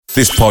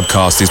This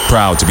podcast is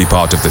proud to be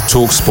part of the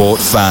TalkSport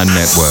Fan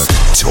Network.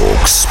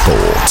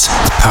 TalkSport.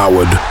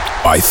 Powered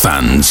by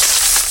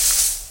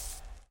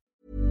fans.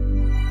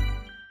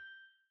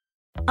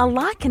 A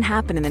lot can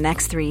happen in the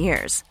next 3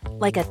 years.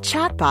 Like a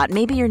chatbot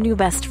may be your new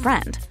best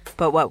friend.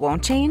 But what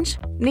won't change?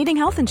 Needing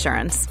health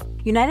insurance.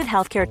 United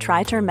Healthcare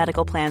Tri-Term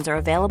Medical Plans are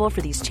available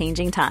for these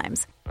changing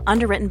times.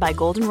 Underwritten by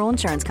Golden Rule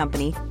Insurance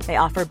Company, they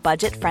offer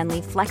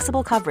budget-friendly,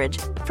 flexible coverage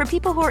for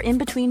people who are in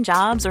between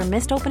jobs or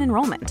missed open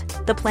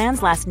enrollment. The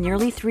plans last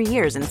nearly 3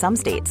 years in some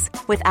states,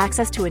 with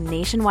access to a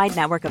nationwide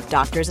network of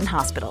doctors and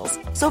hospitals.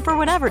 So for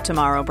whatever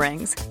tomorrow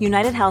brings,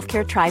 United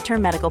Healthcare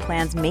Tri-Term Medical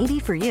Plans may be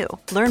for you.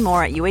 Learn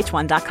more at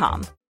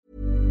uh1.com.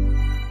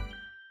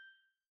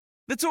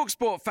 The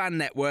TalkSport Fan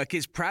Network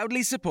is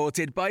proudly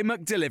supported by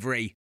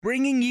McDelivery,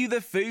 bringing you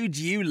the food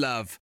you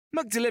love.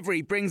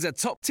 McDelivery brings a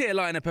top-tier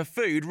lineup of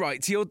food right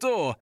to your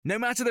door. No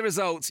matter the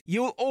result,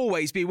 you'll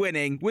always be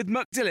winning with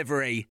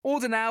McDelivery.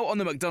 Order now on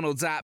the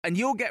McDonald's app and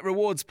you'll get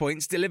rewards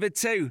points delivered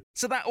too.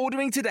 So that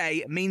ordering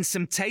today means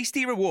some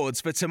tasty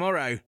rewards for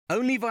tomorrow.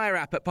 Only via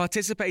app at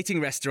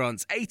participating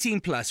restaurants.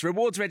 18 plus.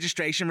 Rewards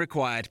registration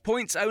required.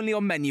 Points only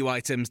on menu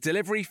items.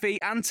 Delivery fee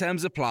and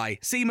terms apply.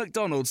 See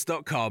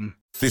mcdonalds.com.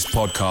 This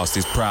podcast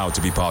is proud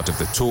to be part of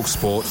the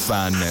TalkSport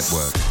Fan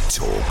Network.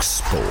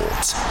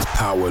 TalkSport.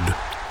 Powered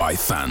by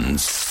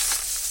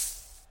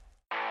fans.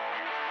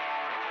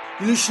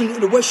 You're listening to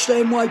the West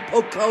Ham Way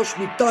podcast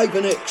with Dave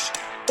and X.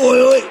 Oi,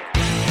 oi!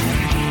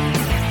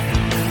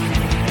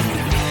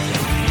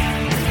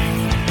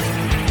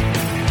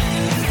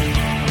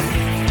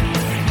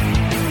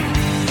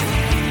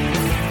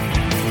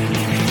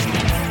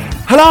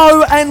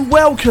 Hello and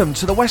welcome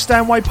to the West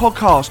Ham Way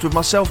podcast with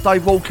myself,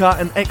 Dave Walker,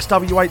 an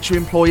ex-WHU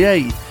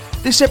employee.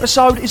 This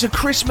episode is a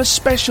Christmas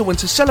special, and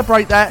to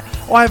celebrate that,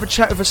 I have a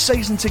chat with a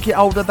season ticket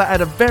holder that had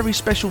a very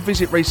special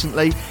visit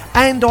recently,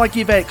 and I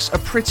give X a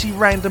pretty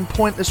random,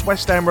 pointless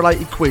West Ham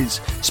related quiz.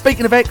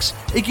 Speaking of X,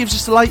 he gives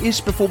us the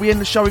latest before we end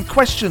the show with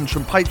questions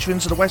from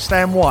patrons of the West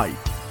Ham Way.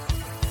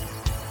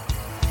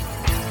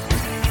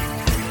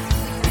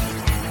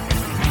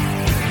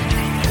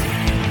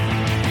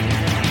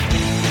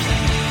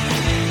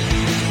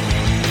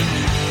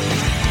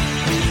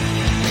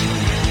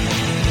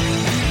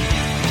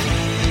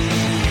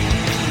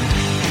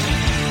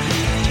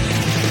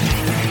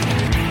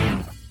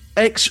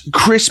 X,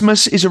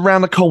 Christmas is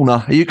around the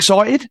corner. Are you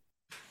excited?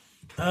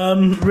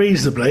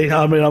 Reasonably.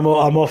 I mean, I'm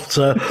off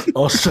to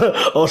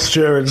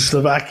Austria and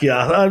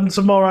Slovakia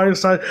tomorrow,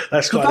 so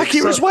that's quite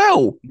Slovakia as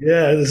well.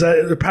 Yeah, there's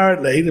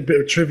apparently a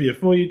bit of trivia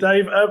for you,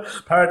 Dave.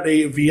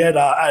 Apparently,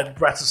 Vienna and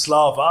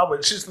Bratislava,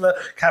 which is the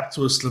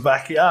capital of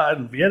Slovakia,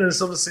 and Vienna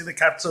is obviously the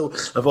capital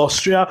of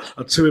Austria,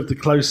 are two of the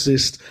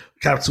closest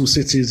capital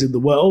cities in the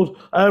world.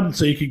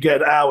 So you can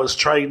get an hour's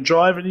train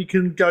drive and you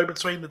can go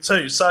between the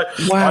two. So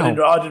wow.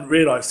 I didn't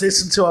realise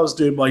this until I was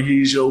doing my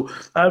usual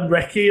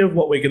recce of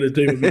what we're going to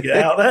do when we get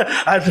out there.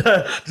 And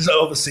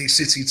so obviously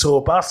city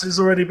tour bus has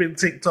already been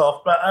ticked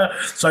off. But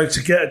so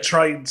to get a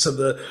train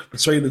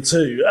between the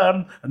two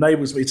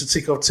enables me to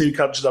tick off two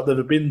countries I've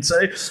never been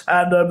to.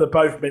 And they're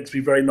both meant to be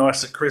very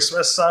nice at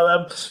Christmas.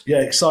 So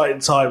yeah, exciting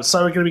times.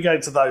 So we're going to be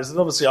going to those. And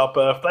obviously our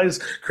birthday's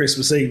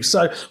Christmas Eve.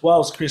 So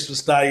whilst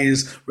Christmas Day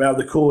is around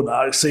the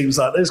corner, it seems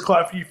like there's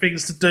quite a few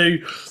things to do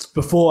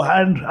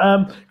beforehand.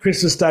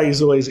 Christmas Day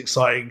is always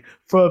exciting.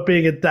 For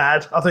being a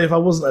dad, I think if I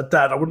wasn't a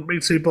dad, I wouldn't be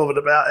too bothered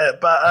about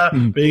it. But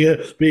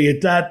being a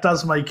dad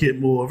does make it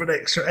more of an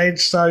extra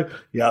edge. So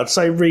yeah, I'd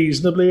say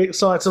reasonably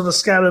excited. On a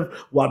scale of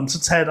 1 to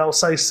 10, I'll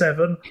say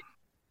 7.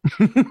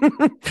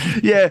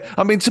 Yeah,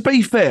 I mean, to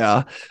be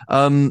fair,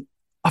 I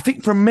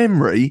think from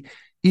memory,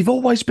 you've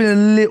always been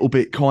a little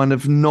bit kind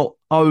of not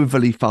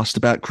overly fussed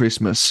about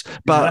Christmas,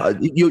 but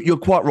you're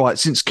quite right.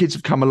 Since kids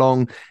have come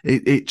along,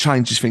 it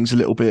changes things a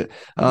little bit.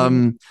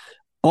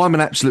 I'm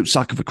an absolute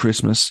sucker for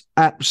Christmas.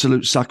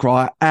 Absolute sucker.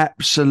 I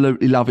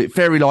absolutely love it.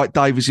 Fairy Light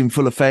Dave is in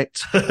full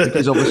effect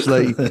because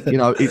obviously, you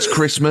know, it's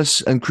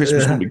Christmas and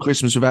Christmas wouldn't be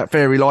Christmas without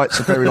Fairy Light.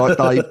 So Fairy Light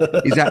Dave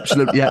is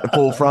absolutely at the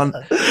forefront.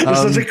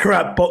 It's such a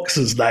crap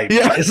boxer's name,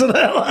 isn't it?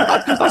 Mate,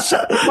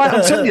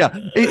 I'm telling you,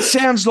 it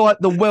sounds like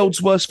the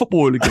world's worst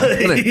football hooligan,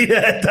 doesn't it?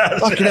 Yeah, it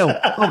does. Fucking hell.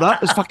 Hold up,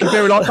 there's fucking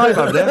Fairy Light Dave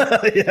over there.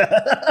 Yeah.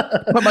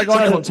 Don't make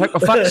eye contact, for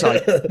fuck's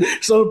sake.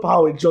 It's on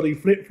par with Johnny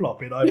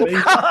Flip-Flop, you know what I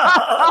mean?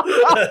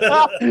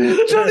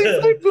 Johnny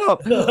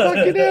Flip-Flop.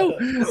 Fucking hell.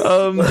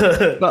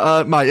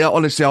 But mate,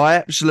 honestly, I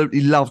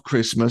absolutely love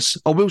Christmas.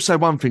 I will say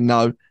one thing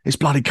though, it's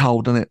bloody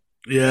cold, isn't it?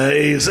 Yeah,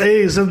 it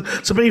is. And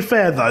to be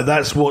fair, though,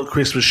 that's what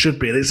Christmas should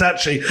be. And it's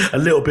actually a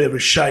little bit of a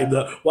shame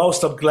that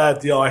whilst I'm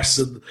glad the ice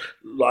and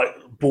like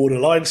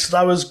borderline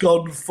snow has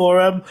gone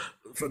for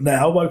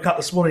now, woke up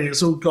this morning,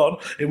 it's all gone.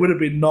 It would have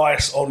been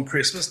nice on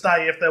Christmas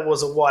Day if there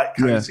was a white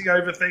coating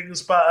over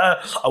things, but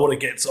I want to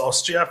get to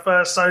Austria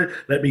first, so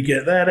let me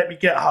get there, let me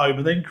get home,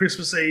 and then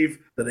Christmas Eve,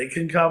 then it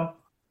can come.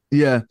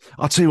 Yeah,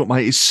 I'll tell you what,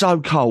 mate, it's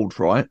so cold,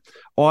 right?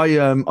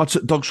 I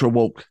took dogs for a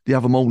walk the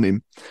other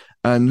morning,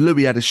 and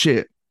Louis had a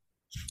shit,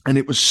 and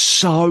it was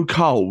so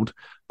cold.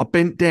 I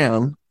bent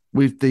down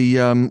with the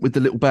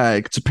little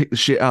bag to pick the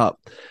shit up,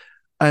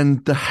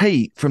 and the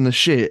heat from the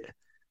shit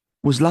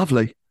was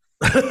lovely.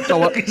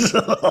 So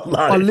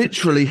I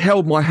literally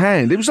held my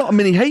hand. It was like a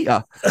mini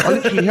heater. I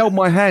literally held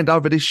my hand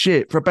over this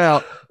shit for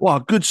about, a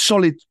good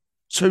solid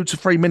 2 to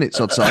 3 minutes,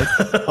 I'd say.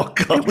 Oh,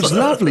 God. It was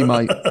lovely,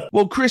 mate.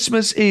 Well,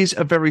 Christmas is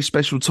a very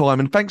special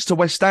time, and thanks to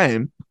West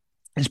Ham,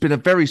 it's been a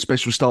very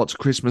special start to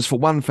Christmas for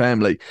one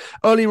family.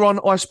 Earlier on,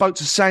 I spoke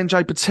to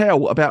Sanjay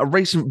Patel about a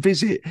recent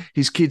visit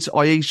his kids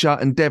Aisha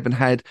and Devon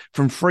had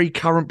from 3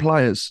 current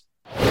players.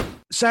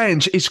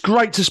 Sanj, it's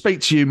great to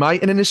speak to you,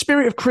 mate. And in the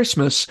spirit of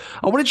Christmas,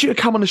 I wanted you to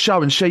come on the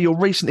show and share your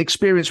recent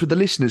experience with the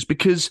listeners,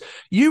 because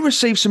you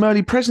received some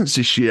early presents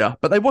this year,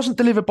 but they wasn't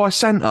delivered by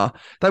Santa.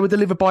 They were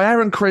delivered by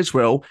Aaron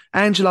Creswell,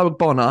 Angelo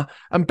Ogbonna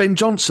and Ben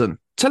Johnson.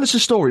 Tell us a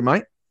story,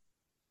 mate.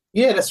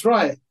 Yeah, that's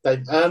right,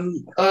 Dave.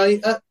 I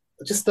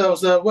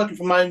was working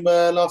from home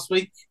last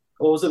week,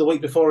 or was it the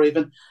week before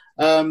even,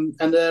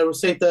 and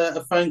received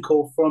a phone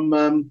call from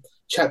a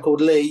chap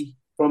called Lee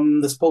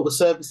from the Supporter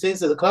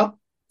Services at the club.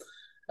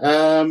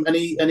 And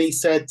he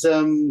said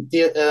that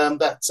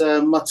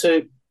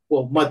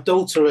my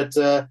daughter had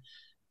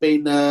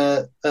been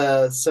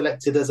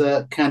selected as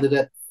a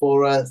candidate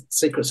for a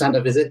Secret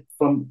Santa visit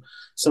from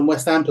some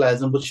West Ham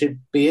players, and would she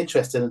be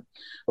interested? And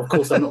of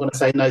course, I'm not going to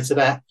say no to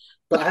that.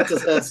 But I had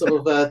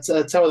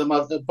to tell them,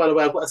 by the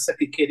way, I've got a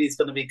second kid. He's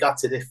going to be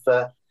gutted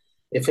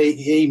if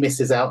he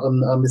misses out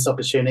on this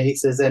opportunity. He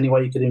says, any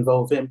way you could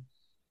involve him.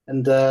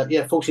 And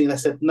fortunately, they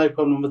said no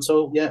problem at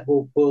all. Yeah,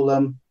 we'll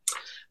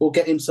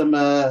get him some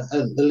a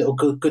little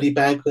goodie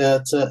bag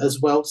as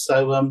well.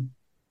 So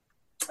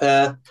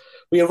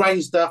we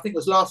arranged, I think it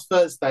was last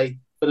Thursday,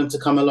 for them to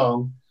come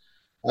along.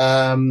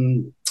 But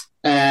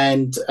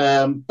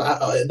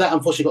that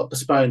unfortunately got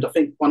postponed. I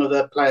think one of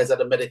the players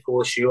had a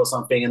medical issue or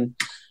something, and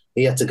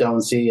he had to go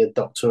and see a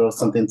doctor or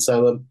something.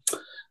 So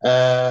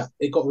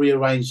it got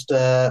rearranged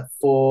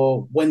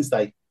for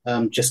Wednesday,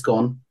 just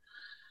gone.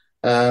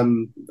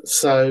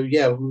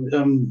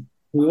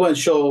 We weren't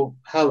sure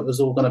how it was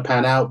all going to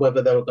pan out,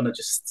 whether they were going to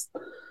just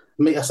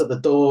meet us at the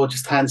door,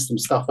 just hand some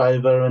stuff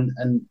over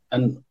and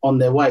on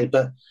their way.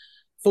 But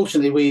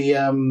fortunately, we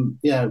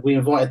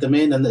invited them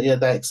in, and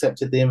they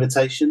accepted the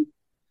invitation.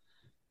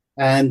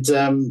 And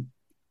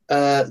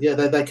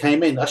they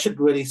came in. I should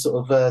really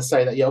sort of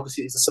say that,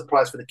 obviously it's a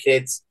surprise for the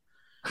kids.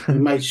 We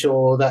made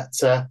sure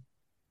that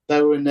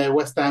they were in their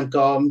West Ham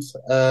garms.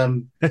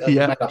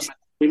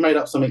 We made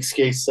up some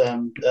excuse.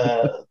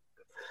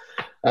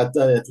 I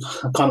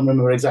can't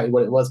remember exactly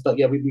what it was, but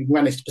we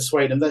managed to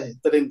persuade them. They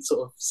didn't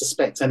sort of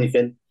suspect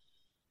anything.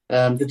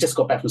 They just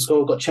got back from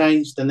school, got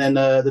changed, and then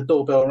the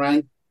doorbell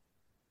rang.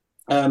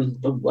 I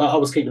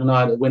was keeping an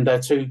eye out the window.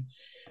 2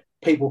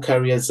 people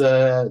carriers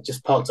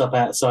just parked up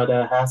outside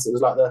our house. It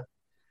was like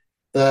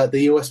the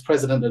US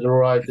president had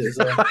arrived. It was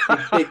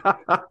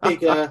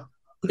a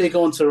big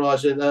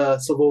entourage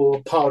that sort of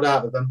all piled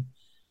out of them.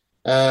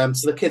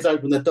 So the kids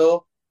opened the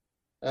door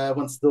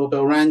once the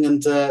doorbell rang,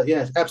 and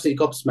absolutely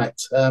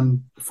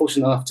gobsmacked.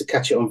 Fortunate enough to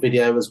catch it on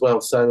video as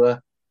well. So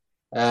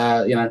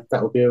that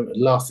will be a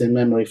lasting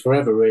memory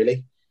forever,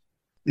 really.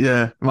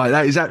 Yeah, right.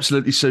 That is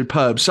absolutely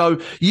superb.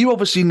 So you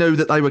obviously knew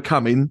that they were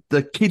coming.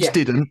 The kids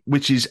didn't,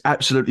 which is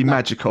absolutely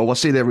magical. I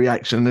see their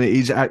reaction, and it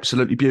is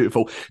absolutely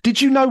beautiful. Did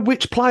you know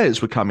which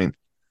players were coming?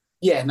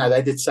 Yeah, no,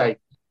 they did say.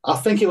 I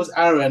think it was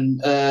Aaron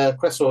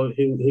Cresswell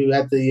who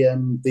had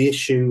the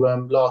issue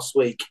last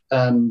week,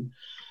 and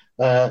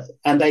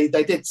they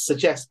did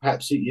suggest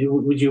perhaps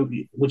would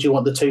you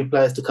want the 2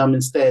 players to come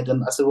instead?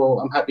 And I said, well,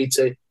 I'm happy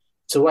to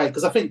wait,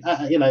 because I think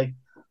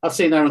I've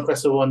seen Aaron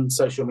Cresswell on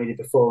social media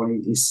before,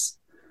 and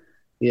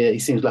he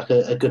seems like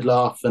a good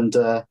laugh and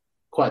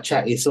quite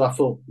chatty. So I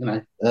thought,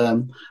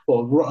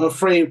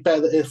 three's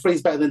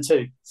better than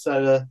 2.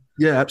 So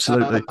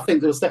absolutely. I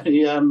think it was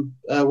definitely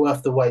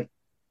worth the wait.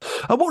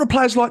 And what are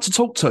players like to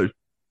talk to?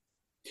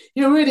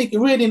 Really,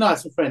 really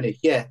nice and friendly.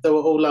 Yeah, they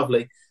were all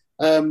lovely.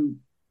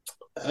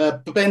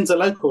 Ben's a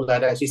local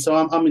lad, actually, so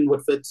I'm in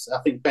Woodford. I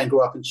think Ben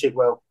grew up in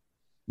Chigwell.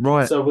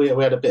 Right. So we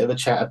had a bit of a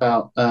chat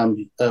about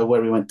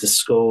where he went to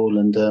school,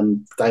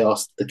 and they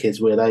asked the kids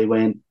where they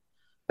went,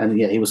 and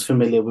he was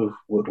familiar with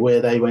where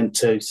they went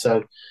to.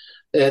 So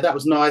that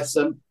was nice.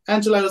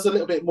 Angelo was a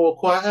little bit more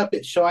quiet, a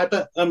bit shy,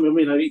 but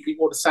he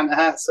wore the Santa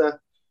hat, so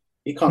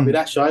he can't be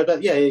that shy.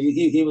 But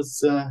he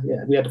was.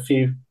 We had a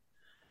few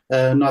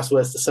nice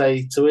words to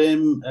say to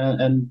him,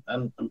 and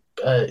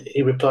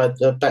he replied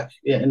back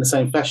in the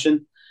same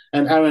fashion.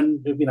 And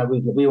Aaron,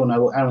 we all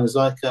know what Aaron's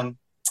like.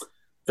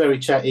 Very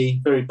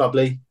chatty, very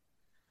bubbly.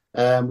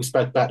 We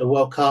spoke about the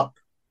World Cup.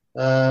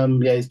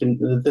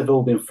 They've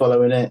all been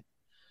following it.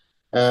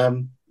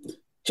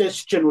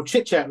 Just general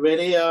chit chat,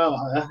 really.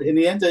 In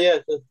the end,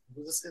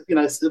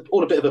 it's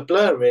all a bit of a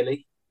blur,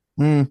 really.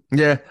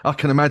 Yeah, I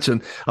can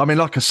imagine. I mean,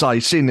 like I say,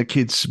 seeing the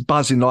kids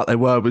buzzing like they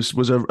were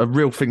was a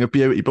real thing of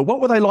beauty. But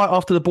what were they like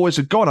after the boys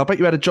had gone? I bet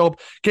you had a job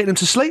getting them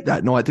to sleep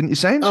that night, didn't you,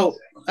 Sam? Oh,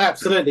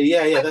 absolutely.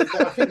 Yeah.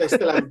 I think they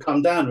still haven't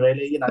come down,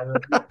 really.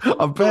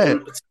 I bet.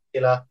 In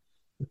particular,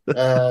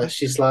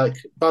 she's like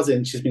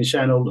buzzing. She's been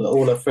showing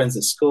all her friends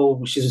at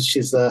school.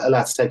 She's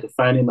allowed to take a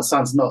phone in. My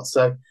son's not,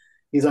 so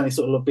he's only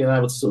sort of been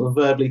able to sort of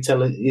verbally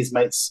tell his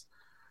mates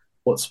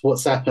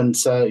what's happened.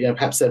 So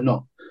perhaps they've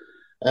not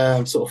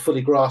sort of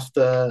fully grasped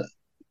the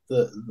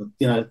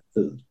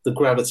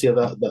gravity of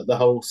the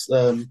whole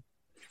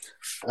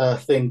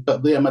thing.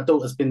 But my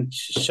daughter's been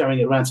showing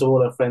it around to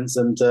all her friends,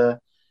 and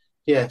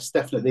it's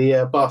definitely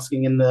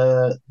basking in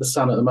the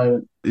sun at the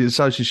moment.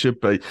 So she should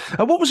be.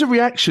 And what was the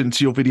reaction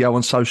to your video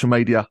on social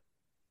media?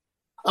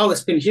 Oh,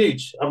 it's been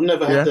huge. I've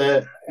never had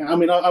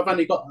I've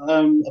only got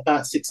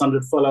about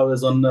 600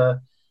 followers on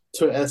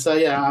Twitter. So,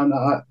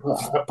 I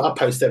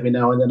post every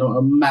now and then. I'm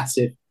a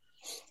massive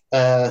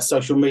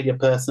social media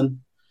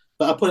person.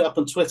 But I put it up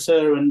on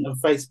Twitter and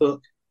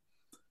Facebook,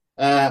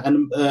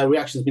 and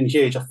reaction's been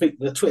huge. I think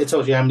the Twitter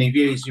tells you how many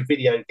views your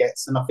video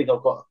gets, and I think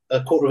I've got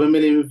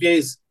 250,000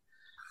 views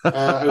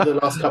over the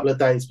last couple of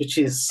days, which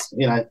is,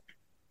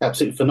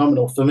 absolutely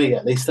phenomenal for me,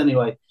 at least.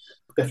 Anyway,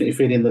 definitely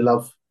feeling the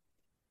love.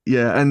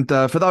 Yeah, and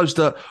for those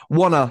that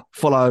want to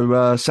follow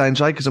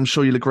Sanjay, because I'm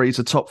sure you'll agree he's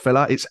a top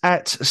fella, it's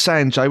at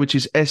Sanjay, which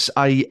is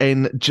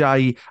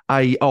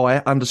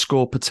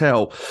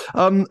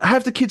SANJAI_Patel.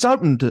 Have the kids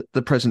opened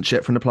the presents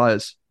yet from the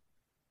players?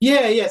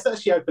 Yeah, it's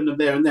actually opened them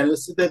there and then.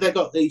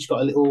 They each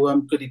got a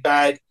little goodie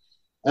bag.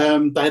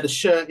 They had a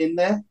shirt in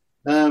there.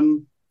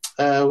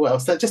 What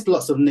else? Just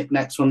lots of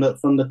knickknacks from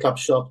the club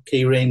shop,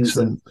 key rings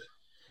and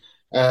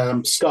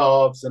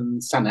scarves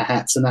and Santa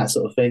hats and that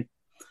sort of thing.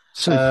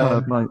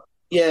 Superb, mate.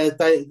 Yeah,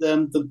 they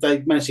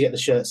managed to get the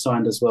shirt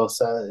signed as well,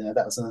 so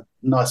that was a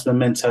nice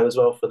memento as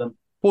well for them.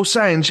 Well,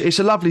 Sanj, it's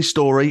a lovely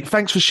story.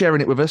 Thanks for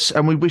sharing it with us,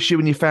 and we wish you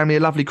and your family a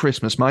lovely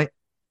Christmas, mate.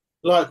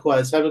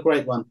 Likewise, have a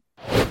great one.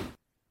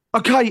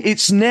 Okay,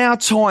 it's now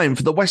time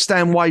for the West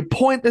Ham Way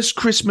Pointless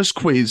Christmas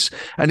Quiz.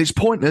 And it's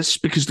pointless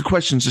because the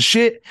questions are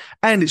shit,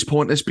 and it's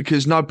pointless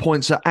because no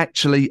points are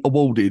actually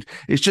awarded.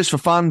 It's just for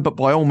fun, but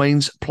by all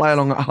means, play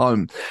along at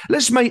home.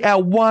 Let's meet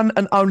our one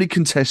and only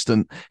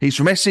contestant. He's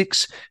from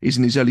Essex, he's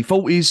in his early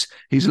 40s,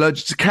 he's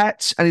allergic to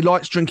cats, and he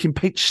likes drinking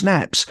peach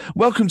schnapps.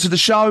 Welcome to the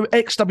show,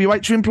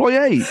 ex-WH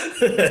employee.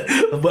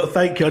 Well,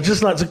 thank you. I'd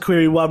just like to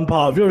query one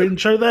part of your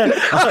intro there.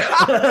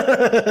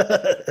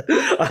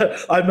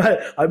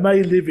 I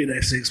may live in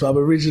Essex, but I'm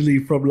originally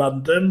from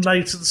London,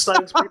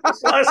 Leytonstone. So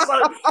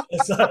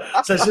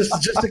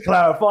just to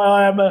clarify,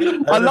 I am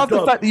I love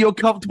the fact that you're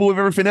comfortable with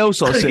everything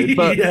else I said,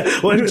 but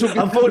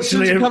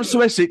unfortunately, when it comes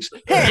to Essex,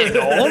 hang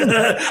on.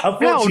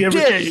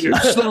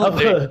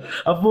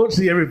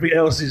 Unfortunately, everything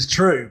else is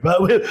true, but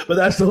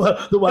that's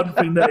the one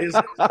thing that is.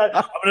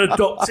 I'm an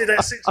adopted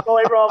Essex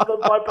boy rather than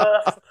my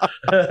birth.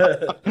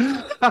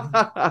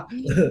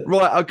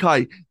 Right,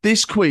 okay.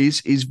 This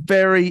quiz is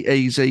very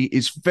easy.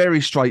 It's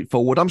very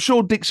straightforward. I'm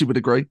sure Dixie would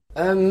agree.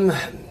 To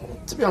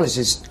be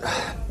honest,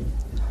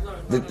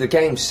 the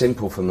game's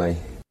simple for me.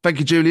 Thank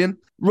you, Julian.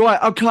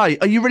 Right, okay.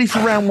 Are you ready for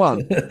round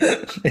one?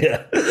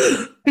 Yeah.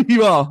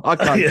 You are?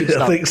 Okay.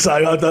 Yeah, I think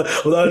so. Although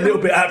a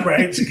little bit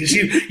apprehensive because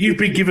you've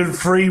been given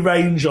free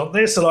range on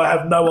this and I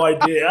have no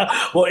idea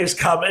what is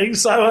coming.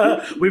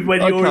 So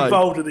when you're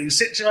involved in these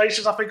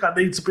situations, I think I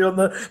need to be on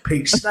the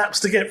peach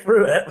snaps to get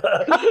through it.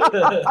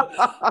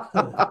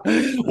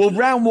 Well,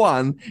 round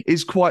one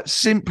is quite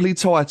simply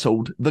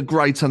titled The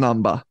Greater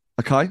Number,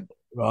 okay?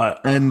 Right.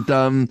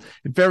 And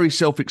very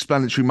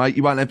self-explanatory, mate.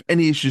 You won't have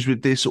any issues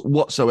with this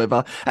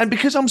whatsoever. And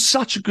because I'm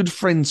such a good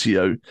friend to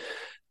you,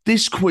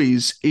 this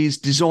quiz is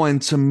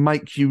designed to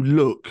make you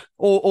look,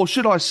 or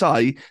should I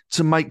say,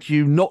 to make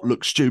you not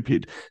look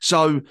stupid.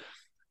 So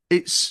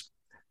it's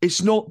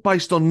not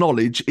based on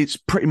knowledge. It's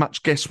pretty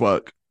much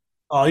guesswork.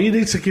 Oh, you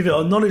need to give it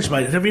on knowledge,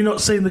 mate. Have you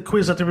not seen the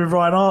quiz I did with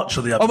Ryan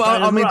Archer the other day?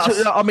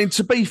 I mean,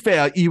 to be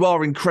fair, you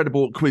are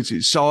incredible at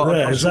quizzes, so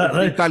yeah,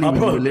 exactly. I'm valuing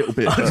you a little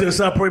bit.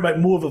 I'll probably make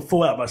more of a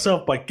fool out of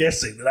myself by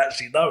guessing than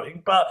actually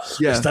knowing, but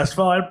that's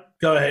fine.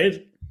 Go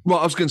ahead. Right,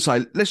 I was going to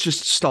say, let's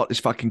just start this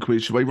fucking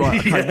quiz, shall we? Right,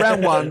 okay,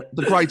 round one,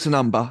 the greater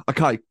number.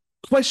 Okay,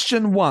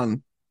 question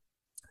one.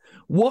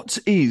 What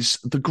is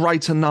the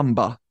greater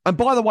number? And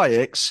by the way,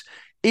 X,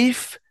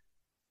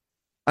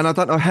 and I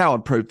don't know how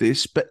I'd prove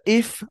this, but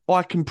if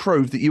I can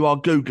prove that you are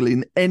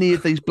Googling any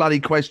of these bloody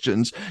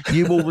questions,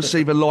 you will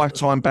receive a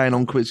lifetime ban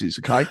on quizzes,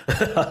 okay?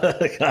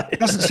 It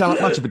doesn't sound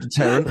like much of a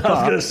deterrent. I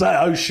was going to say,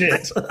 oh,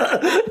 shit.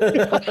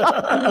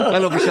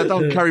 And obviously I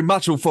don't carry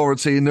much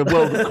authority in the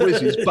world of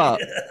quizzes,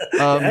 but...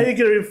 how are you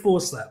going to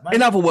enforce that, mate?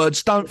 In other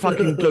words, don't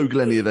fucking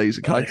Google any of these,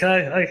 okay?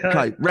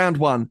 Okay, round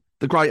one,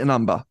 the greater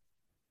number.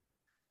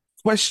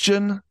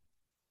 Question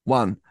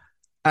one.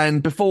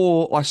 And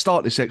before I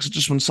start this, X, I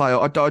just want to say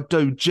I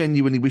do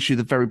genuinely wish you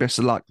the very best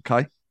of luck,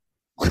 okay?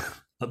 I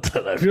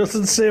don't know if you're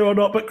sincere or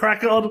not, but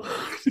crack on.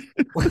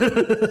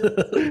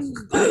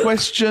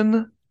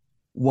 Question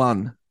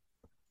one.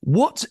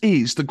 What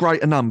is the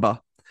greater number?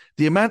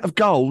 The amount of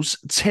goals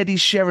Teddy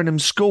Sheringham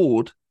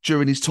scored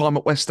during his time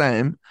at West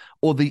Ham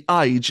or the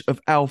age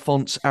of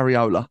Alphonse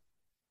Areola?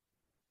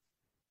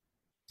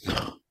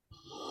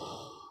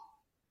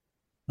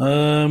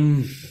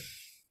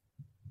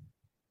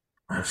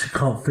 I actually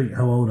can't think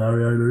how old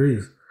Areola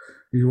is.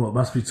 He's what,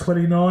 must be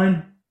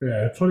 29?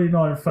 Yeah,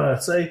 29,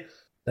 30,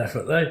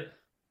 definitely.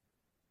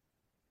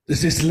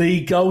 Is this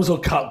league goals or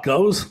cup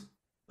goals?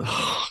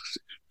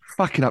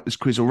 Fucking up this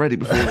quiz already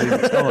before we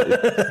even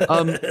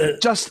started.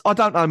 I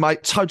don't know,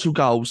 mate. Total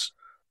goals.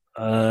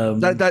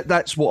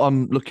 That's what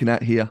I'm looking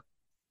at here.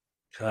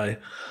 Okay.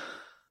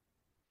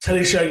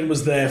 Teddy Sheringham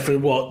was there for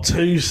what,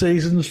 2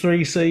 seasons,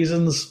 3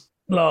 seasons?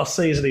 Last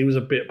season he was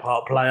a bit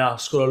part player,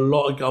 scored a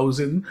lot of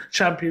goals in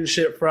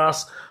Championship for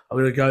us. I'm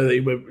going to go that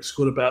he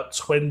scored about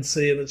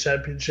 20 in the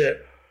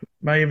Championship,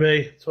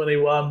 maybe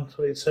 21,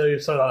 22,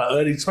 something like that.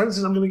 Early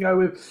 20s I'm going to go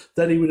with.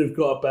 Then he would have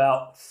got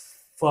about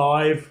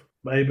 5,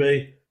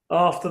 maybe.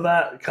 After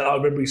that, I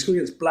remember he scored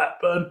against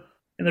Blackburn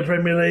in the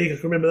Premier League. I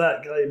can remember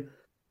that game.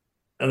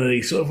 And then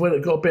he sort of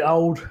got a bit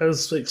old,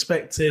 as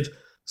expected.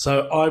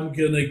 So I'm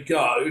going to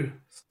go...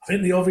 I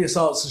think the obvious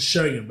answer is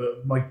Sheringham,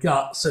 but my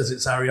gut says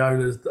it's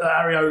Areola.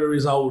 Areola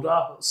is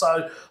older,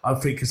 so I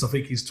think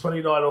he's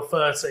 29 or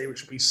 30,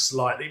 which would be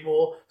slightly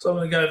more. So I'm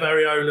going to go with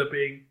Areola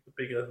being the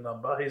bigger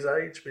number, his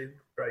age being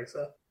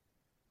greater.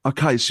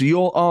 Okay, so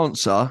your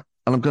answer,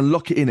 and I'm going to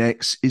lock it in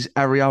X, is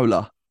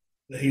Areola.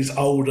 He's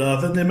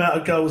older than the amount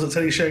of goals that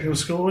Teddy Sheringham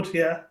scored,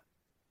 yeah.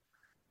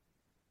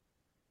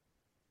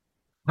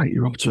 Mate,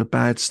 you're off to a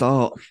bad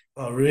start.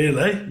 Oh,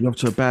 really? You're off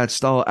to a bad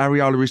start.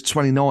 Areola is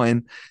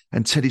 29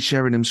 and Teddy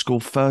Sheringham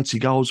scored 30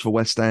 goals for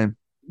West Ham.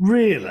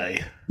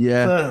 Really?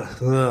 Yeah.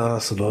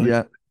 That's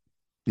annoying.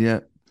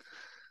 Yeah.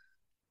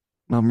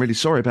 I'm really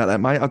sorry about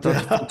that, mate. I feel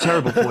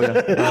terrible for you.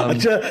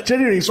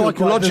 Genuinely,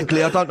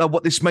 psychologically, I don't know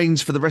what this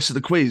means for the rest of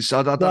the quiz.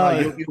 I don't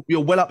know.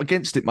 You're well up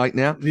against it, mate,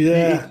 now.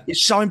 Yeah.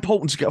 It's so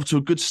important to get off to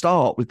a good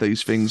start with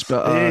these things.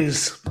 But It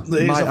is.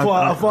 Mate,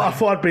 I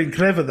thought I'd been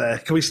clever there.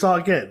 Can we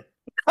start again?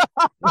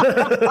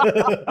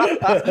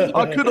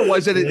 I could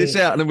always edit this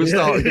out and then we'll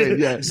start again.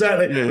 Yeah,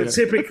 exactly. Yeah. But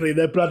typically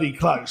they're bloody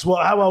close.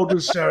 How old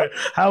was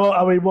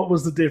Sheringham? What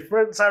was the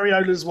difference?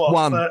 Areola's what?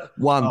 One.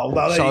 Oh,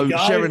 well, so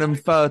Sheringham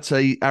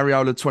 30,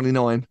 Areola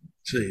 29.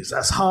 Jeez,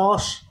 that's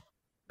harsh.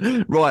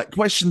 Right,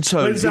 question 2.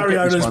 When's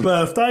Areola's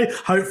birthday?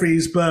 Hopefully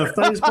his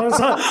birthday's by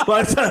the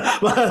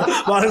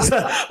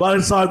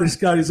time this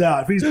goes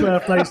out. If his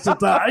birthday's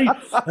today,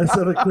 let's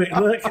have a quick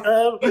look.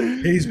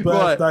 His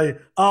birthday, 2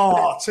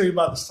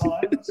 months'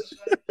 time.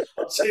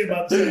 2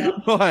 months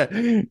time.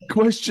 Right,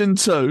 question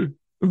 2.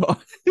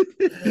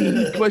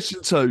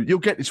 Question 2. You'll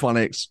get this one,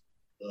 X.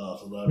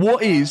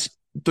 What is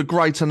the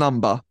greater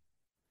number?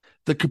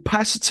 The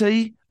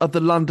capacity of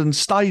the London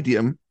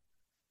Stadium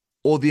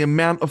or the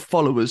amount of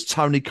followers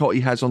Tony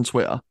Cottee has on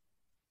Twitter?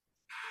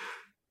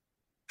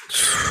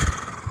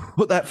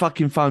 Put that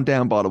fucking phone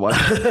down, by the way.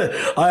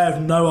 I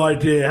have no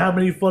idea how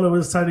many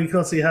followers Tony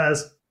Cottee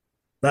has.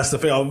 That's the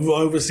thing. I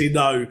obviously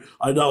know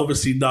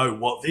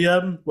what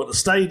the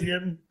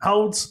stadium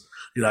holds.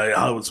 You know, it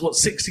holds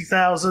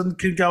 60,000,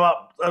 can go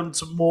up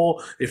to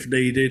more if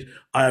needed.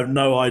 I have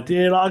no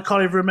idea. I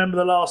can't even remember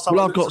the last time.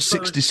 Well, I've got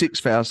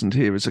 66,000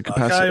 here as a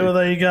capacity. Okay, well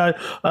there you go.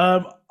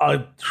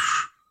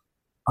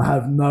 I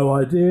have no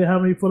idea how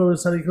many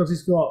followers Tony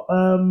Cottee's got.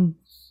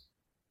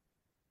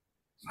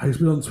 He's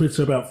been on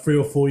Twitter about 3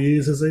 or 4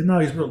 years, has he? No,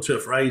 he's been on Twitter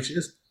for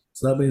ages.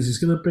 So that means he's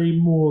going to be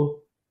more...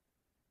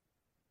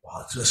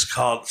 I just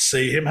can't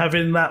see him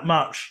having that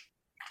much.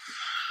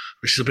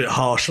 Which is a bit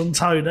harsh on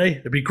Tony.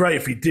 It'd be great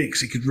if he did,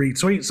 because he could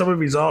retweet some of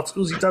his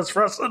articles he does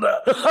for us. And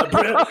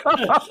bring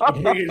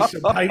in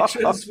some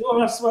patrons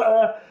for us.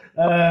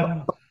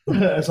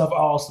 As I've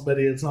asked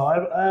many a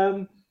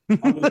time.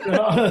 I'm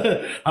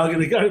going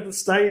to go to the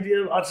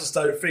stadium. I just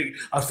don't think.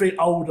 I think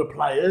older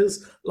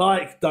players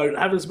don't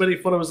have as many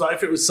followers. Like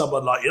if it was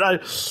someone like I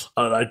don't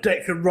know,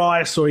 Declan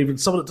Rice, or even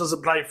someone that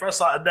doesn't play for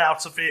us, like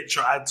Arnautovic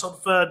or Anton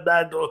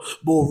Ferdinand, or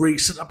more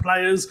recent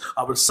players,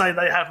 I would say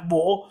they have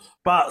more.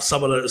 But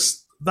someone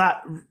that's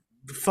that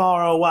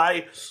far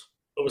away,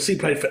 obviously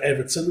played for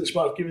Everton, which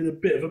might give him a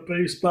bit of a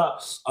boost.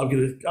 But I'm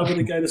going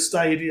to go to the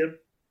stadium.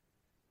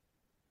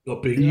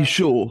 Not big. Are you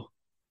sure?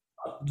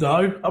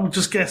 No, I'm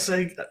just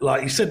guessing.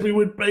 Like you said, we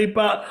would be,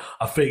 but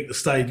I think the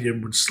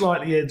stadium would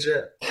slightly edge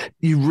it.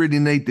 You really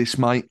need this,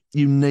 mate.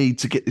 You need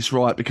to get this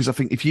right, because I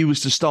think if you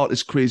was to start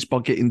this quiz by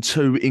getting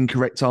 2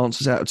 incorrect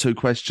answers out of 2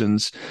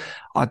 questions,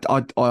 I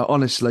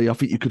honestly, I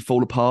think you could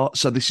fall apart.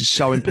 So this is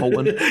so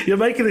important. You're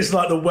making this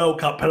like the World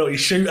Cup penalty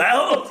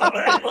shootout.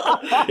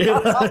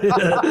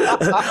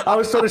 I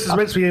always thought this was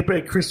meant to be a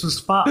bit of Christmas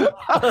fun.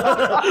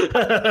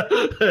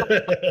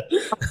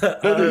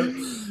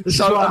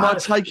 So am I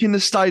taking the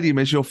stadium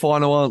as your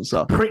final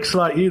answer? Pricks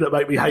like you that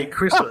make me hate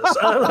Christmas.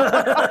 I'm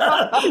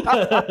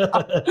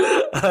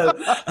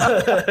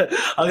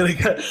going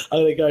to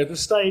go to the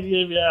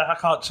stadium. Yeah, I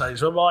can't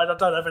change my mind. I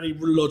don't have any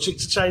logic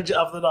to change it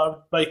other than I'm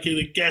making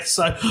a guess.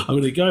 So I'm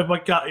going to go with my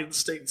gut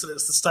instinct, and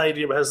it's the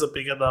stadium that has a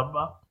bigger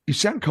number. You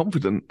sound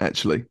confident,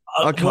 actually.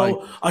 Okay.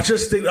 Well, I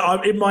just think that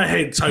I'm in my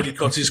head. Tony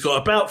Cottee's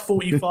got about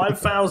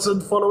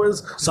 45,000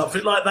 followers,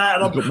 something like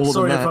that. And He's got more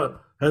than that.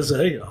 Has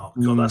he? Oh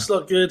God, that's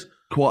not good.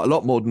 Quite a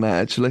lot more than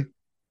that, actually.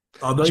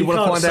 Oh, no, do you want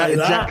to find out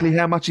exactly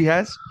how much he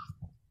has?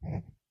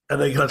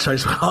 And then can I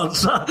change my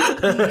answer?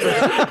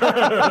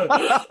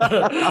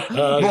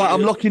 Right,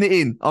 I'm locking it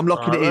in.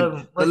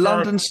 The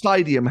London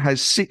Stadium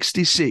has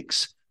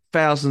 66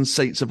 2,000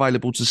 seats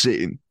available to sit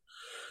in.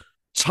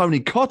 Tony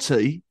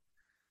Cottee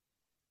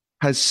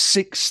has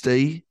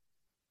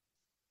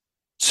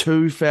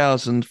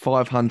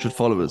 62,500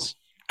 followers.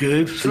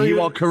 Good. So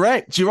you are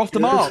correct. You're off the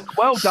mark.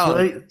 Well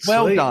done.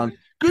 Well done.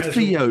 Good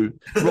for you.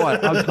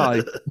 Right,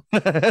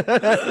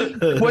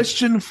 okay.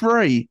 Question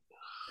 3.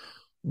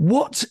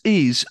 What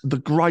is the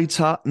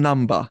greater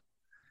number?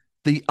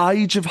 The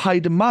age of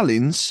Hayden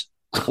Mullins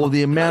or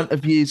the amount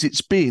of years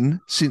it's been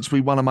since we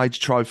won a major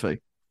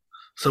trophy?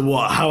 So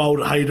what? How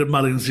old Hayden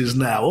Mullins is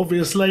now,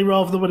 obviously,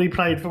 rather than when he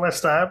played for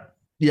West Ham?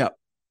 Yeah.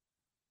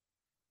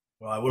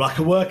 Right, well, I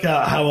can work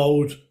out how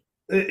long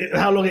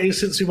it is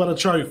since we won a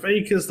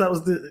trophy, because that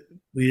was the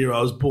year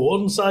I was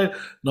born. So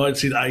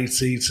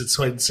 1980 to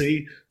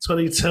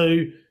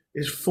 2022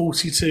 is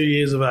 42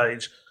 years of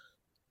age.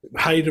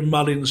 Hayden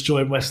Mullins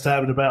joined West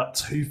Ham in about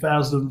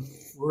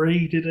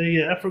 2003, did he?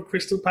 Yeah, from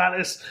Crystal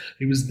Palace.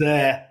 He was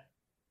there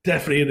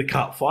definitely in the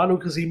cup final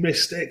because he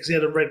missed it because he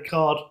had a red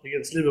card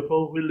against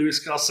Liverpool with Luis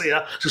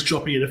Garcia. Just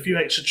dropping in a few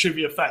extra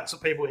trivia facts for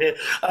people here.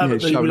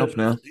 He's showing off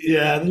now.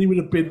 Yeah, then he would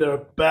have been there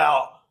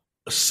about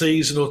a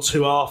season or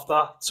two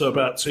after, so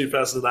about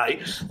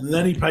 2008. And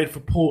then he played for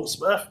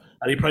Portsmouth,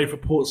 and he played for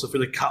Portsmouth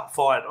in the cup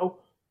final.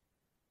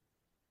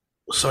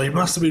 So he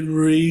must have been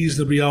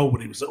reasonably old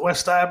when he was at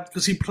West Ham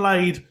because he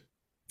played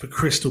for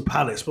Crystal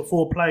Palace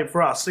before playing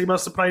for us. So he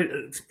must have played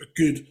a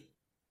good,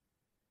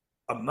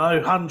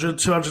 100,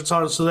 200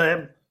 times for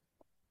them.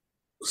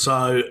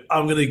 So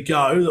I'm going to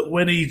go that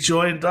when he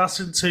joined us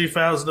in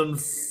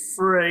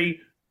 2003,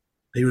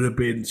 he would have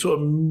been sort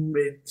of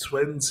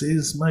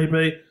mid-20s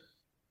maybe,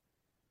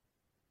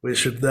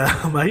 which would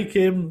now make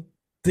him...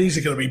 These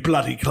are going to be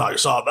bloody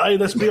close, aren't they?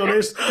 Let's be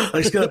honest.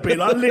 It's going to be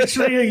like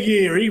literally a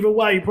year either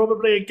way,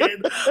 probably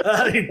again,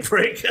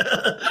 prick.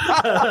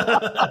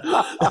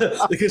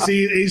 Because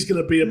he's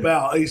going to be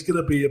about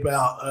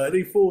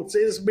early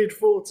 40s, mid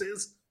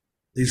 40s.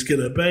 He's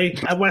going to be,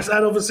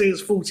 and obviously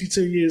it's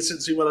 42 years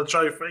since we won a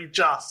trophy,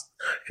 just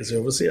because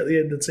obviously at the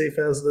end of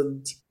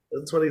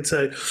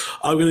 2022.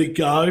 I'm going to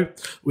go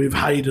with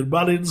Hayden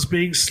Mullins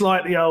being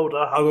slightly older.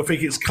 I don't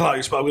think it's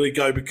close, but I'm going to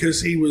go because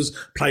he was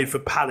played for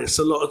Palace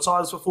a lot of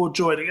times before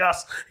joining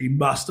us. He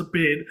must have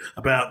been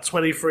about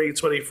 23,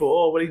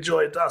 24 when he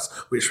joined us,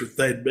 which would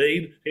then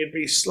mean he'd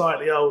be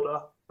slightly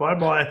older by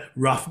my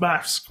rough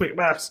maths, quick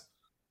maths.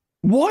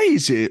 Why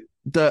is it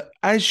that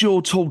as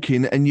you're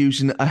talking and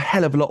using a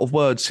hell of a lot of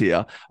words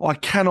here, I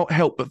cannot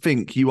help but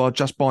think you are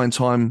just buying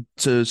time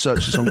to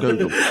search this on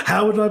Google?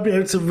 How would I be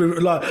able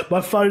to,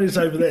 my phone is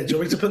over there. Do you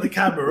want me to put the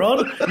camera on?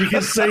 You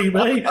can see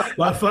me.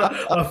 My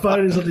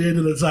phone is on the end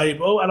of the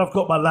table and I've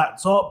got my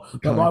laptop.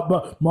 Okay.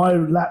 But my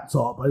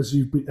laptop, as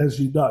you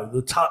know,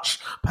 the touch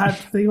pad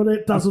thing on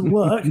it doesn't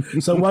work.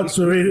 So once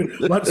we're in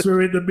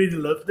the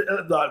middle of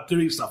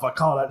doing stuff, I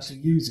can't actually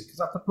use it because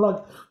I have to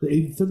plug the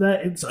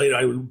internet into,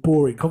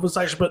 boring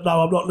conversation, but no,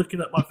 I'm not looking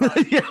at my phone.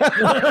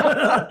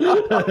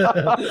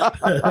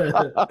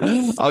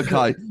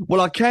 Okay.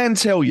 Well, I can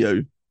tell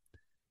you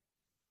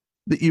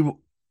that you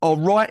are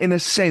right in a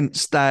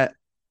sense that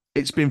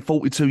it's been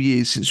 42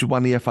 years since we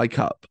won the FA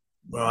Cup.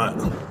 Right.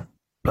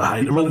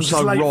 But you're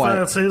also late right.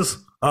 30s.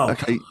 Oh.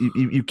 Okay,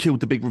 you killed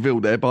the big reveal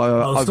there by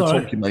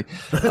over-talking me.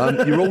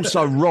 You're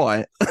also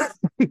right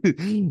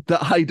that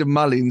Hayden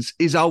Mullins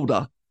is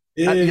older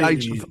at the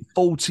age of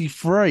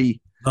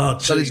 43. Oh,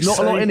 so there's not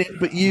a lot in it,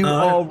 but you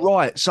are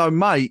right. So,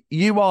 mate,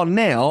 you are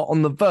now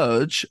on the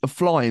verge of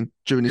flying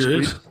during this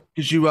quiz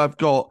because you have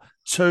got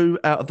 2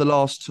 out of the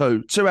last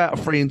 2. 2 out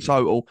of 3 in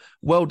total.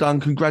 Well done.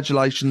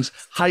 Congratulations.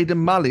 Hayden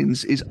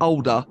Mullins is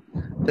older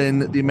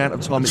than the amount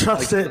of time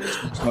Trust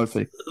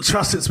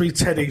it's me,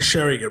 Teddy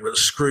Sheringham, that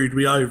screwed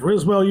me over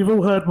as well. You've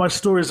all heard my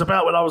stories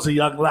about when I was a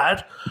young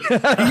lad.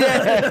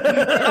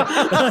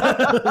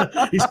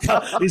 he's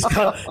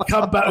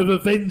come back with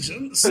a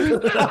vengeance.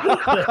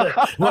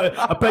 Well,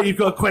 I bet you've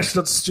got a question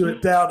on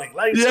Stuart Downing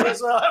later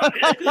as well.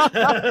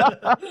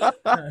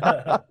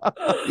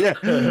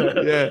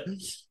 Yeah.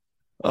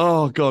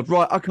 Oh, God.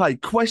 Right. Okay.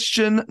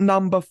 Question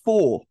number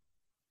 4.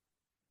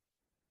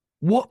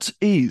 What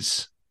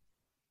is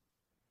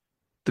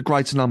the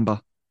greater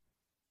number?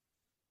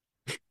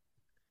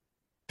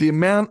 The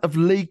amount of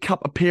League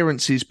Cup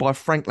appearances by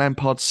Frank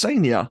Lampard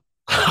Sr.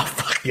 Oh,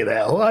 fucking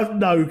hell. I have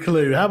no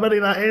clue how many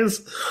that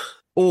is.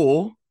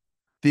 Or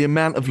the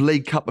amount of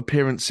League Cup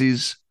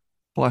appearances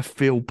by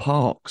Phil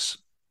Parkes.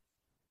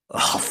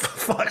 Oh, for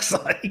fuck's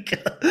sake.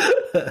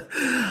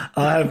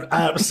 I have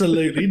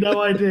absolutely no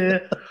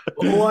idea.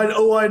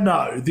 All I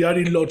know, the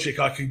only logic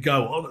I can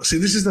go on. See,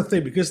 this is the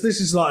thing, because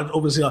this is like,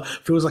 obviously,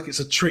 feels like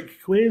it's a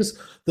trick quiz.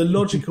 The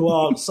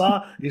logical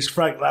answer is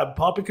Frank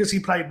Lampard because he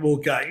played more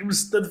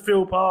games than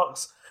Phil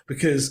Parkes.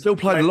 Because still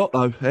played a lot,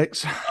 though,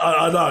 X.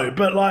 I know,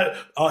 but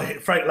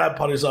Frank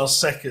Lampard is our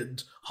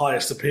second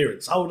highest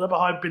appearance holder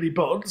behind Billy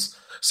Bonds.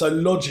 So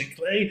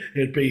logically,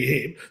 it'd be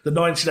him. The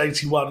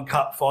 1981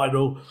 Cup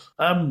final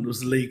was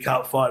the League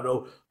Cup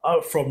final.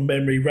 From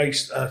memory, Ray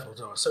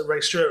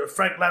Stewart.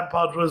 Frank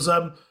Lampard was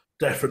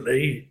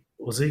definitely,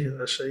 was he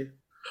actually?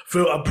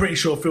 I'm pretty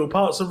sure Phil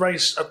Parkes and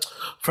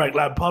Frank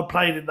Lampard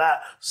played in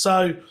that,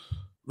 so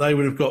they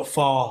would have got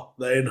far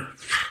then.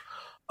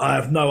 I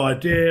have no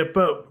idea,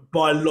 but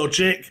by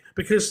logic,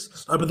 but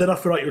then I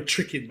feel like you're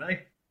tricking me.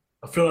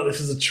 I feel like this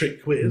is a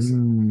trick quiz.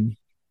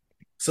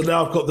 So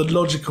now I've got the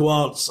logical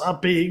answer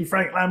being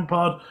Frank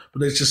Lampard, but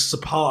there's just a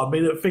part of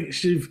me that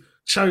thinks you've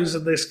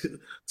chosen this to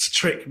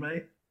trick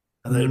me.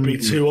 And then it'd be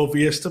too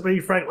obvious to be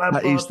Frank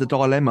Lampard. That is the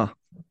dilemma.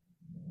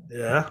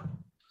 Yeah.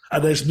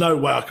 And there's no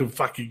way I can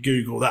fucking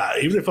Google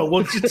that, even if I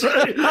wanted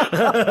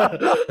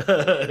to.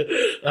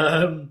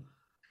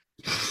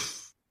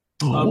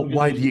 What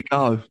way do you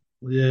go?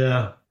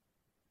 Yeah.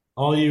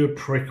 Are you a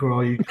prick or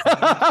are you?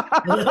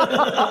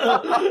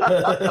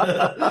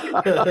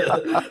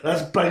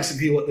 That's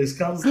basically what this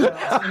comes down to.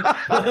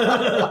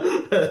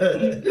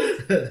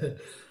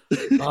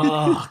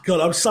 Oh,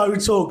 God, I'm so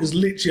torn because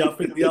literally I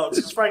think the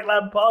answer is Frank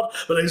Lampard,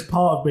 but there's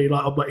part of me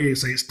like on my ear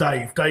saying it's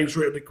Dave. Dave's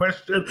written the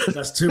question.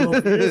 That's too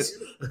obvious.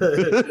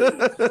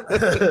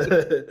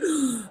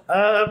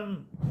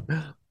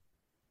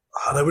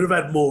 They would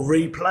have had more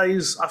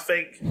replays, I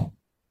think,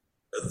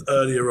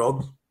 earlier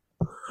on.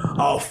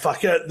 Oh,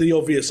 fuck it. The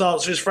obvious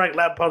answer is Frank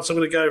Lampard, so I'm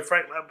going to go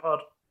Frank Lampard.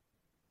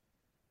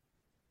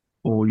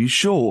 Oh, are you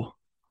sure?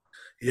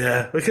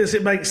 Yeah, because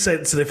it makes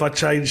sense, and if I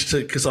change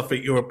to because I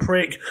think you're a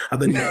prick, and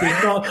then you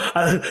think not,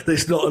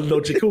 there's not a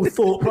logical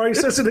thought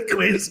process in a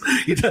quiz.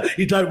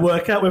 You don't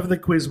work out whether the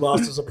quiz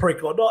master's a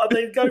prick or not, and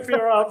then go for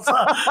your answer.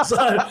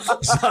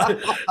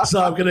 So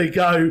I'm going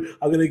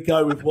to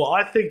go with what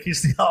I think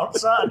is the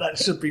answer, and that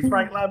should be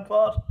Frank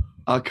Lampard.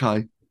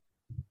 Okay.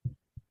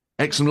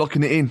 Excellent,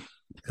 locking it in.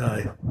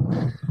 Okay.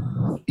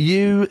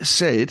 You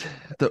said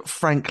that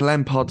Frank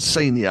Lampard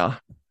Senior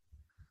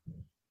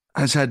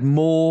has had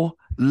more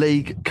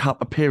League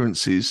Cup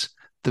appearances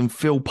than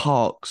Phil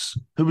Parkes,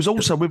 who was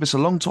also with us a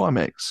long time,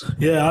 X.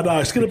 Yeah, I know.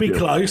 It's going to be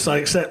close. I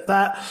accept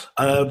that.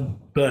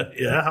 But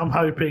yeah, I'm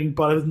hoping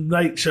by the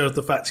nature of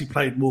the fact he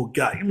played more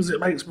games, it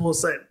makes more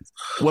sense.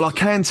 Well, I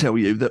can tell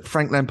you that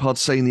Frank Lampard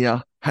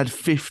Senior had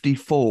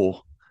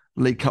 54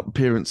 League Cup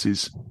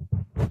appearances.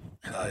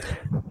 Okay.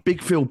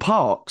 Big Phil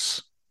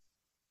Parkes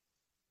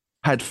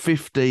had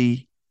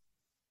 52.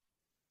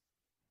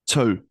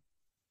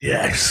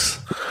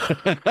 Yes.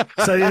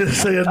 So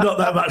you're not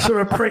that much of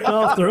a prick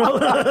after all.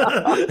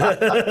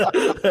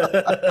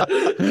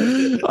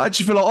 I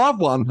actually feel like I've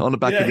won on the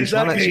back of this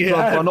one, actually,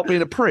 by not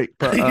being a prick.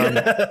 But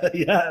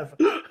you have.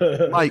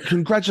 Mate,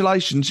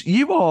 congratulations.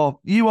 You are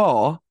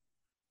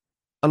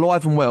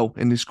alive and well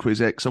in this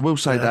quiz, X. I will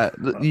say that.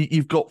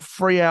 You've got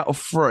 3 out of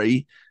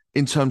 3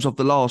 in terms of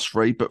the last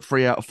 3, but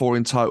 3 out of 4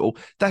 in total.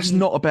 That's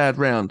not a bad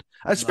round,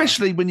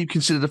 especially when you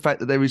consider the fact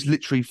that there is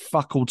literally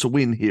fuck all to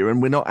win here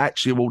and we're not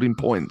actually awarding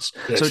points.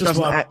 Yeah, so it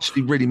doesn't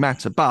actually really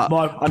matter. But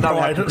I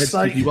know how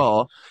competitive you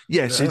are.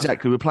 Yes,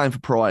 exactly. We're playing for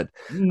pride.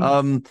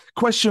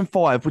 Question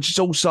 5, which is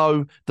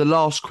also the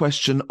last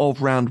question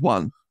of round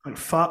 1. Oh,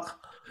 fuck.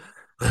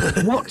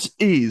 What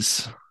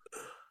is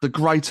the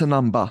greater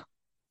number?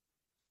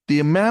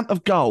 The amount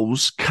of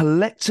goals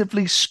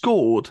collectively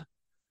scored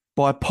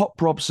by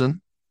Pop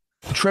Robson,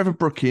 Trevor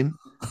Brooking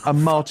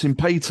and Martin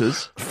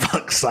Peters.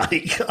 Fuck's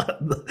sake.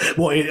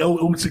 What,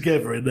 all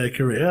together in their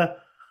career?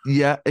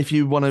 Yeah, if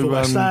you want to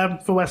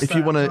if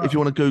you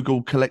want to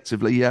Google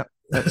collectively, yeah,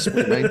 that's what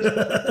it means.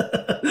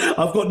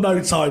 I've got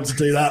no time to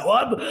do that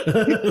one.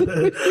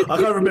 I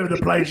can't remember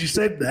the players you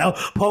said now.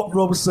 Pop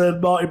Robson,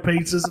 Martin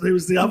Peters, and who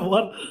was the other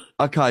one?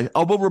 Okay,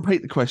 I will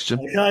repeat the question.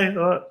 Okay, all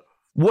right.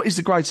 What is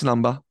the greater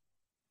number?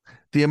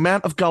 The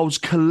amount of goals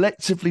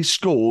collectively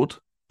scored,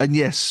 and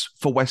yes,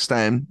 for West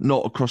Ham,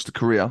 not across the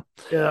career.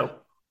 Yeah.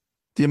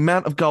 The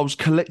amount of goals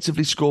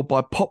collectively scored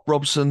by Pop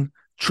Robson,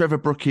 Trevor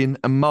Brooking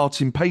and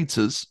Martin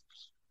Peters,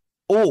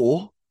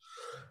 or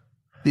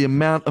the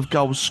amount of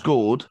goals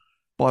scored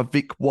by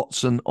Vic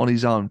Watson on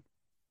his own?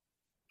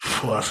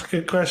 Well, that's a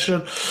good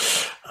question.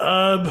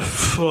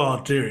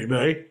 Oh, dearie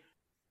me.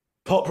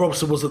 Pop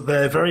Robson wasn't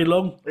there very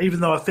long, even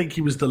though I think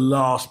he was the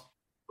last.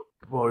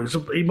 Well,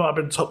 he might have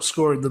been top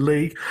scorer in the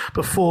league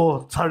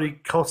before Tony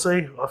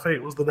Cottee. I think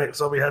it was the next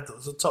time we had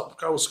as a top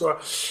goal scorer.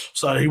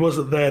 So he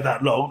wasn't there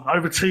that long.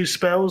 Over 2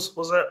 spells,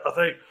 was it? I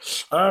think.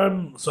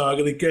 So I'm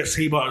going to guess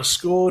he might have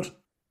scored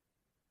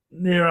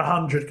near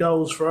 100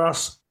 goals for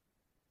us.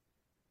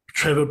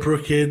 Trevor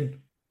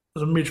Brooking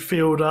was a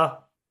midfielder.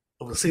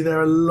 Obviously,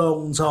 they're a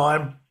long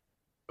time,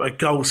 but a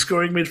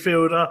goal-scoring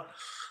midfielder.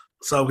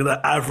 So I'm going to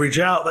average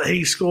out that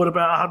he scored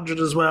about 100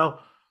 as well.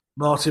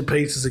 Martin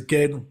Peters,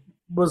 again,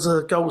 was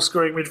a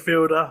goal-scoring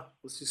midfielder.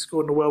 He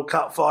scored in the World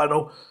Cup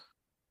final,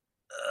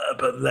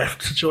 but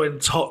left to join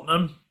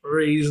Tottenham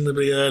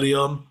reasonably early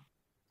on.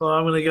 So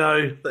I'm going to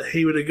go that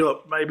he would have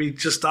got maybe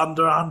just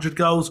under 100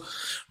 goals,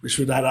 which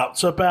would add up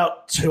to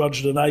about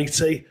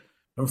 280.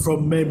 And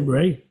from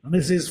memory, and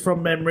this is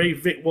from memory,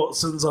 Vic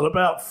Watson's on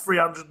about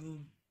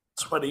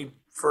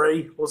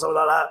 323 or something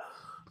like that.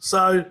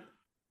 So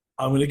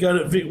I'm going to go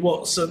that Vic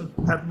Watson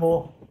had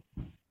more.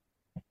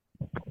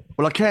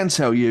 Well, I can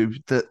tell you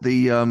that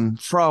the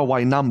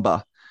throwaway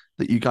number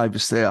that you gave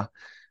us there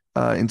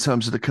in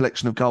terms of the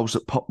collection of goals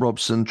that Pop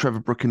Robson, Trevor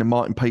Brooking and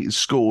Martin Peters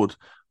scored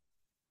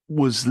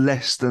was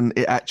less than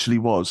it actually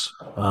was.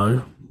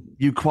 Oh.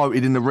 You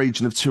quoted in the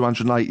region of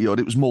 280 odd.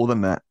 It was more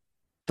than that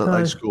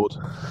they scored.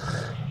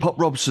 Pop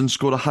Robson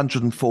scored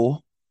 104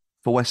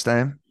 for West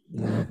Ham.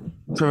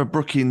 Trevor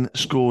Brooking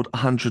scored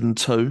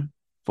 102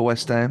 for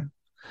West Ham.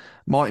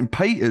 Martin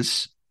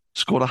Peters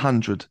scored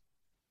 100.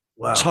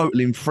 Wow.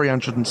 Totaling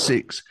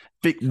 306.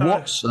 Vic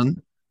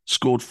Watson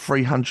scored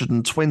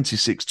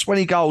 326.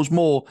 20 goals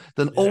more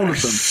than all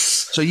of them.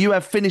 So you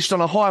have finished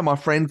on a high, my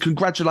friend.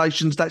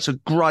 Congratulations. That's a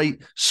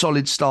great,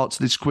 solid start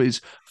to this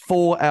quiz.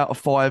 4 out of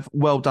 5.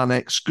 Well done,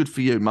 X. Good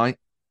for you, mate.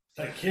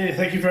 Thank you.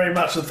 Thank you very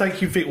much. And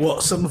thank you, Vic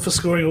Watson, for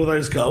scoring all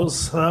those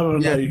goals. I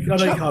know you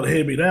can't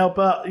hear me now,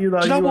 but, you know,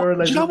 do you know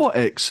legend. what,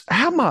 X?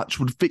 How much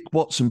would Vic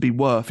Watson be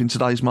worth in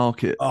today's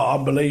market? Oh,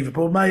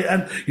 unbelievable, mate.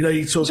 And, you know,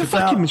 you talk He's a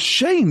about... fucking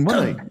machine,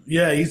 wasn't he?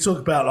 Yeah, you talk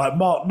about, like,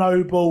 Mark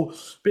Noble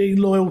being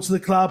loyal to the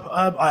club.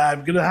 I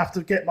am going to have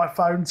to get my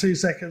phone 2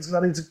 seconds because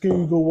I need to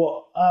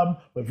Google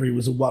whether he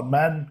was a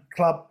one-man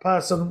club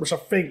person, which I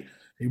think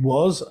he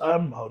was.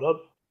 Hold on.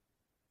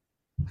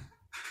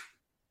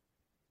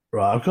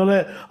 Right, I've got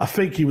it. I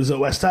think he was at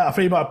West Ham. I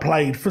think he might have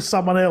played for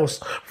someone else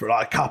for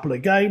like a couple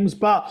of games,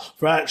 but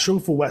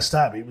for West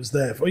Ham, he was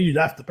there. You'd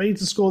have to be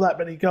to score that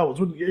many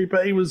goals, wouldn't you?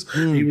 But he was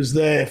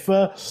there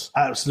for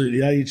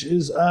absolutely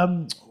ages.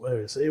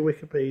 Where is he?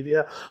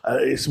 Wikipedia.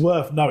 It's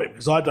worth knowing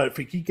because I don't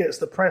think he gets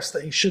the press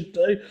that he should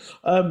do.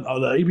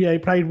 He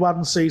played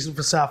one season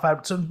for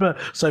Southampton, but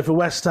so for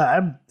West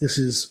Ham, this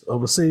is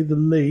obviously the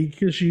league,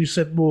 because you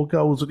said more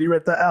goals when you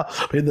read that out.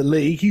 But in the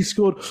league, he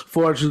scored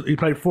 400. He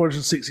played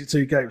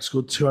 462 games.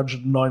 Scored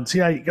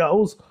 298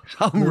 goals.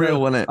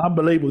 Unreal, wasn't it?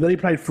 Unbelievable. Then he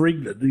played for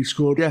England. He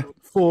scored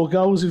 4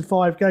 goals in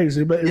 5 games.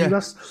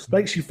 That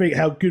makes you think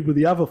how good were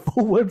the other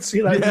forwards.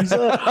 You know,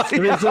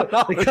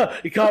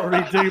 he can't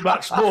really do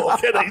much more,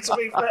 can he? To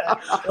be fair,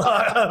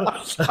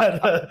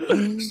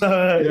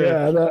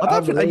 I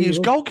don't think they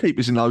used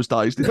goalkeepers in those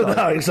days, did they?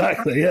 No,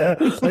 exactly. Yeah,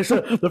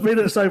 the thing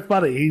that's so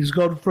funny, he's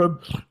gone from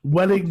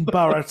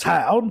Wellingborough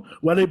Town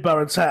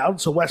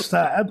to West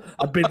Ham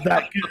and been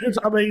that good.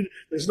 I mean,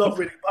 there's not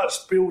really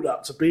much build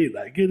up to being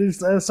that good, is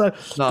there? So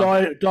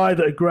died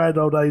at a grand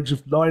old age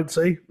of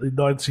 90 in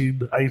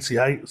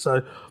 1988.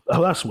 So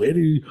that's weird.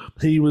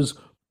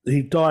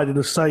 He died in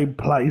the same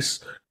place,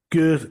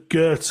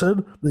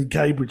 Girton, in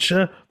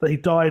Cambridgeshire, that he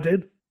died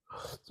in.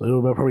 So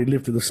he'll probably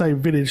lived in the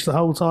same village the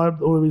whole time,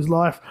 all of his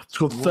life. He's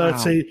got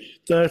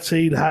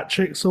 13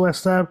 hat-tricks for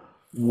West Ham.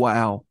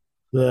 Wow.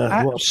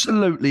 Yeah,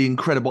 absolutely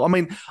incredible. I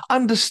mean,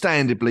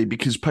 understandably,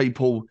 because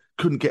people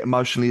couldn't get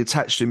emotionally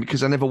attached to him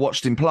because I never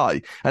watched him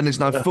play, and there's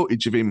no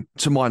footage of him,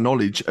 to my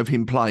knowledge, of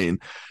him playing.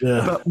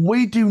 Yeah. But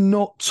we do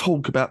not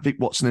talk about Vic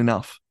Watson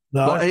enough.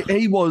 No. Like,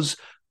 he was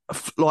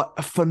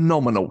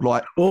phenomenal,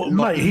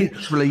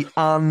 literally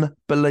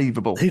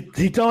unbelievable. He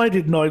died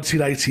in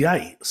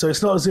 1988, so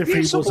it's not as if he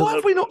wasn't. Why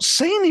have we not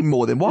seen him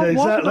more then? Why have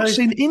we not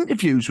seen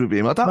interviews with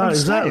him? I don't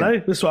understand.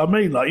 Exactly. That's what I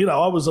mean. Like, you know,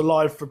 I was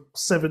alive for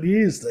 7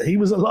 years that he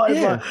was alive.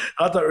 Yeah. Like,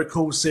 I don't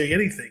recall seeing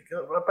anything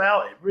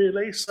about it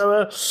really.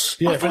 So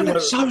I find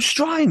it so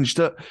strange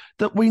that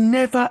we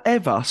never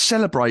ever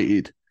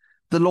celebrated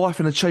the life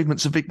and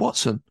achievements of Vic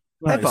Watson.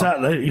 No,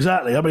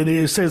 exactly. I mean,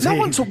 it says no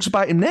one talks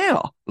about him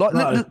now. Like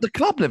the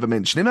club never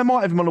mentioned him. They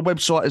might have him on the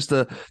website as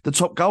the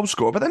top goal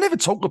scorer, but they never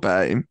talk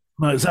about him.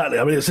 No, exactly.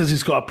 I mean, it says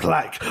he's got a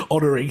plaque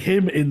honouring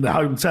him in the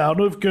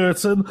hometown of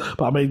Girton.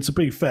 But I mean, to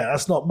be fair,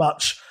 that's not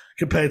much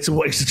compared to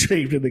what he's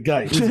achieved in the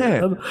game.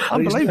 Yeah,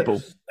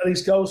 unbelievable. And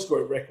his goal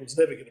scoring record's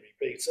never going to be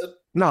beaten.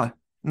 No.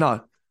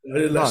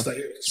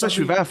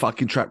 Especially with our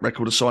fucking track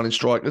record of signing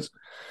strikers.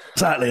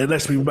 Exactly,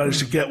 unless we manage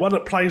to get one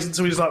that plays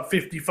until he's like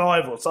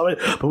 55 or something.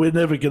 But we're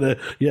never going to,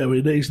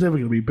 he's never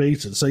going to be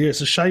beaten. So, it's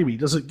a shame he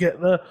doesn't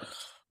get the,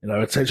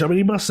 attention. I mean,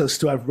 he must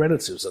still have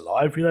relatives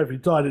alive. If he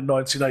died in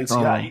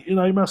 1988,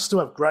 he must still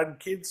have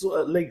grandkids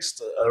at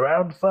least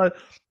around. So.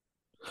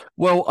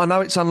 Well, I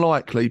know it's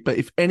unlikely, but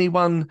if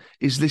anyone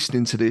is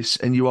listening to this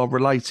and you are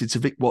related to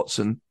Vic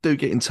Watson, do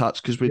get in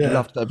touch because we'd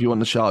love to have you on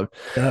the show.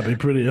 Yeah, that'd be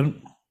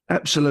brilliant.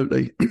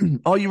 Absolutely.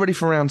 Are you ready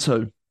for round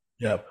 2?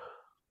 Yeah.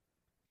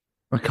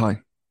 Okay.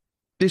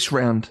 This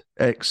round,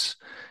 X,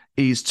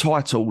 is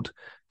titled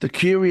The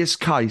Curious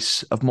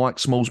Case of Mike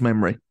Small's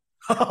Memory.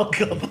 Oh,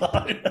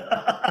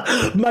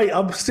 God, mate,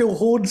 I'm still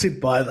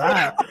haunted by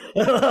that.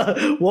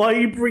 Why are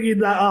you bringing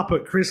that up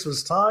at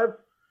Christmas time?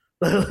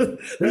 Do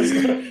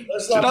you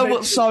know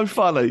what's so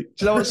funny,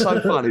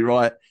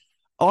 right?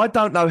 I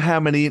don't know how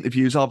many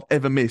interviews I've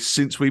ever missed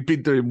since we've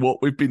been doing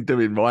what we've been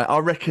doing, right? I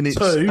reckon it's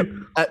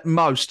 2. At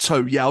most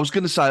 2. Yeah, I was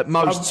going to say at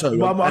most 2.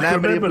 And how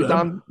many have we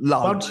done?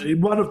 Loads.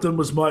 One of them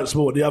was Mike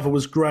Small, the other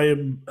was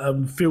Graham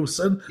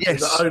Filson. Yes,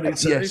 the only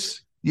 2.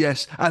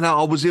 Yes. And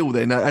I was ill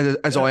then,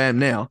 as I am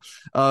now.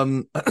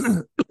 So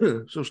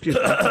excuse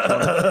me.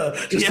 Yeah.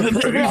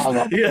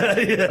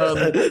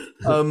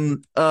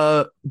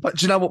 But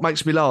do you know what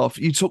makes me laugh?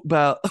 You talk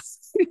about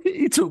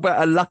You talk about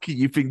how lucky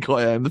you think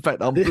I am, the fact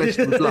that I'm blessed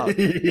with luck.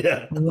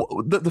 Yeah.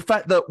 The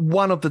fact that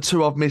one of the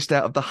two I've missed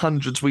out of the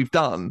hundreds we've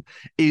done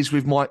is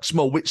with Mike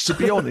Small, which, to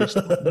be honest,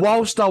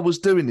 whilst I was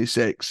doing this,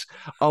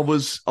 I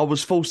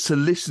was forced to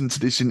listen to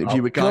this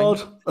interview again.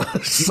 God.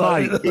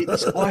 Mate,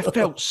 I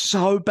felt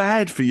so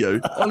bad for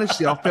you.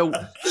 Honestly, I felt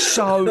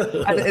so...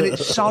 And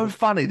it's so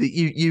funny that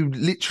you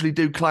literally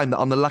do claim that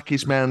I'm the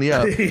luckiest man on the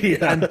earth.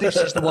 Yeah. And this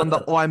is the one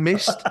that I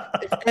missed.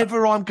 If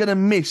ever I'm going to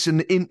miss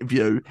an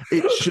interview,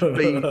 it should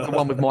be the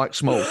one with Mike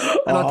Small.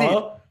 And I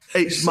did.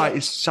 It's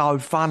so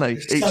funny.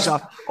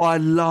 I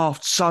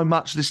laughed so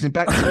much listening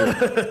back to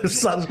it.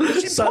 It's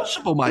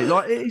impossible, mate.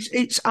 Like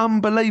it's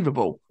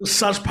unbelievable.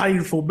 Such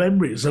painful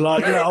memories.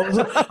 Like, you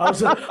know,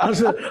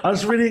 I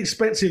was really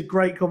expecting a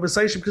great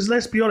conversation because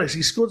let's be honest,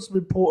 he scored some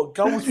important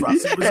goals for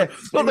us.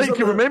 Not that you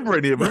can remember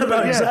any of them. No,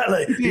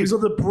 exactly. He was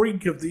on the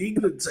brink of the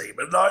England team,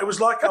 and it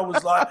was like I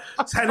was like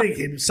telling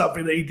him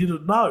something that he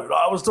didn't know. Like,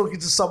 I was talking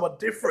to someone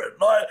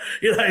different. Like,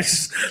 you know,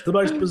 it's just the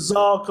most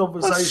bizarre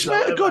conversation.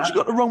 I swear to God, you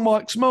got the wrong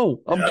Mike Small.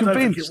 I'm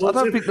convinced. I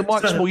don't think the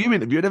Mike Small you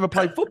interviewed ever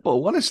played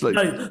football, honestly.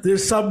 Hey,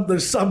 there's some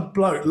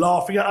bloke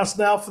laughing at us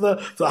now for the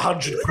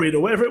 £100 or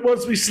whatever it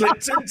was we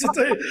slipped in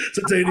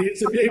to do the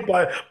interview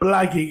by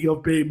blagging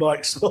of being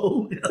Mike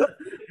Small.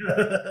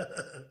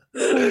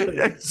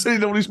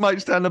 Seeing all his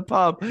mates down the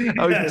pub.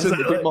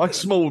 Mike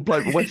Small would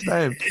play for West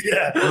Ham.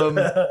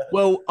 Yeah.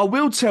 Well, I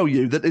will tell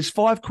you that there's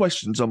 5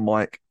 questions on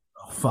Mike.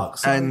 Oh, fuck.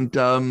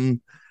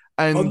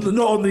 And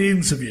not on the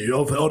interview,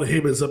 on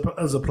him as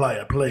a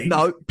player, please.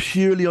 No,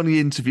 purely on the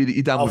interview that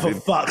you done with him. Oh,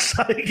 for fuck's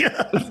sake.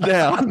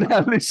 now,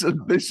 listen,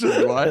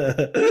 right?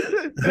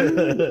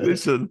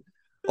 Listen,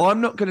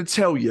 I'm not going to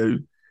tell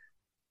you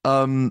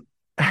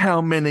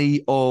how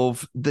many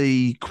of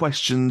the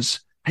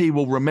questions he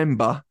will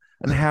remember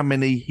and how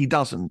many he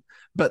doesn't.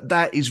 But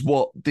that is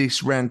what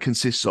this round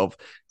consists of.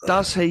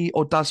 Does he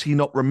or does he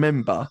not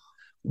remember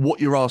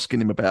what you're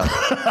asking him about?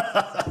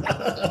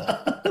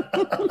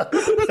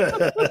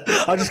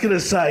 I'm just going to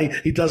say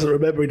he doesn't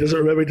remember now.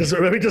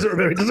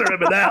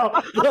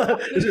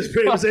 It's just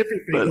pretty much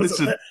everything.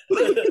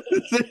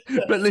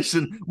 But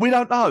listen, we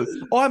don't know.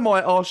 I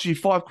might ask you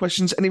 5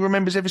 questions and he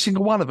remembers every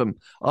single one of them.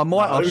 I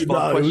might ask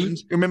 5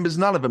 questions, he remembers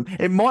none of them.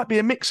 It might be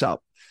a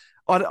mix-up.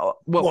 He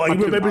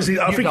remembers.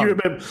 I think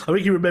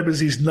he remembers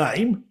his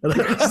name. so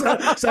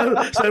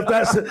if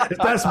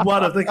that's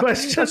one of the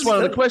questions, that's one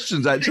of the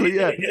questions, actually.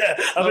 Yeah, yeah.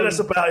 I mean, that's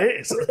about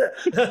it.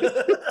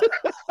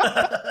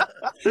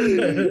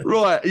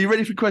 Right, are you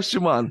ready for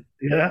question 1?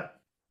 Yeah.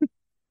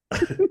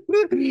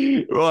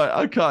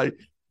 Right. Okay.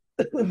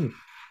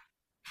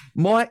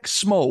 Mike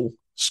Small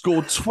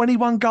scored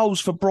 21 goals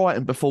for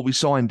Brighton before we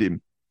signed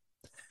him.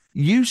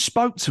 You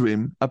spoke to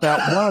him about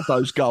one of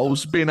those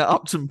goals being at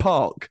Upton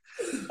Park.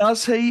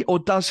 Does he or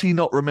does he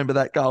not remember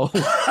that goal?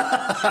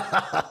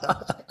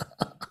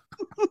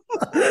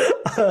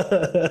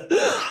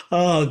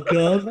 Oh,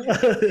 God.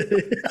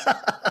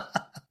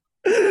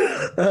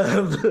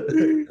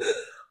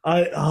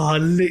 I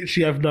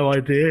literally have no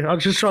idea.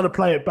 I'm just trying to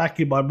play it back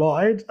in my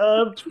mind.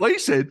 What he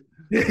said?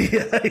 Yeah.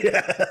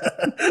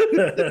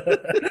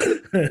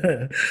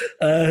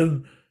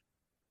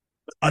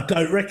 I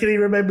don't reckon he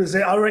remembers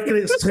it. I reckon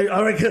it's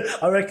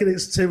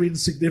too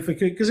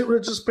insignificant because it would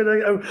have just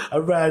been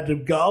a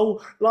random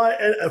goal, like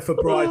for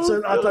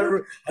Brighton. I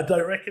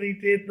don't reckon he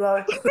did.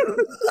 No.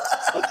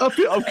 I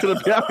think I'm going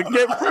to be able to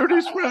get through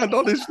this round.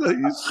 Honestly,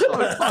 it's so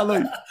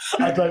funny.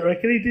 I don't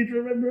reckon he did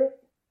remember it.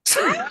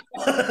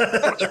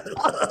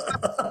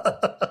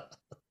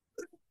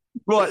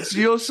 Right, so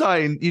you're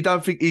saying you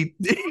don't think he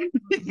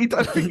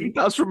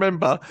does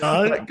remember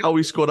that goal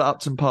he scored at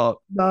Upton Park?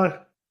 No.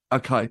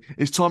 Okay,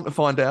 it's time to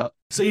find out.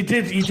 So you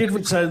did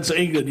return to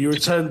England. You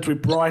returned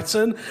with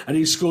Brighton and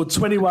you scored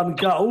 21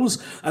 goals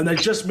and they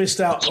just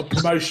missed out on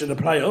promotion of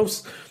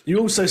playoffs. You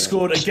also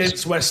scored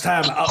against West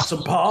Ham at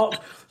Upton Park.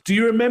 Do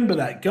you remember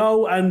that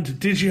goal and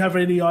did you have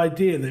any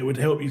idea that it would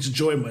help you to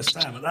join West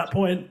Ham at that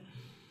point?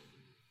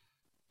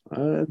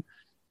 I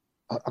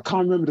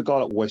can't remember the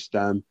goal at West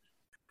Ham.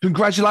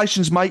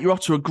 Congratulations, mate. You're off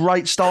to a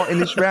great start in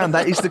this round.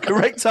 That is the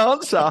correct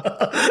answer.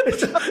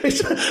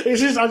 It's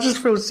just, I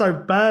just feel so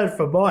bad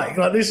for Mike.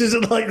 Like, this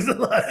isn't like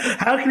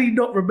how can he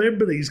not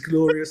remember these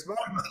glorious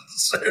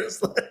moments?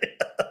 Seriously.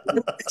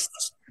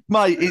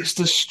 Mate, it's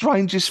the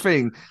strangest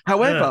thing.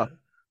 However... Yeah.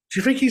 Do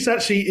you think he's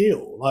actually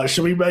ill? Like,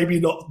 should we maybe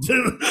not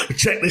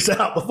check this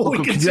out before we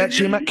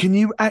continue? Can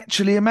you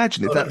actually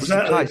imagine if that was the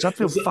case? I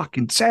feel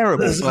fucking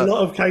terrible. There's a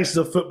lot of cases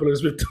of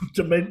footballers with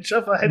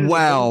dementia.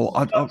 Wow.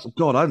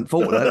 God, I hadn't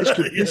thought of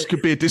that. This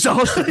could be a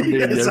disaster for me.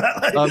 Yeah,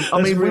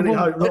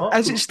 exactly.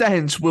 As it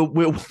stands,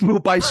 we'll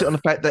base it on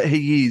the fact that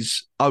he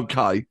is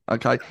okay.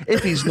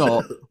 If he's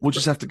not, we'll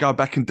just have to go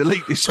back and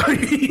delete this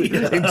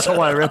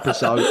entire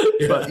episode.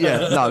 But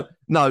yeah,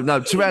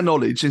 no. To our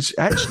knowledge, it's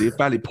actually a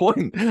valid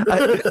point.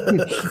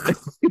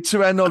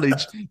 To our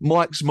knowledge,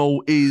 Mike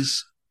Small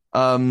is,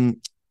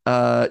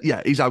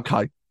 he's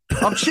okay.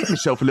 I'm shitting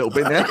myself a little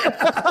bit now.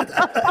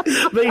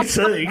 Me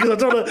too, because I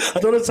don't want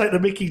to take the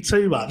mickey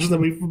too much, and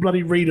then we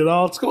bloody read an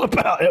article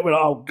about it. We're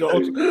like, oh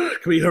God,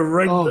 it can be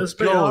horrendous.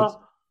 Oh, God.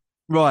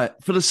 Right,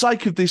 for the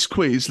sake of this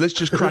quiz, let's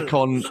just crack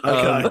on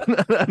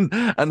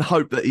and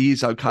hope that he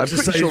is okay. I'm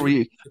pretty sure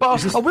he is.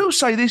 But I will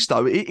say this,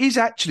 though. It is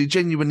actually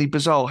genuinely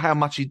bizarre how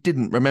much he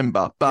didn't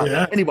remember.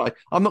 But anyway,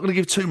 I'm not going to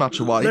give too much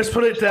away. Let's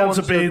put it down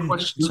to being...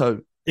 Question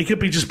two. It could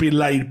be just be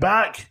laid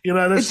back,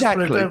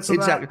 Exactly.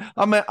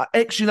 I mean,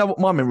 X, you know what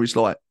my memory's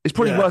like. It's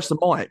probably worse than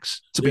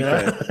Mike's, to be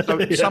fair.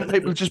 So some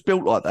people are just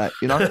built like that,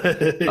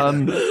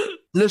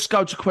 Let's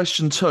go to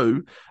question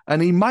two,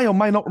 and he may or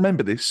may not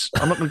remember this.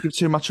 I'm not going to give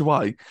too much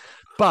away.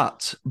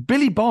 But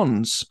Billy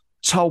Bonds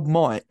told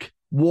Mike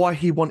why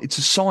he wanted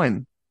to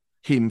sign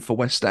him for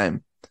West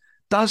Ham.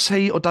 Does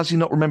he or does he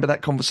not remember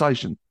that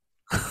conversation?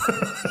 I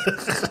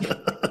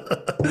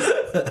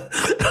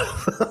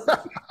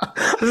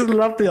just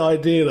love the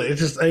idea that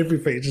it's just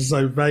everything's just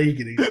so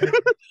vague in his head.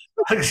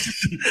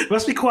 It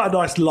must be quite a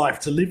nice life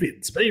to live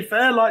in, to be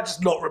fair, like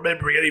just not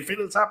remembering anything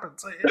that's happened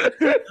to you.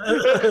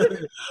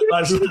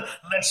 Like,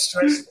 less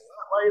stressful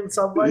that way in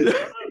some ways.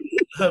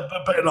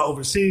 But not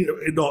obviously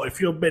not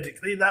if you're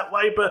medically that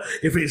way, but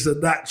if it's a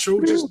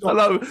natural, just not.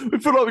 I know, we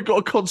feel like we've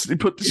got to constantly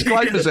put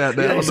disclaimers out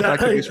there on the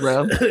back of this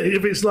round.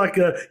 If it's like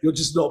you're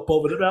just not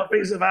bothered about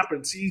things that have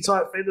happened to you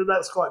type thing, then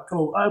that's quite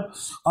cool.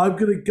 I'm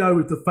going to go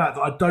with the fact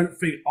that I don't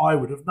think I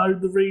would have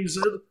known the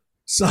reason.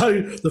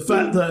 So the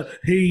fact that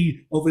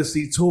he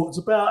obviously talked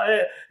about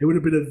it, it would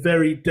have been a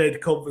very dead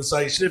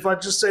conversation. If I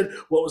just said,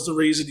 what was the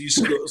reason you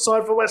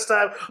signed for West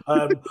Ham?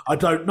 I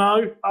don't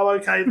know. Oh,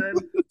 okay then.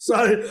 So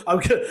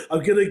I'm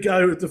going to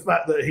go with the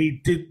fact that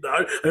he did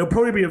know. It'll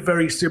probably be a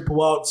very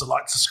simple answer,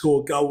 like to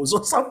score goals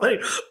or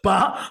something.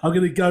 But I'm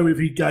going to go with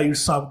he gave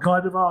some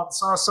kind of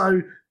answer.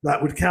 So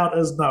that would count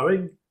as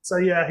knowing. So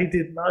yeah, he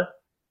did know.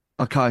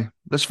 Okay,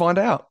 let's find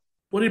out.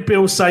 What did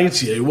Bill say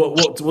to you?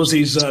 What was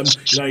his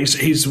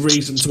his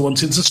reason to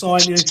wanting to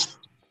sign you?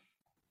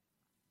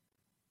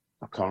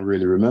 I can't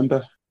really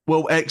remember.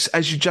 Well, X,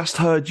 as you just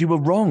heard, you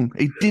were wrong.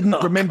 He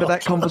didn't remember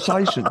that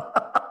conversation.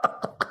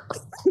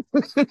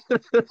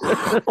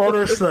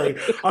 Honestly,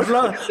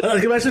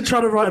 I'd imagine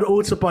trying to write an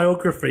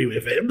autobiography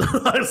with him.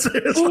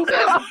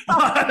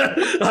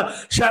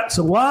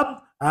 Chapter 1,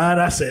 and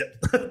that's it.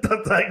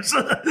 Thanks.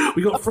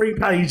 We got 3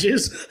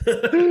 pages.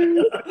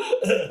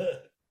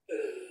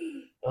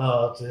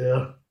 Oh,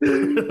 dear.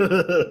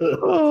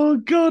 Oh,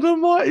 God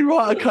almighty.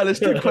 Right, okay,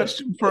 let's do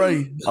question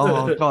 3.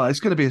 Oh, God,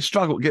 it's going to be a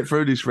struggle to get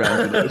through this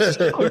round. It's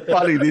so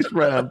funny, this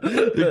round.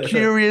 The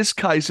curious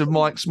case of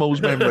Mike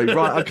Small's memory.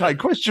 Right, okay,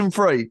 question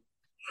 3.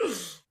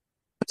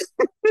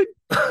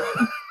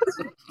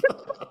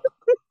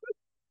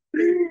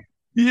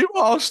 You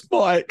asked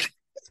Mike.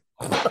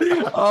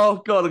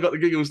 Oh, God, I've got the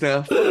giggles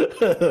now.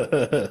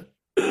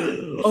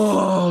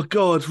 Oh,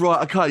 God,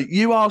 right, okay.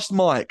 You asked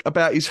Mike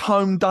about his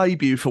home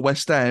debut for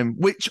West Ham,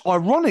 which,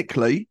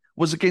 ironically,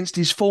 was against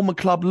his former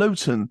club,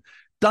 Luton.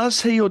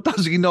 Does he or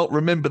does he not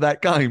remember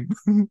that game?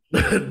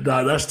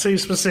 No, that's too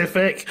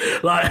specific.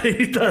 Like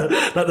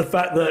the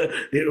fact that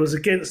it was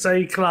against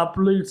a club,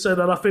 Luton,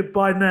 and I think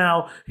by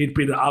now he'd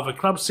been at other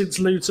clubs since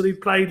Luton.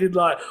 He'd played in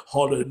like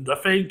Holland, I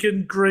think,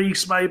 and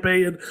Greece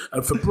maybe, and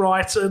for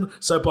Brighton.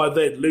 So by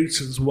then,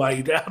 Luton's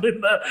way down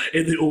in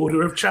the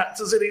order of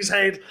chapters in his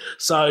head.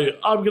 So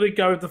I'm going to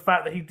go with the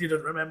fact that he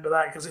didn't remember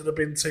that because it'd have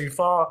been too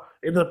far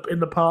in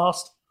the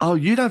past. Oh,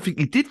 you don't think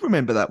he did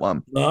remember that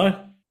one?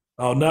 No.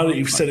 Oh, now that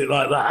you've said it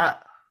like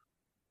that,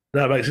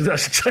 that makes it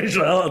actually change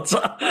my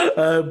answer.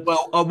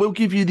 Well, I will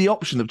give you the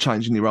option of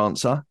changing your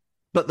answer,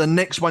 but the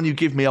next one you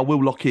give me, I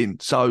will lock in.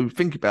 So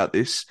think about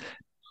this.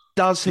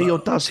 Does he or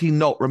does he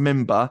not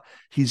remember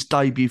his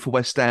debut for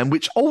West Ham,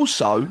 which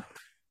also,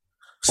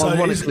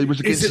 ironically,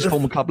 was against his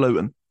former club,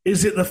 Luton?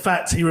 Is it the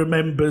fact he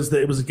remembers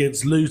that it was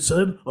against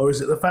Luton, or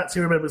is it the fact he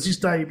remembers his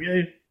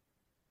debut?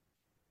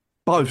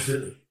 Both.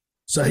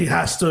 So he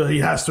has to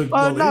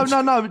acknowledge.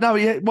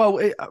 No.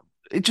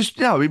 It just,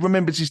 he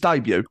remembers his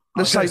debut.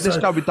 Let's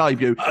go with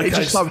debut. Okay, it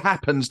just so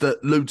happens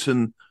that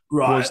Luton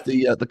was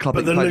the club.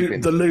 But the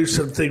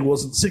Luton thing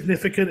wasn't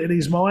significant in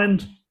his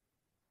mind.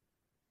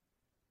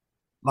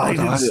 Like,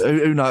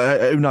 who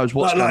knows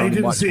what's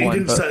going on?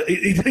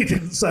 He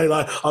didn't say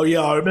like, oh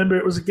yeah, I remember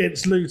it was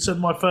against Luton,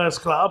 my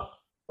first club.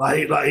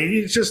 I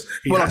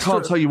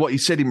can't tell you what he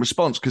said in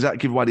response because that'd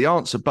give away the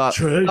answer. But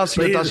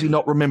does he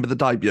not remember the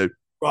debut?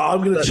 Right,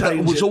 I'm going to change it.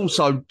 It was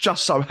also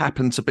just so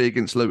happened to be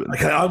against Luton.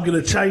 Okay, I'm going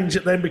to change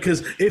it then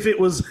because if it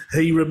was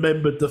he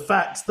remembered the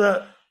fact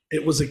that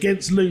it was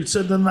against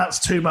Luton, then that's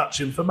too much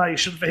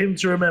information for him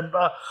to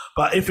remember.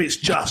 But if it's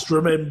just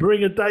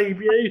remembering a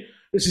debut,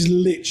 this is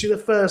literally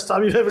the first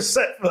time you've ever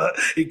set foot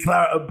in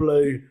Claret and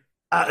Blue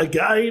at a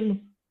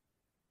game.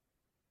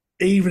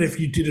 Even if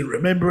you didn't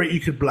remember it,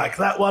 you could black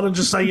that one and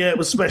just say, yeah, it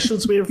was special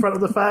to be in front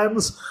of the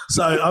fans.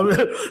 So I'm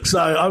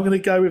going to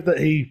go with that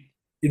he,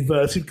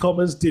 inverted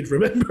commas, did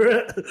remember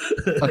it.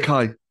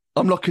 Okay,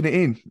 I'm locking it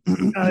in.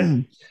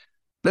 Okay.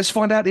 Let's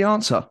find out the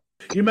answer.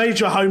 You made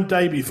your home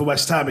debut for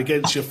West Ham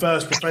against your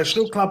first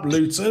professional club,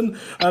 Luton.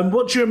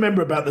 What do you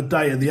remember about the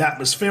day and the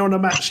atmosphere on a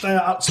match day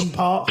at Upton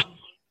Park?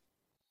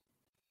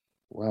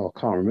 Well, I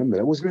can't remember.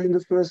 That was in the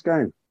first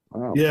game.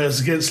 Wow. Yeah, it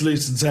was against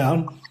Luton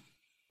Town.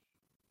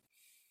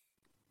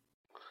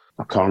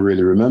 I can't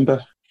really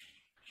remember.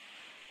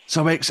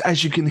 So, X,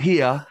 as you can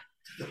hear,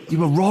 you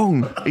were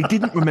wrong. He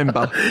didn't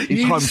remember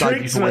his home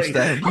debut for West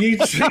Ham. You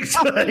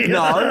tricked me.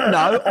 No,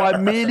 I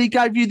merely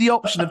gave you the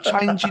option of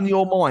changing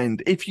your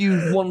mind if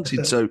you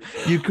wanted to.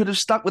 You could have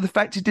stuck with the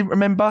fact he didn't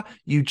remember.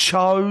 You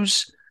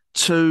chose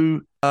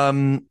to...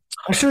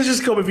 I should have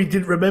just gone if he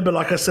didn't remember,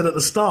 like I said at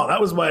the start. That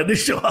was my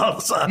initial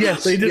answer.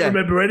 Yes, so he didn't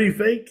remember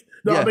anything.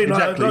 No, Yeah, I mean,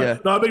 exactly,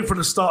 I mean from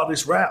the start of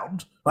this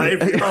round. Like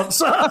every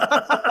answer.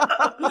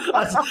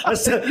 I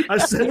said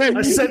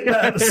that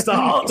at the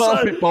start.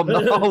 Perfect, Bob.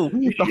 The whole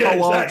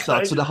exactly.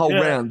 answer to the whole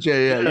round.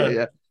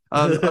 Yeah.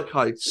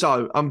 Okay,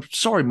 so I'm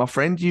sorry, my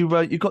friend. You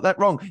got that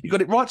wrong. You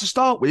got it right to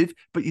start with,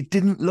 but you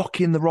didn't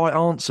lock in the right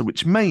answer,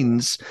 which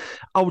means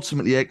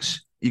ultimately,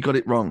 X, you got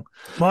it wrong.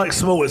 Mike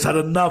Small has had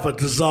another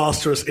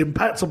disastrous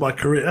impact on my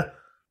career.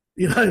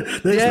 You know,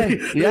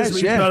 there's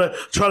me trying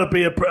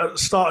to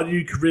start a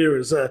new career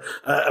as an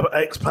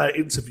ex-player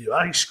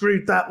interviewer. He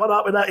screwed that one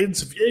up in that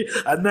interview,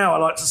 and now I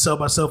like to sell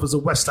myself as a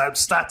West Ham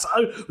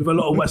stato with a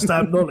lot of West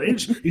Ham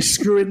knowledge. He's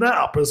screwing that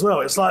up as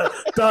well. It's like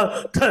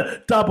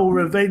double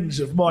revenge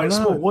of Mike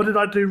Small. What did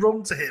I do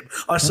wrong to him?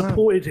 I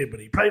supported him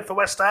when he played for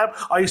West Ham.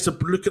 I used to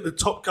look at the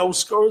top goal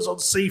scorers on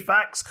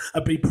CFAX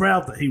and be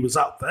proud that he was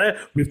up there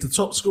with the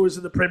top scorers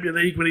in the Premier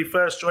League when he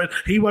first joined.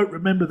 He won't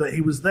remember that he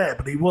was there,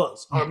 but he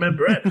was. I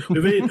remember it.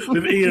 With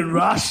Ian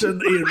Rush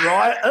and Ian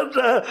Wright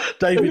and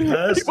David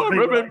Hurst. I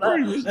remember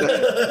he was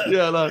there.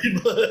 Yeah,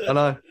 I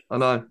know.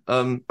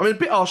 I mean, a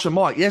bit harsh on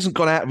Mike. He hasn't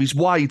gone out of his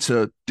way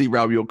to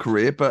derail your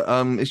career, but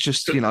it's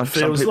just, some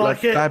people like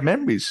have bad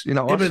memories. Him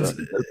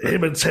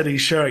and Teddy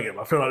Sheringham.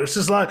 I feel like this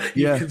is like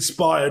you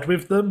conspired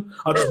with them.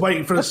 I'm just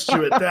waiting for the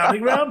Stuart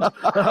Downing round.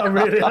 I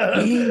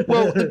really.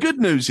 Well, the good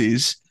news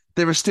is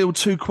there are still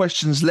 2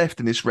 questions left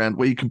in this round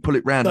where you can pull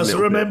it round. Doesn't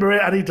remember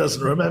it, and he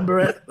doesn't remember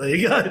it. There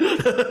you go.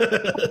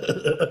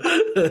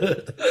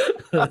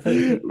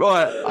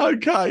 Right.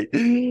 Okay.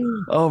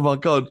 Oh my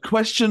God.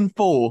 Question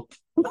 4.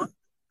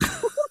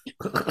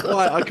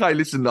 Right. Okay.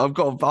 Listen, I've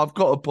got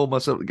to pull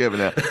myself together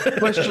now.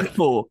 Question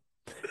 4.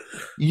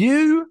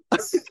 You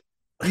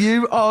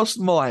asked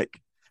Mike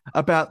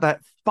about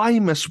that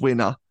famous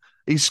winner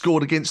he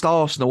scored against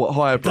Arsenal at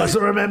Highbury.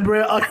 Doesn't remember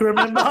it. I can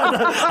remember.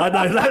 I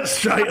know that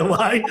straight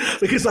away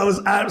because I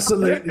was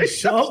absolutely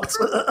shocked.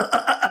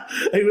 I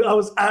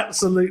was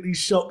absolutely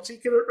shocked. He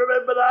couldn't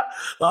remember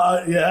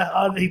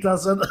that. He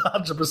doesn't.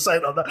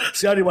 100% on that. It's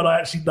the only one I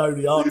actually know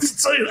the answer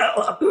to. That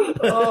one.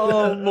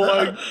 Oh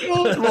my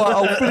God!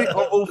 Right,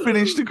 I'll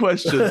finish the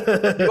question.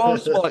 You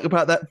asked Mike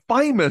about that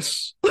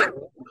famous,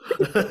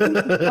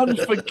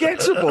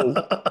 unforgettable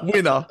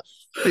winner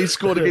he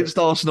scored against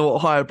Arsenal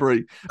at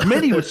Highbury.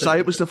 Many would say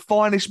it was the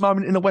finest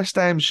moment in a West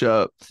Ham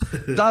shirt.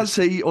 Does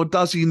he or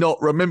does he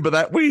not remember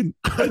that win?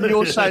 And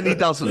you're saying he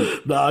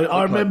doesn't. No,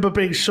 I remember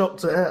being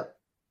shocked at it.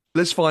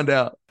 Let's find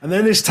out. And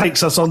then this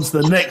takes us on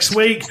to the next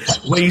week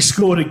where he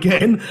scored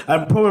again,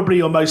 and probably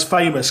your most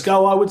famous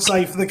goal, I would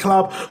say, for the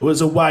club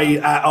was away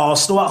at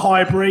Arsenal at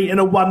Highbury in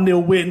a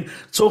 1-0 win.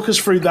 Talk us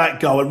through that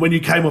goal, and when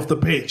you came off the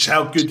pitch,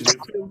 how good did it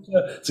feel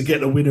to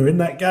get the winner in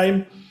that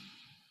game?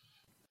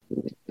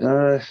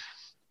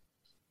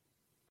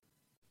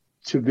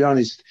 To be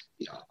honest,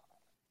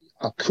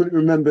 I couldn't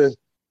remember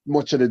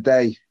much of the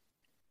day.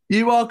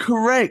 You are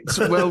correct.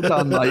 Well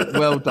done, mate.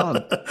 Well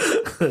done.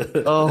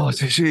 Oh,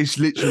 it's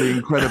literally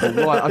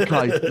incredible. Right,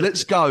 okay.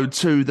 Let's go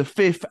to the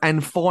 5th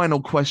and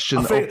final question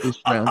of this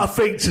round. I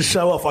think to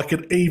show off, I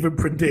can even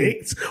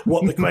predict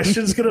what the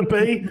question's going to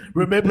be.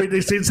 Remembering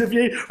this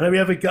interview, let me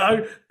have a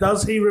go.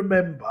 Does he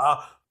remember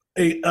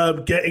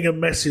getting a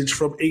message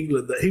from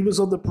England that he was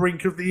on the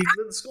brink of the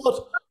England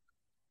squad?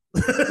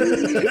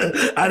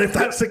 And if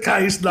that's the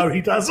case, no, he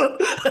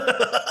doesn't.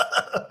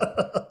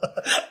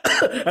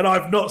 And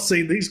I've not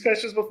seen these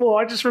questions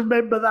before. I just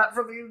remember that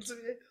from the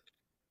interview.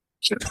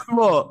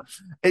 What?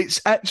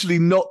 It's actually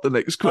not the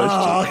next question.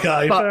 Oh,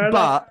 okay,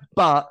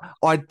 but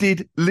I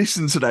did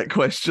listen to that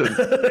question in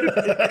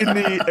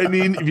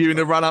the interview in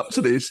the run up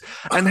to this,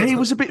 and he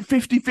was a bit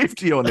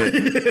 50-50 on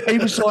it. He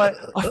was like,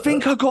 I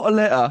think I got a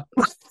letter.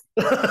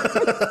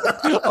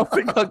 I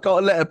think I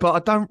got a letter, but I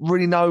don't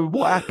really know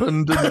what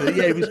happened. And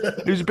he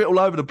was a bit all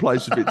over the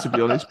place with it, to be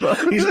honest. But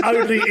he's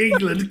only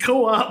England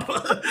caught up.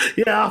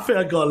 Yeah, I think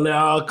I got a letter.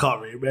 I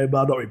can't really remember.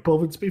 I'm not really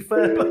bothered, to be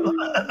fair.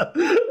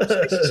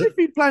 It's as if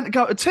he planned to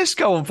go to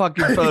Tesco on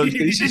fucking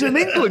Thursday. This is an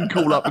England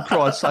call up, for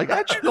Christ's sake.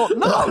 How do you not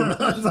know?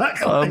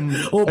 Exactly.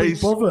 Or be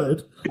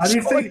bothered.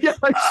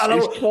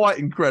 It's quite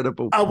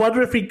incredible. I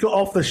wonder if he got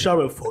off the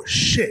show and thought,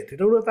 shit,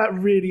 did all of that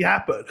really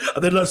happen?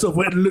 And then sort of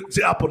went and looked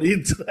it up on the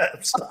internet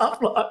and stuff.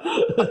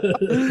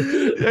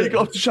 He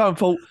got off the show and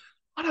thought,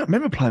 I don't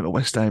remember playing at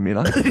West Ham, you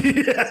know.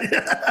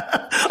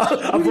 Yeah.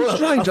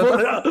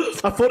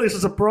 I thought this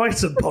was a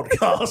Brighton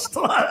podcast.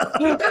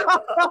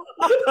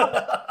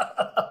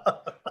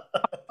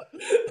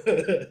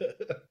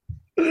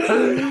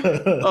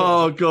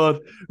 Oh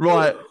God!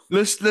 Right,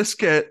 let's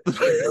get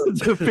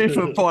the fifth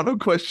and final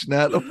question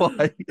out of the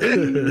way.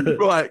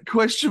 Right,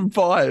 question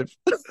 5.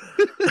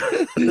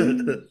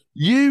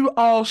 You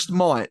asked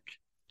Mike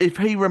if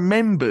he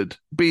remembered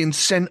being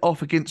sent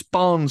off against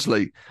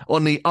Barnsley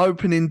on the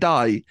opening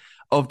day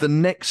of the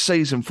next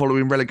season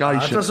following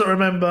relegation. Doesn't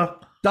remember.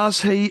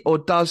 Does he or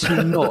does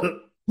he not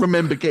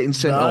remember getting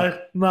sent off?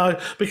 No,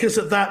 because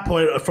at that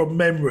point, from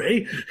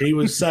memory, he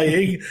was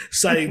saying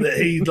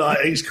that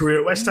his career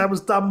at West Ham was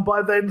done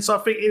by then. So I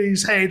think in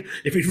his head,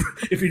 if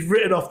he'd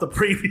written off the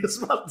previous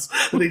months,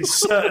 then he'd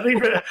certainly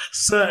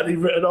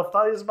written off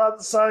those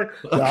months. So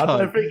no, I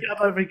don't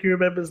think he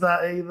remembers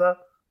that either.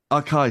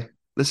 Okay,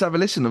 let's have a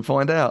listen and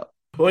find out.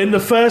 Well, in the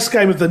first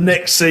game of the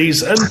next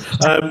season,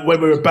 when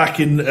we were back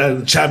in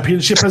the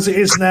Championship as it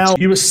is now,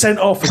 you were sent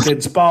off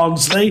against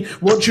Barnsley.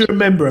 What do you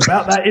remember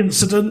about that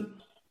incident?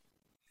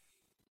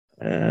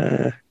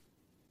 Yeah,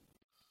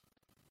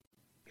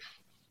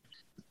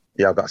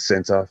 I got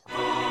sent off.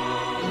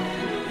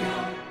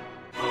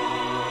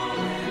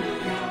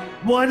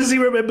 Why does he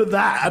remember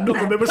that and not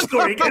remember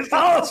scoring against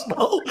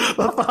Arsenal?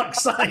 For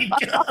fuck's sake.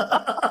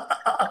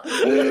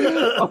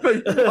 I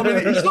mean,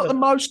 it's not the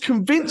most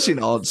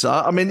convincing answer.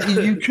 I mean,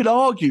 you could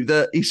argue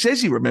that he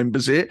says he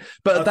remembers it,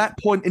 but at that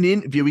point in the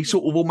interview, he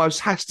sort of almost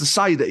has to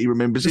say that he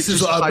remembers it. This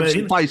is what I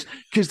mean.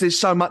 Because there's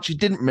so much he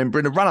didn't remember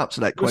in the run-up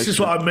to that question. This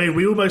is what I mean.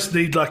 We almost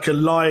need like a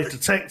lie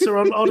detector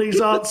on his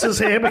answers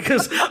here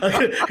because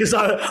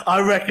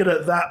I reckon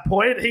at that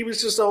point he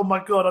was just, oh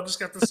my God, I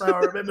just have to say I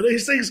remember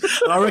these things.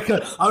 And I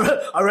reckon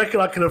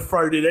I could have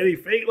thrown in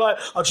anything. Like,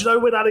 do you know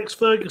when Alex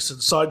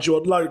Ferguson signed you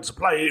on loan to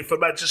play for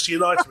Manchester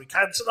United with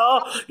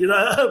Cantona? You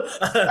know,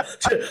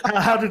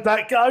 how did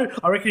that go?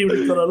 I reckon he would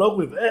have gone along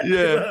with it.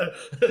 Yeah.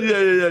 Do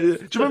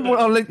you remember when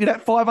I lent you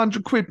that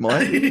 500 quid,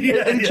 Mike?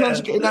 Any chance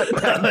of getting that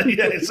back?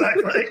 Yeah,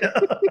 exactly.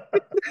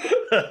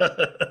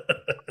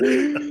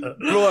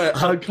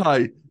 Right,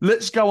 okay.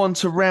 Let's go on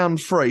to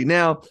round 3.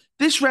 Now,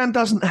 this round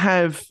doesn't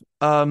have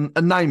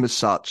a name as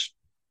such,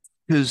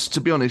 because, to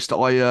be honest,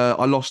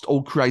 I lost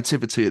all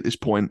creativity at this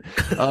point.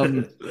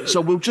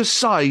 So we'll just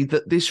say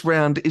that this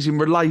round is in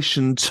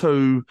relation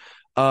to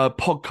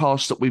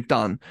podcasts that we've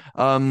done.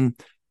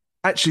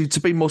 Actually, to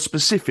be more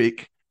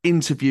specific,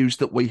 interviews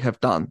that we have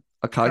done.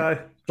 Okay?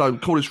 So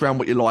call this round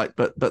what you like,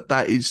 but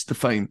that is the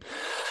theme.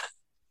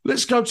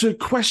 Let's go to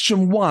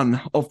question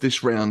 1 of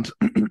this round.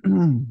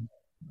 You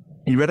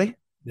ready?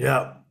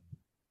 Yeah.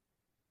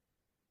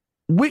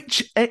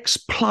 Which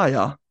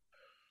ex-player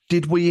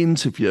did we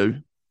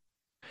interview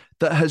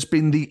that has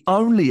been the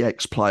only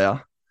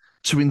ex-player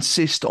to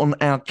insist on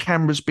our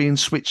cameras being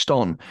switched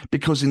on?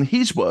 Because in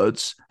his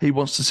words, he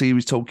wants to see who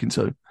he's talking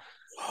to.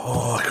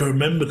 Oh, I can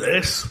remember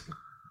this.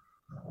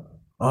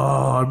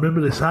 Oh, I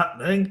remember this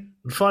happening.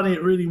 I'm finding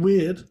it really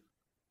weird.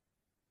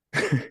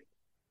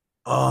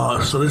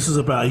 So this is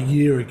about a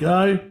year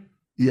ago.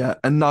 Yeah,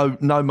 and no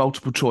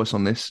multiple choice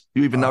on this.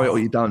 You either know it or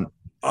you don't.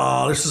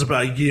 Oh, this is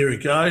about a year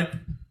ago.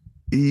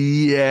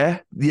 Yeah,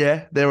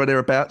 there or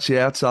thereabouts,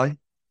 yeah, I'd say.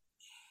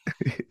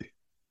 There's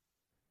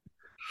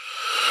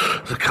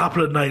a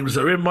couple of names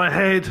that are in my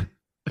head.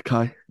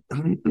 Okay.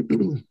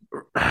 Can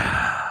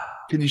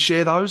you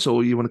share those,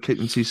 or you want to keep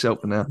them to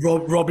yourself for now?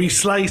 Robbie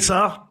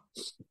Slater,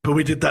 but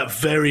we did that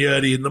very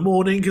early in the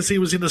morning because he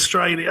was in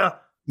Australia.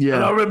 Yeah,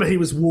 and I remember he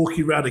was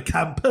walking around a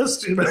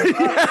campus. You know,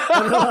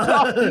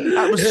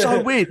 that was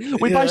so weird.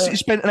 We basically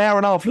spent an hour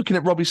and a half looking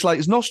at Robbie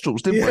Slater's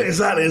nostrils, didn't we? Yeah,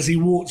 exactly. As he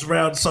walked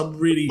around some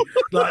really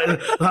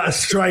like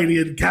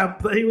Australian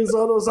camp that he was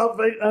on or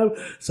something.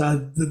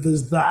 So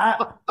there's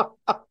that.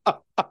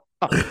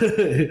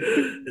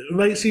 It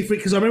makes you think,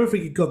 because I remember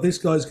thinking, God, this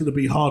guy's going to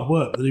be hard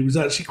work, but he was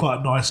actually quite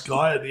a nice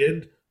guy at the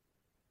end.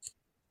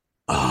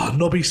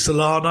 Nobby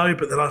Solano,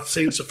 but then I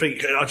seem to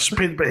think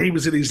but he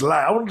was in his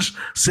lounge,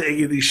 sitting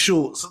in his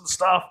shorts and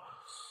stuff.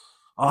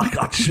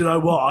 You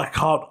know what? I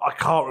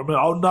can't remember.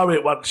 I'll know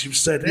it once you've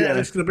said it. Yeah,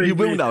 it's going to be. You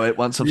will know it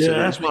once I've said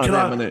it. It's one of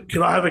them, isn't it?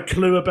 Can I have a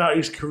clue about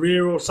his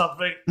career or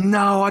something?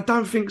 No, I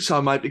don't think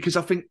so, mate. Because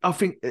I think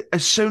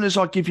as soon as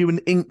I give you an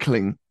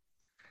inkling,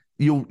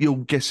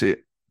 you'll guess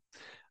it.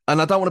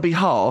 And I don't want to be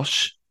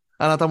harsh,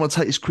 and I don't want to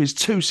take this quiz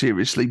too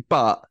seriously,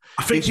 but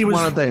I think he was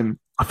one of them.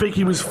 I think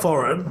he was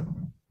foreign.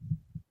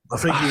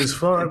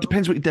 It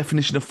depends what your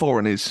definition of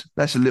foreign is.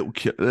 That's a little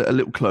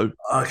clue.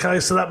 Okay,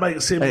 so that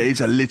makes him... It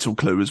is a little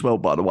clue as well,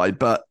 by the way,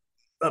 but...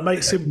 That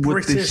makes him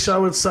British, I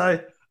would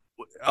say.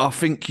 I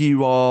think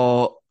you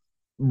are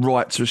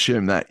right to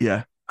assume that,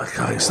 yeah.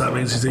 Okay, so that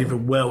means he's either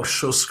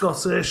Welsh or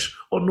Scottish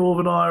or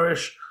Northern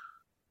Irish.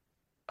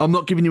 I'm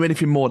not giving you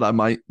anything more, though,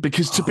 mate,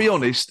 because to be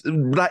honest,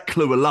 that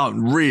clue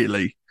alone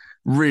really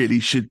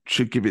should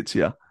give it to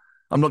you.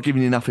 I'm not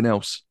giving you nothing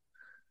else.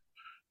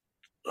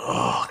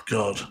 Oh,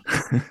 God.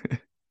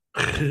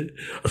 I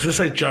was going to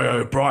say Joe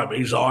O'Brien, but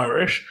he's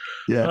Irish.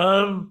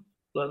 Yeah.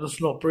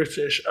 That's not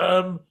British.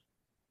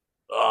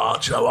 Oh,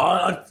 do you know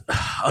what?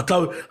 I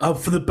don't.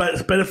 For the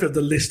benefit of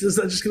the listeners,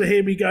 they're just going to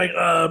hear me going.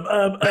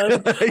 I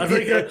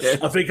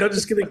think I'm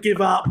just going to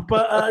give up.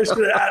 But it's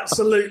going to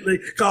absolutely.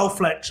 Carl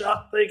Fletcher.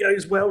 There you go.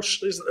 He's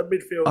Welsh. He's a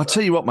midfielder. I'll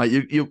tell you what,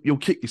 mate. You'll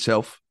kick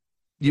yourself.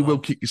 You will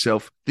kick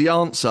yourself. The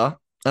answer,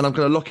 and I'm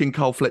going to lock in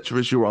Carl Fletcher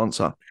as your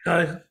answer.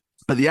 Okay.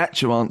 But the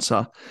actual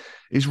answer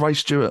is Ray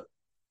Stewart.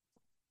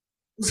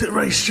 Was it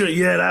Ray Stewart?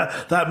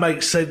 Yeah, that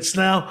makes sense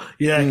now.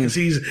 Yeah, because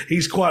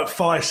he's quite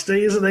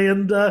feisty, isn't he?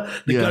 And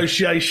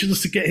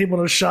negotiations to get him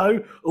on a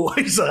show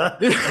always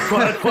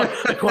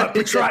quite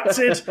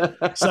protracted.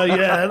 So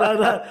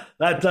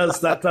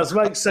that does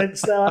make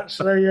sense now.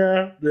 Actually,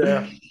 yeah.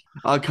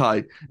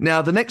 Okay.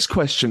 Now the next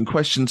question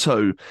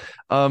 2.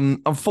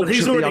 Unfortunately, but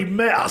he's already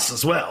met us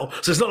as well,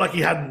 so it's not like he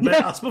hadn't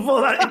met us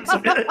before that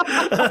interview.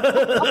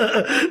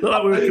 Not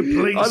like we were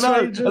complete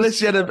strangers. Unless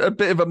he had a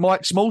bit of a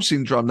Mike Small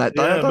syndrome that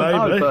day. Yeah, I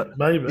don't know, but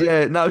maybe.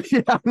 Yeah, no,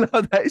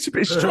 that is a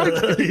bit strange.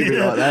 Like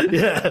that.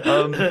 Yeah.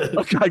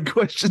 Okay,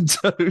 question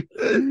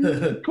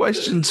 2.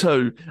 Question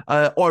 2.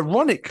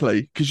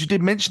 Ironically, because you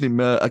did mention him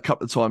a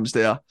couple of times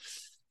there.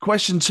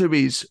 Question 2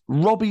 is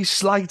Robbie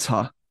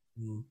Slater.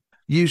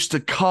 Used to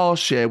car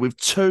share with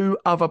 2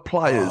 other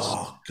players.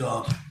 Oh,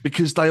 God.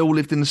 Because they all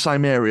lived in the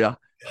same area.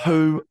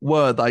 Who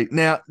were they?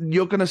 Now,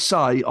 you're going to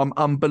say I'm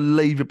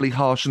unbelievably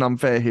harsh and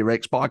unfair here,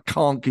 X, but I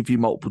can't give you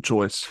multiple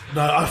choice.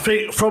 No, I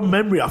think, from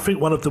memory,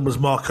 one of them was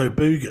Marco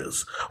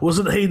Boogers.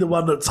 Wasn't he the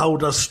one that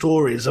told us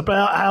stories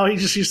about how he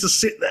just used to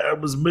sit there and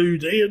was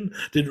moody and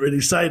didn't really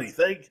say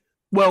anything?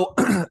 Well,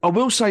 I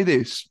will say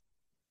this.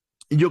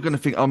 You're going to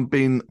think I'm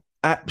being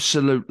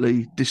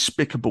absolutely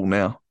despicable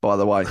now, by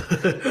the way.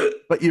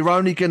 But you're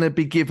only going to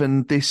be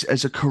given this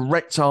as a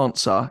correct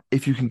answer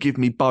if you can give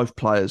me both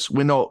players.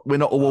 We're not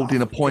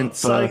awarding a point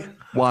for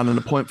one and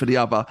a point for the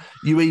other.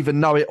 You either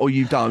know it or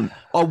you don't.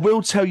 I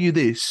will tell you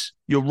this: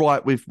 you're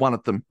right with one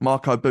of them.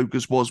 Marco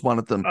Boogers was one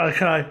of them.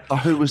 Okay.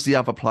 Who was the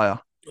other player?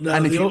 No,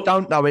 and if you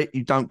don't know it,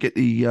 you don't get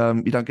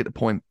the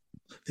point.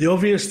 The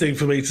obvious thing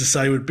for me to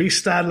say would be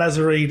Stan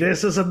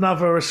Lazaridis as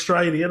another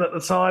Australian at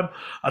the time.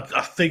 I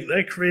think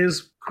their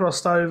careers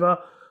crossed over.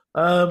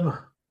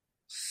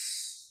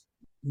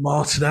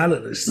 Martin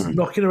Allen is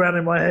knocking around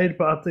in my head,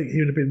 but I think he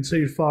would have been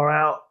too far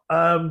out.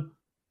 I'm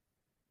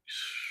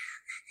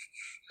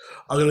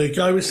going to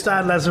go with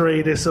Stan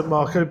Lazaridis and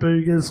Marco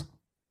Boogers.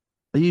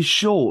 Are you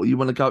sure you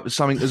want to go for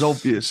something as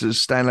obvious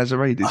as Stan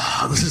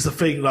Lazaridis? This is the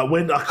thing. Like,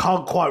 when I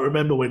can't quite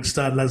remember when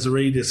Stan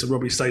Lazaridis and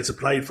Robbie Slater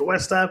played for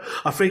West Ham.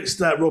 I think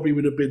that Robbie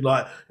would have been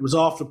it was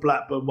after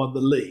Blackburn won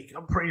the league.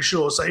 I'm pretty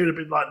sure. So he would have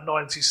been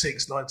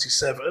 96,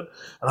 97.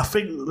 And I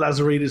think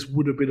Lazaridis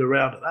would have been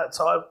around at that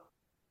time.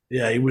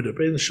 Yeah, he would have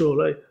been,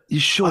 surely. You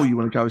sure you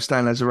want to go with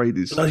Stan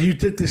Lazaridis? No, you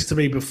did this to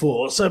me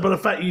before. So by the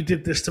fact you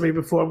did this to me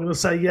before, I'm going to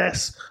say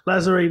yes,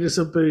 Lazaridis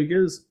and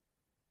Boogers.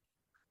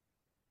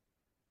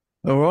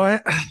 All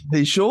right. Are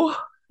you sure?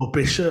 Or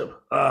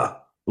Bishop?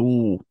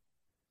 Ooh.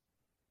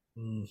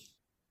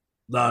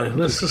 No,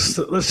 let's just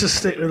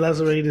stick with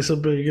Lazaridis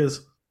and Boogers.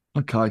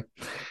 Okay.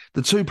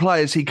 The 2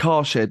 players he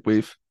car shared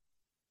with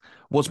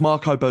was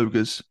Marco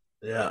Boogers.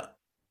 Yeah.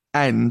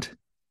 And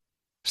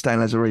Stan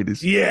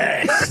Lazaridis.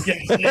 Yes.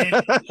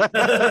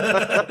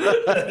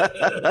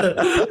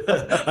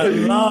 At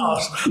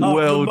last.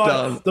 Well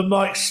done. The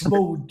Mike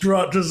Small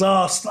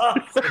disaster.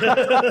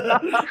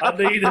 I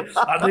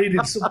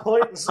needed some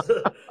points.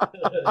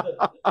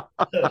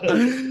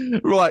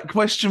 Right,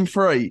 question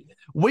 3.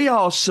 We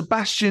asked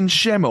Sebastian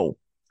Schemmel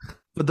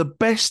for the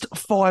best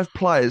 5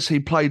 players he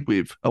played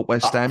with at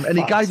West Ham, and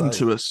he gave them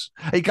to us.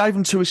 He gave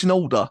them to us in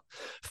order.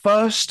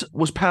 First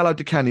was Paolo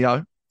Di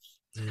Canio.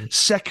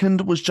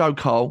 Second was Joe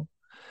Cole.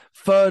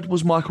 Third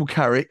was Michael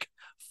Carrick.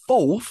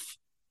 Fourth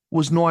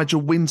was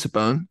Nigel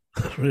Winterburn.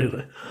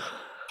 Really?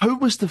 Who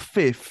was the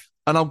 5th?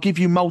 And I'll give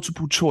you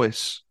multiple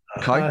choice.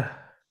 Okay.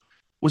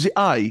 Was it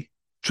A,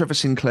 Trevor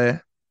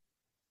Sinclair?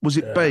 Was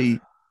it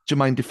B,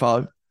 Jermaine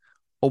Defoe?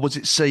 Or was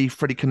it C,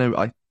 Freddie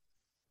Canute?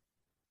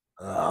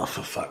 Oh,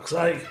 for fuck's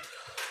sake.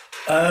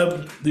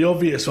 The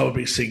obvious one would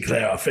be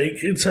Sinclair, I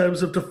think, in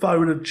terms of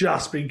Defoe had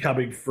just been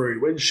coming through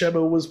when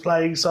Schemmel was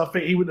playing, so I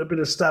think he wouldn't have been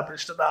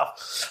established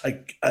enough.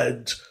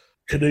 And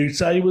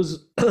Canute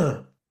was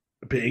a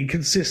bit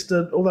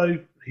inconsistent, although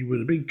he would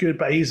have been good,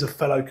 but he's a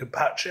fellow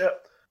compatriot.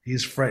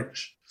 He's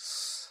French.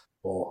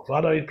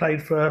 I know he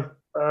played for,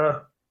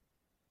 I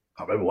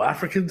can't remember what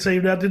African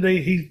team now, didn't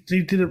he? He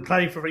didn't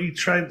play for, he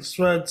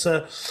transferred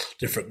to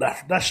different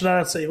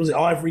nationality. Was it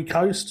Ivory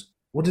Coast?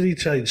 What did he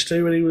change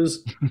to when he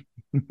was...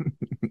 I'm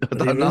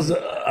going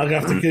to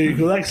have to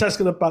Google that because that's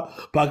going to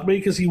bug me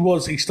because he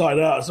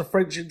started out as a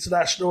French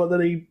international and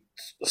then he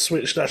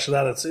switched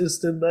nationalities,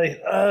 didn't he?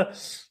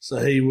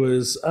 So he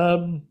was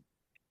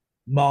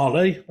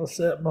Mali. That's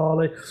it,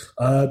 Mali.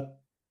 I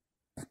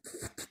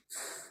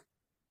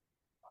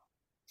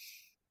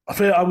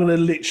think I'm going to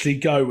literally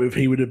go with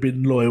he would have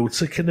been loyal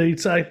to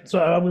Canute.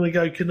 So I'm going to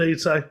go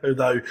Canute,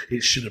 although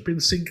it should have been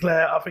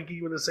Sinclair. I think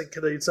he would have said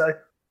Canute.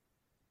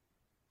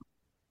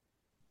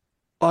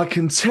 I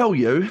can tell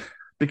you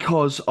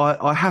because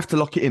I have to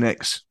lock it in,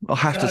 X. I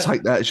have to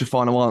take that as your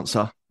final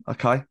answer.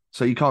 Okay,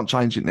 so you can't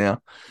change it now.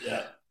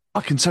 Yeah.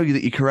 I can tell you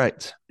that you're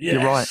correct. Yes.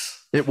 You're right.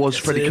 It was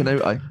Freddie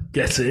Canute.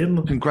 Get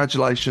in.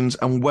 Congratulations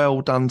and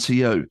well done to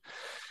you.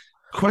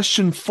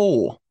 Question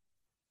 4,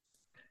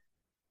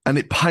 and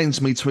it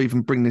pains me to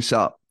even bring this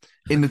up.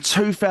 In the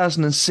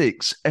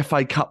 2006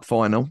 FA Cup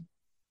final,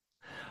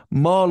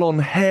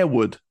 Marlon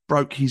Harewood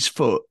broke his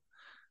foot,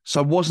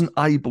 so wasn't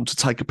able to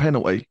take a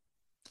penalty.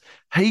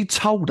 He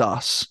told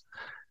us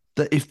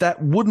that if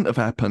that wouldn't have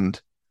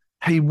happened,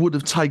 he would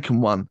have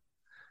taken one.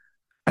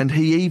 And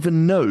he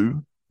even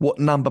knew what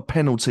number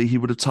penalty he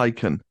would have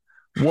taken.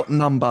 What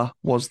number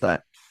was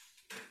that?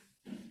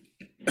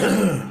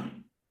 I'm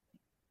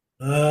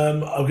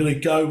going to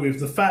go with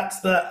the fact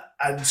that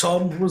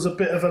Anton was a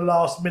bit of a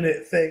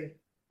last-minute thing,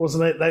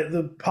 wasn't it?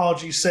 The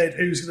Pardew said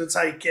who's going to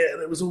take it,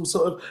 and it was all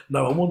sort of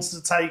no one wanted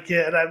to take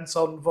it, and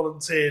Anton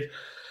volunteered.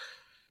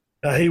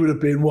 He would have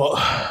been, what,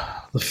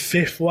 the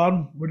 5th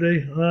one, would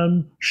he?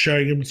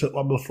 Sheringham took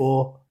one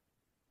before.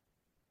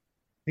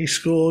 He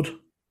scored.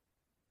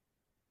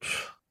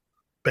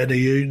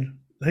 Benayoun.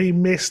 He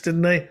missed,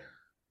 didn't he?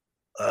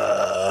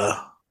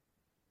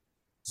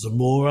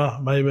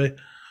 Zamora, maybe.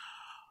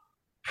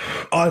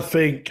 I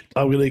think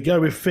I'm going to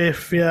go with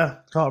 5th, yeah.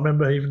 Can't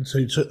remember even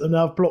who took them.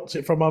 Now I've blocked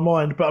it from my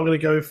mind, but I'm going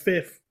to go with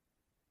 5th.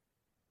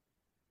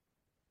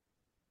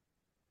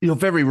 You're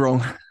very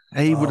wrong.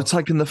 He would have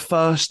taken the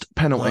first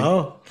penalty.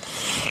 Oh,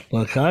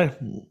 okay.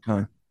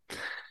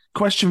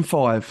 Question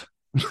 5.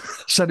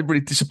 Sounded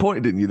really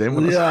disappointed in you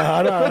then. Yeah,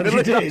 I know.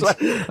 You did.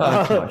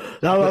 Okay.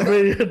 No, I'm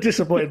really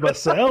disappointed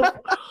myself.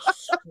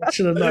 I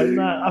should have known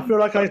that. I feel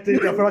like I'm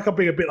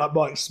being a bit like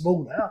Mike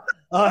Small now.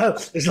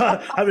 It's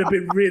like having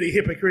been really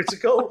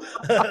hypocritical.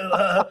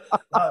 Yeah,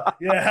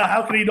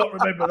 how can he not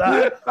remember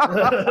that?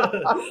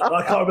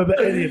 I can't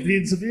remember any of the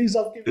interviews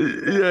I've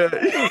given.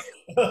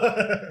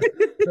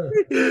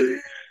 Yeah.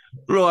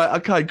 Right,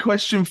 okay,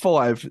 question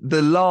 5,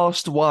 the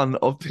last one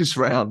of this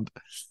round.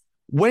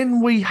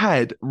 When we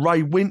had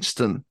Ray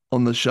Winston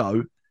on the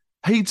show,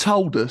 he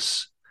told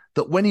us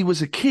that when he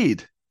was a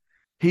kid,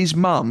 his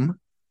mum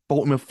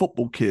bought him a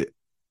football kit.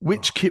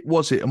 Which kit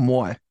was it and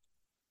why?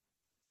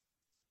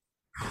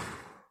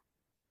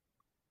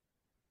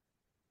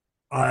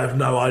 I have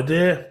no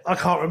idea. I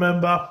can't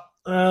remember.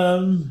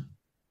 I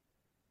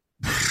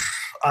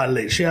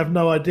literally have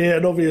no idea.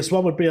 An obvious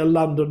one would be a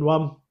London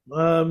one.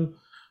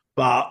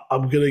 But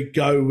I'm going to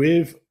go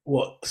with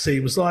what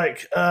seems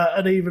like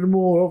an even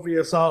more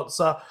obvious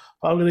answer.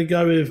 I'm going to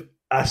go with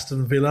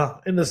Aston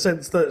Villa in the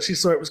sense that she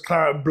saw it was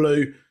claret and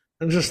blue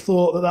and just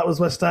thought that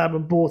was West Ham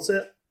and bought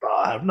it. But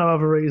I have no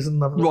other reason.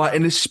 Right,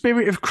 in the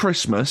spirit of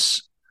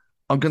Christmas,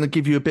 I'm going to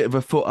give you a bit of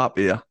a foot up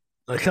here.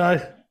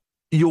 Okay.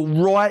 You're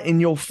right in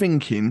your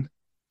thinking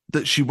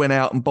that she went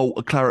out and bought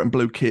a claret and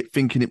blue kit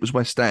thinking it was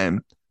West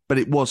Ham, but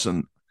it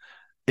wasn't.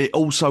 It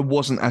also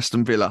wasn't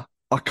Aston Villa.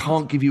 I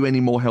can't give you any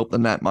more help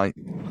than that, mate.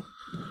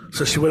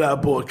 So she went out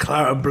and bought a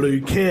claret and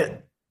blue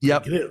kit.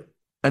 Yep.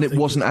 And it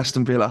wasn't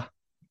Aston Villa.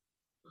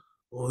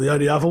 Well, the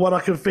only other one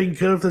I can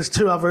think of, there's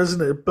 2 others,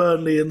 isn't it?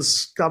 Burnley and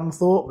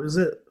Scunthorpe, is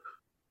it?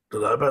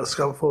 Don't know about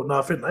Scunthorpe. No,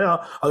 I think they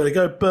are. I'm going to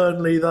go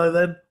Burnley, though,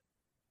 then.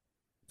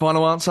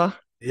 Final answer?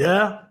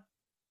 Yeah.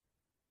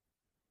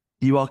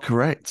 You are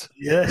correct.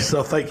 Yes,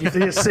 so thank you for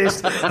the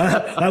assist.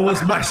 I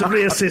was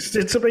massively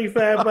assisted, to be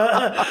fair, but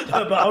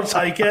I'll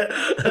take it.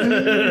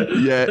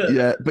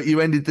 Yeah. But you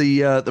ended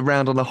the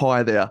round on a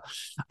high there.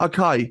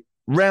 Okay,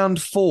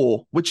 round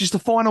 4, which is the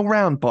final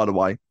round, by the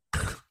way.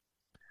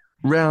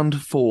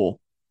 Round 4.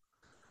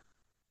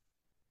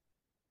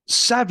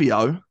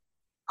 Savio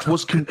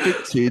was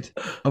convicted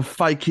of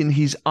faking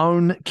his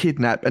own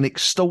kidnap and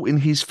extorting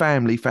his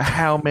family for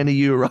how many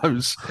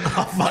euros?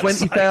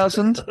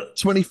 20,000,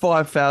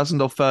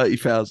 25,000 or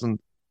 30,000?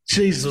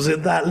 Jesus, was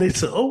it that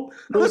little?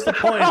 What's the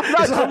point?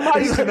 That's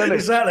amazing, isn't it?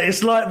 Exactly.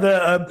 It's like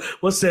the,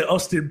 what's it,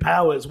 Austin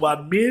Powers,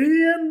 $1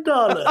 million.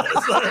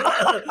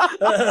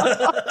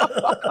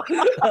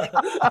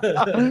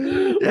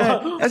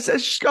 Yeah,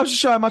 it goes to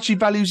show how much he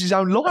values his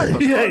own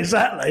life. Yeah,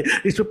 exactly.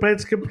 He's prepared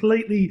to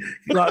completely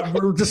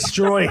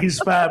destroy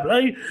his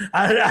family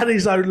and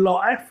his own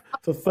life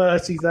for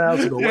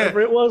 30,000 or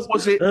whatever it was.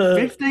 Was it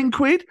 15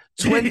 quid?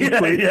 20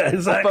 quid? Yeah,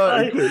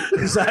 exactly.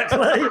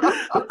 Exactly.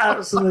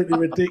 Absolutely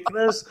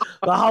ridiculous.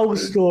 The whole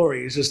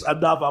story is just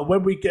another.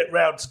 When we get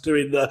round to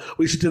doing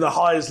we should do the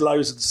highs,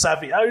 lows, and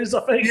Savios,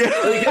 I think.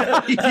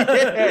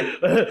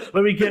 Yeah.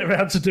 When we get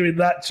around to doing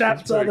that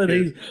chapter,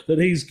 then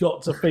he's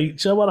got to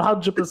feature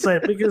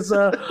 100% because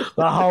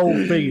the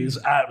whole thing is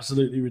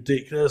absolutely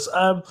ridiculous.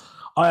 I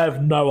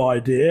have no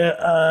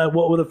idea.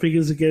 What were the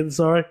figures again?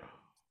 Sorry.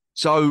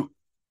 So,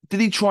 did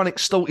he try and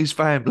extort his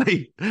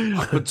family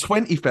for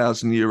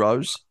 20,000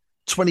 euros,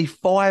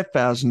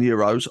 25,000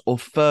 euros, or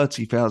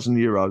 30,000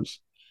 euros?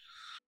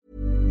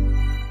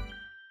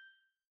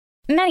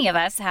 Many of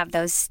us have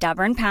those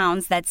stubborn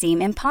pounds that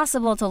seem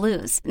impossible to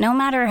lose, no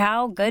matter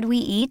how good we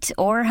eat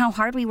or how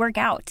hard we work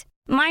out.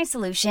 My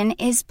solution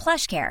is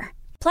PlushCare.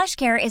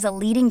 PlushCare is a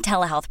leading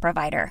telehealth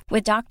provider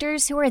with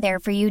doctors who are there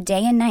for you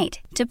day and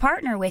night to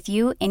partner with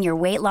you in your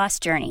weight loss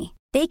journey.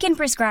 They can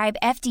prescribe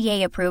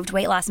FDA-approved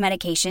weight loss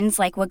medications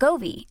like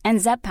Wegovy and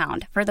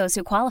Zepbound for those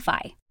who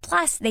qualify.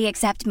 Plus, they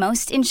accept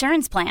most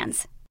insurance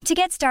plans. To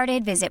get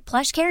started, visit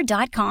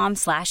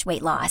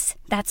plushcare.com/weightloss.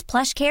 That's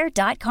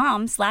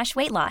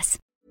plushcare.com/weightloss.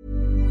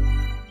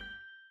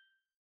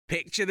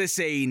 Picture the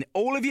scene.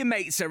 All of your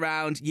mates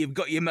around, you've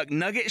got your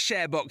McNugget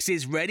share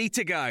boxes ready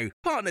to go.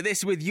 Partner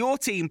this with your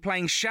team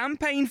playing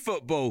champagne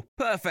football.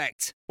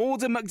 Perfect.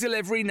 Order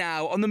McDelivery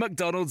now on the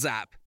McDonald's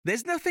app.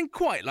 There's nothing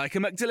quite like a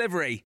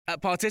McDelivery.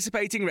 At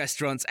participating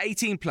restaurants,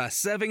 18 plus,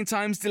 serving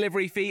times,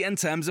 delivery fee and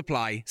terms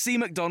apply. See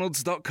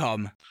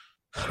mcdonalds.com.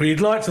 We'd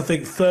like to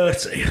think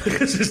 30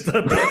 because it's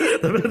the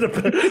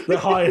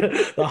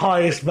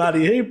highest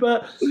value,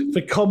 but for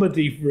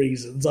comedy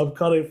reasons, I'm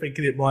kind of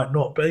thinking it might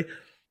not be.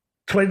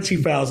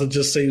 20,000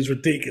 just seems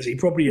ridiculous. He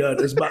probably earned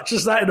as much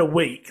as that in a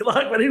week,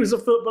 like when he was a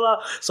footballer.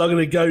 So I'm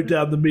going to go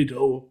down the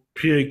middle,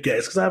 pure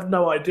guess, because I have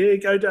no idea.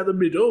 Go down the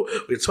middle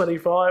with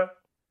 25.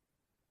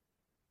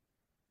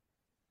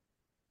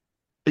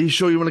 Are you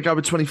sure you want to go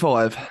with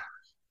 25?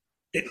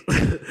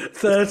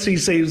 30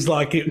 seems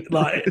like it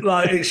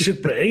it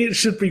should be. It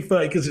should be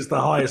 30 because it's the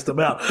highest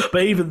amount.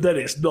 But even then,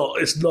 it's not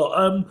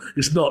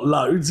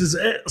loads, is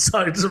it?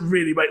 So it doesn't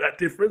really make that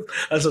difference.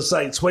 As I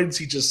say,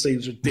 20 just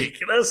seems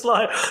ridiculous.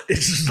 Like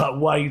it's just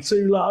like way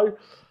too low.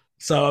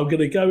 So I'm going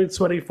to go with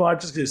 25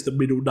 just because it's the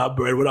middle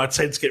number. And when I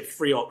tend to get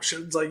three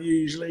options, I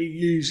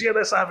usually,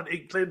 unless I have an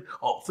inkling,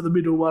 opt for the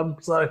middle one.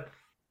 So,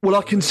 well,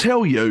 I can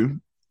tell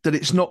you that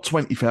it's not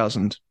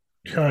 20,000.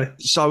 Okay.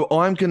 So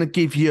I'm going to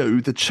give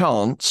you the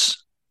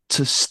chance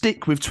to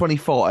stick with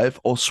 25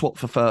 or swap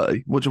for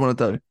 30. What do you want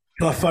to do?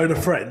 Can I phone a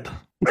friend?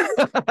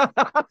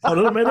 Hold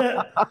on a minute.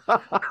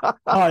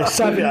 Hi,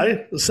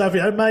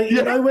 Savio, mate.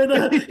 You know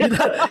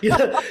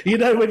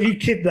when you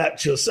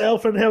kidnapped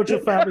yourself and held your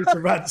family to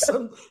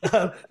ransom.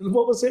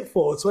 What was it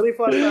for?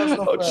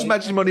 25,000. Just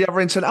imagine him on the other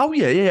end saying, "Oh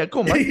yeah,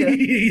 go on, mate."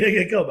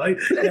 Yeah, go on, mate.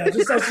 Yeah, I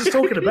was just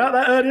talking about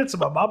that earlier to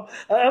my mum.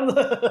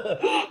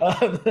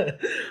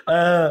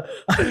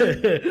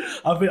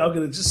 I think I'm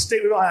going to just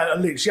stick with. I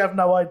literally have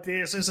no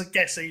idea, so it's a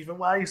guess either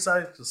way.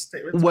 So just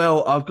stick with.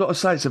 Well, I've got to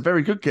say it's a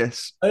very good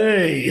guess.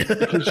 Hey.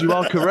 Because you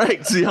are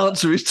correct. The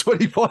answer is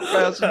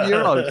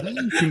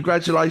 €25,000.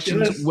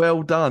 Congratulations.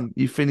 Well done.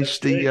 You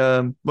finished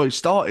you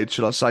started,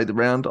 should I say, the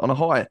round on a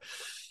high.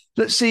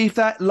 Let's see if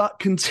that luck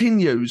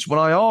continues when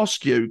I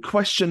ask you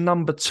question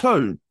number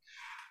 2.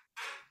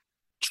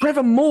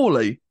 Trevor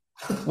Morley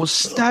was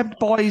stabbed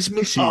by his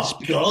missus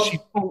because she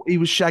thought he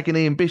was shagging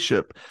Ian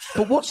Bishop.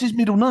 But what's his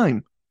middle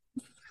name?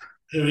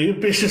 Ian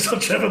Bishop or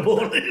Trevor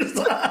Morley?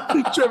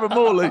 Trevor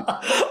Morley.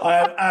 I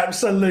have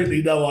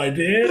absolutely no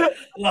idea.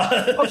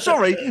 I'm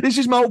sorry, this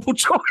is multiple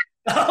choice.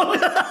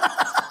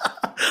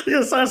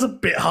 Yes, that's a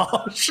bit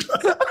harsh.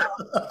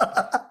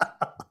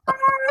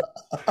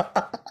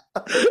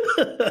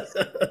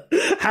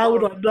 How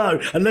would I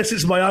know? Unless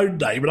it's my own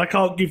name, and I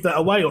can't give that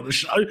away on the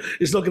show.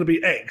 It's not going to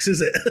be X,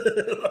 is it?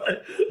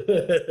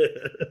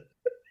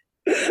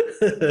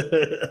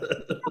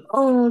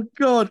 Oh,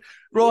 God.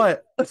 Right.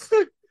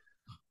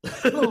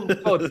 Oh,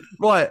 God.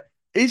 Right.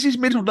 Is his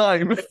middle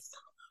name?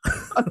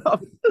 I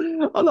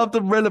love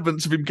the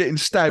relevance of him getting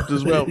stabbed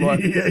as well.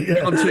 Right? Yeah.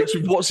 Context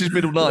with what's his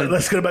middle name.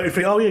 That's going to make me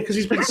think, oh, yeah, because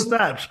he's been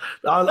stabbed.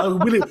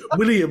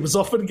 Williams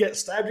often gets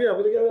stabbed. Yeah,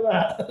 I'm going to go with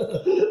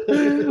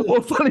that.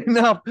 Well, funny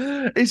enough,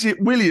 is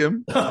it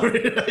William? Oh,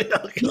 really?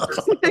 Oh,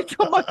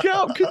 come on, get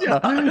up, could you?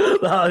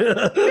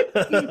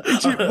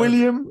 Is it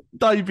William,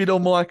 David, or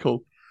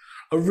Michael?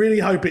 I really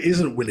hope it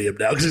isn't William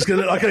now because it's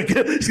going to look like I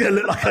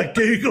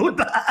googled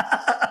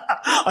that.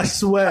 I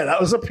swear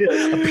that was a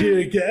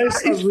pure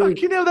guess.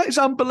 Fucking hell, that's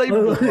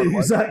unbelievable.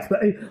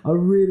 Exactly. I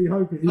really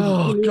hope it isn't.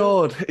 Oh, William.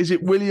 God. Is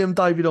it William,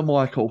 David, or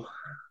Michael?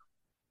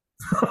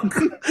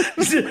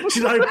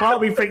 You know, part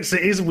of me thinks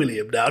it is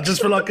William now,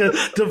 just for like a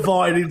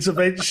divine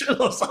intervention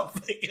or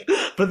something.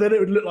 But then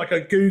it would look like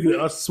I Googled it.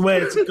 I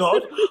swear to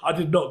God, I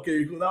did not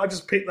Google that. I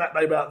just picked that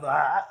name out of the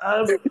hat.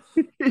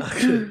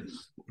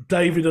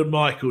 David and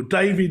Michael.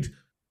 David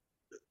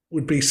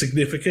would be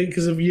significant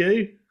because of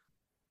you.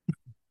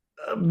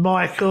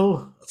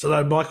 Michael, I don't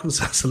know, Michael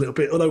sounds a little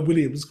bit, although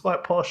William's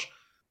quite posh.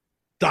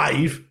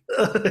 Dave.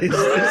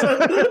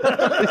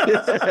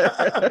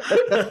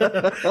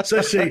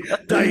 Especially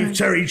Dave,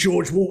 Terry,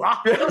 George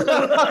Walker.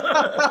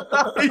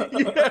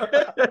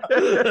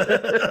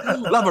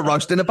 Love a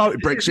roast in a boat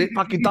at Brexit.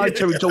 Fucking Dave,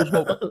 Terry, George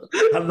Walker.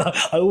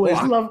 I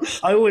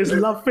always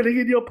love filling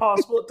in your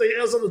passport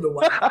details on the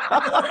way.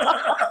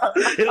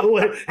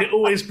 It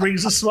always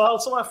brings a smile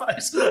to my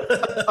face.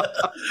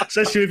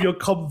 Especially with your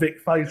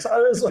convict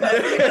photo as well.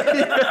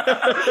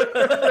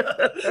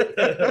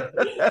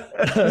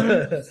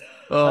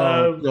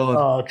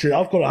 God.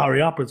 I've got to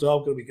hurry up as well.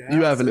 I'm going to be going.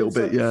 You have a little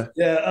bit, yeah.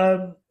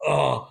 Yeah.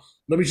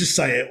 Let me just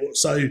say it.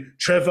 So,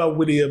 Trevor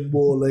William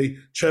Morley,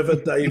 Trevor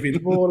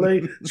David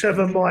Morley,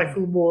 Trevor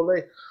Michael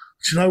Morley.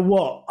 Do you know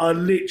what? I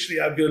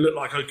literally am going to look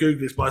like I Googled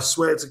this, but I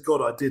swear to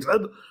God I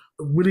didn't.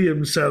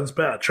 William sounds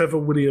better. Trevor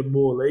William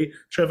Morley,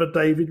 Trevor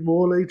David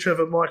Morley,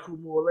 Trevor Michael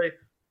Morley.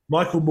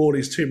 Michael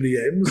Morley's too many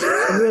M's,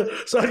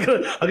 so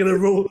I'm gonna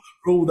rule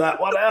that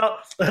one out.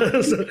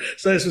 so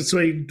it's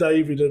between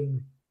David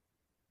and.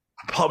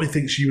 Part of me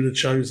thinks you would have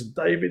chosen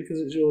David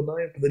because it's your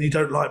name, but then you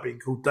don't like being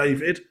called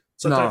David.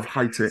 So no, I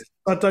hate it.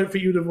 I don't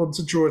think you would have wanted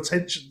to draw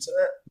attention to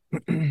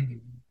it.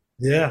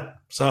 Yeah,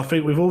 so I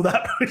think with all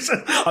that,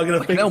 I'm going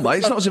to think. Hell, mate,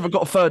 it's not as if I've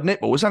got a third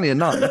nipple. It's only a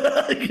nut.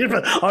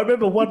 I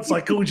remember once I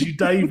called you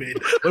David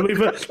when we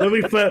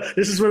first.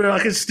 This is when I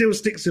can still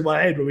sticks in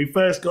my head. When we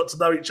first got to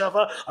know each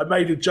other, I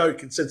made a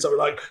joke and said something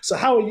like, "So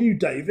how are you,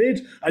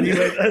 David?" And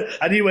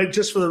you went,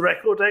 "Just for the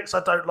record, X,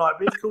 I don't like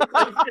being called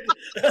David."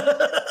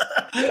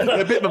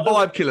 A bit of a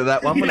vibe killer,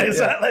 that one. Yeah, Wasn't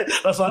exactly. It?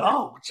 I was like,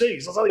 "Oh,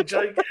 jeez, I was only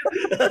joking."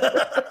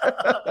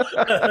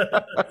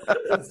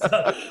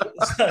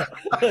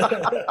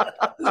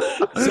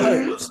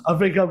 So I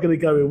think I'm going to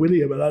go with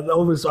William, and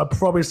I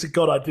promise to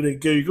God I didn't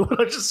Google.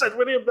 I just said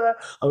William there.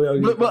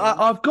 But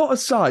I've got to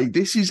say,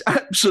 this is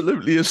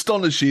absolutely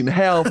astonishing.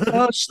 How,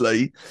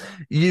 firstly,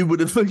 you would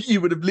have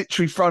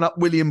literally thrown up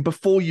William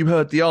before you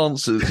heard the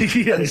answers.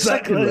 Yeah, and exactly.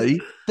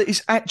 Secondly, that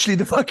it's actually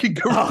the fucking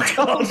correct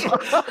answer.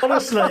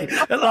 Honestly,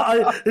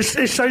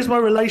 it shows my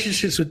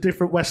relationships with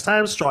different West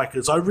Ham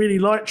strikers. I really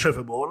like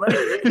Trevor Morley.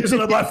 He's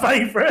one of my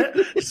favourite.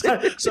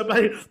 So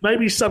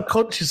maybe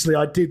subconsciously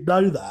I did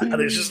know that,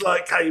 and it's just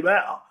like came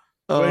out.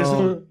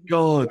 Oh,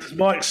 God.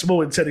 Mike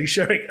Small and Teddy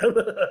Sheringham.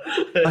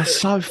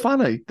 That's so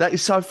funny. That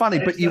is so funny,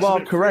 but you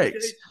are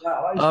correct.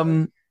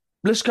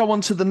 Let's go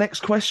on to the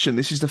next question.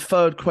 This is the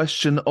third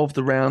question of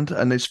the round,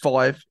 and there's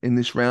 5 in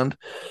this round.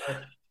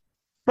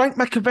 Frank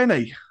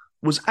McAvenny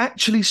was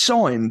actually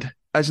signed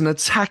as an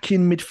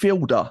attacking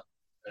midfielder,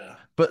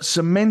 but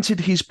cemented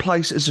his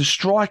place as a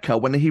striker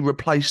when he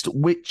replaced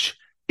which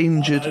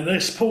injured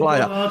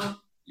player?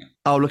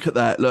 Oh, look at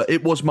that. Look,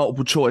 it was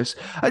multiple choice.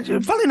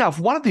 Funny enough,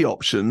 one of the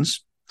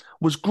options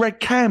was Greg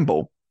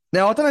Campbell.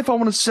 Now, I don't know if I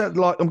want to sound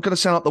like I'm going to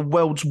sound like the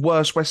world's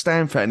worst West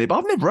Ham fan here, but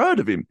I've never heard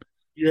of him.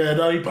 Yeah,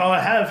 no, I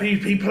have.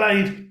 He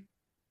played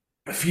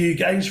a few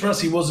games for us.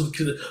 He wasn't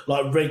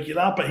like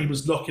regular, but he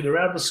was knocking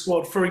around the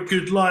squad for a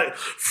good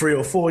 3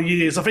 or 4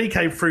 years. I think he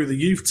came through the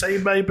youth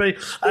team maybe,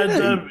 and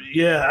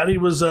and he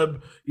was no,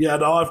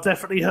 I've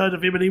definitely heard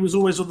of him, and he was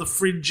always on the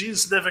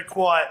fringes, never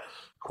quite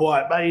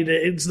made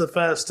it into the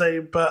first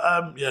team, but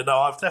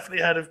I've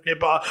definitely heard of him.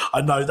 But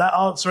I know that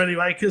answer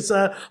anyway because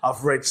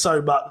I've read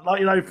so much.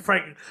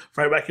 Frank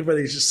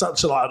McAvenny is just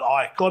such an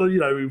icon.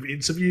 We've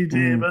interviewed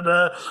him,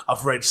 and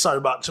I've read so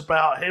much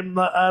about him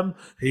that I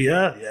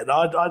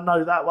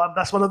know that one.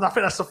 That's one of I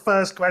think that's the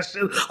first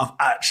question I've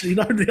actually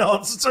known the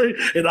answer to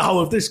in the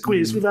whole of this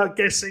quiz without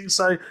guessing.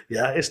 So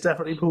yeah, it's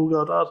definitely Paul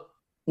Goddard.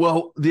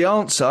 Well, the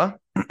answer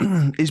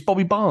is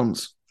Bobby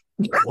Barnes.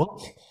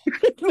 What?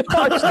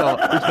 No, it's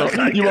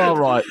not. You are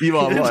right.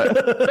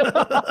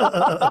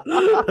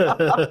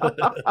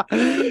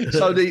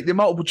 So the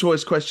multiple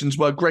choice questions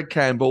were Greg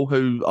Campbell,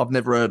 who I've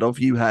never heard of.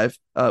 You have,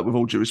 with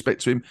all due respect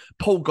to him,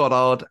 Paul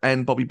Goddard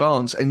and Bobby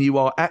Barnes. And you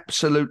are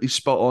absolutely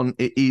spot on.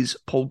 It is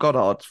Paul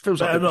Goddard.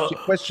 Feels like a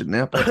question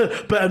now.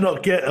 But... Better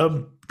not get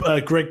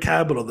Greg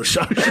Campbell on the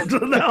show. After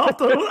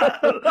all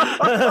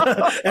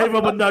that.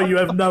 Everyone would know you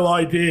have no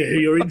idea who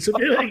you're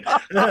interviewing.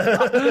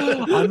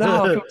 I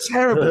know, I feel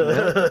terrible.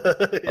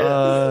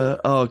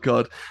 Oh,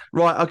 God.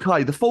 Right,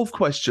 okay, the fourth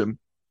question.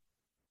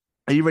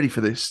 Are you ready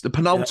for this? The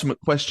penultimate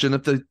question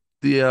of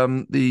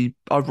the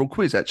overall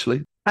quiz,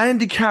 actually.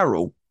 Andy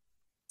Carroll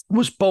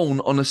was born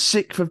on the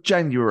 6th of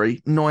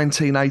January,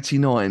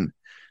 1989.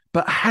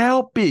 But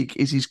how big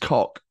is his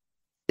cock?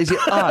 Is it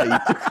A...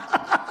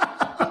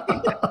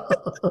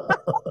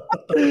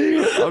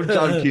 I'm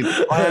joking.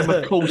 I am,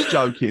 of course,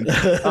 joking.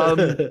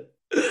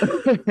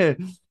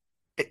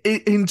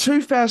 In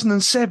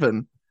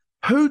 2007,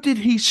 who did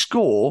he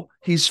score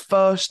his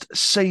first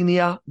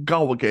senior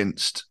goal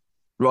against?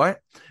 Right?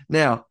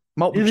 Now,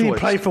 multiple choice. Did he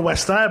play for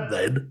West Ham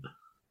then?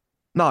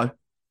 No.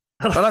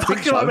 I don't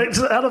think so.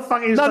 How the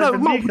fuck is No,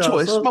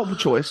 multiple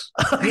choice.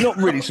 You're not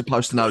really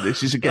supposed to know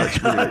this. It's a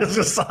guess. Really. I was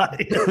just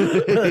saying.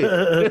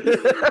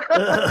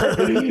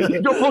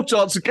 You've got more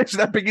chance of guessing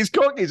how big his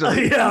cock is.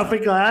 Yeah, I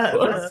think I have.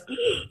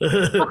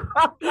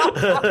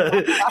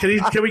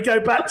 Can we go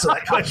back to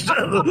that question?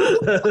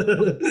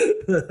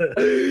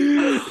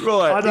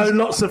 Right. I know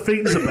lots of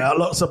things about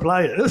lots of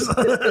players.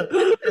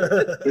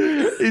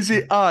 Is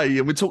it A,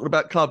 and we're talking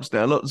about clubs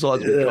now, not the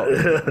size of the cock.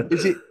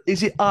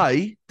 Is it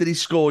A, did he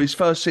score his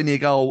first senior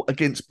goal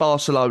against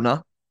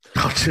Barcelona?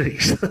 Oh,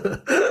 jeez.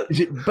 Is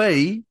it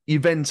B,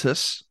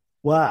 Juventus?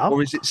 Wow.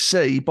 Or is it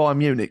C, Bayern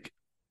Munich?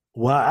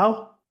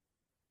 Wow.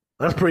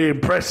 That's pretty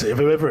impressive,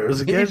 whoever it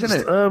was against.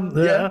 Isn't it?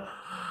 Yeah.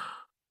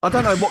 I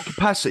don't know what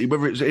capacity,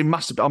 whether it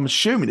must have been, I'm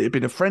assuming it had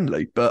been a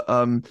friendly, but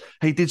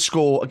he did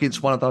score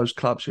against one of those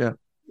clubs, yeah.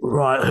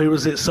 Right, who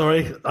was it?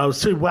 Sorry. I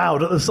was too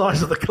wowed at the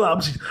size of the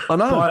clubs. I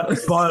know.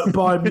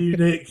 Bayern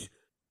Munich,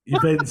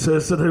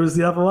 Juventus, and who was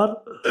the other one?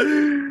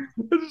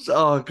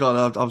 Oh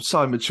God, I'm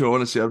so immature.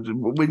 Honestly,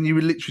 when you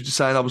were literally just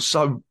saying, I was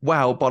so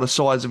wowed by the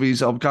size of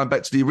his. I'm going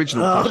back to the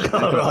original. Question.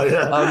 Right,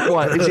 yeah.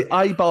 Right, is it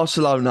A,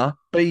 Barcelona,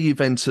 B,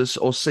 Juventus,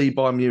 or C,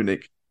 Bayern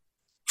Munich?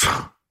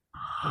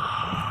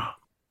 I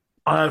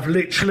have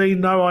literally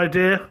no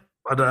idea.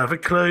 I don't have a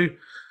clue.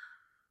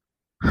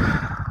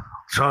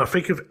 Trying to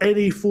think of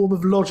any form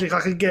of logic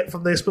I can get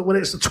from this, but when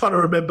it's trying to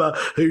remember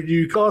who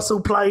Newcastle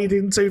played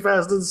in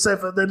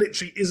 2007, there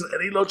literally isn't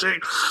any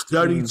logic.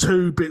 The only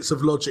two bits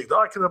of logic that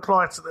I can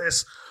apply to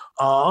this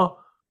are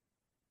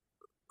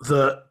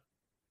that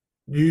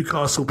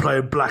Newcastle play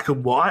in black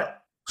and white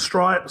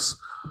stripes,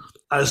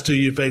 as do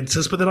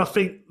Juventus. But then I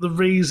think the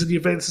reason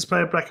Juventus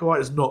play in black and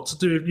white is not to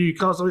do with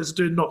Newcastle, it's to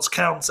do with Notts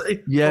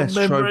County. Yes,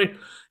 from memory. true.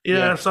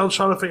 Yeah, so I'm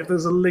trying to think if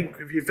there's a link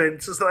with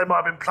Juventus, that they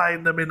might have been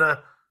playing them in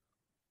a...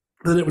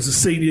 Then it was a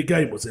senior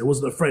game, was it? It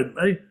wasn't a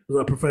friendly.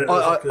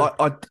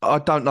 I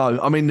don't know.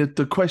 I mean,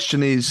 the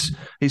question is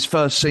his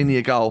first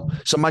senior goal.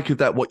 So make of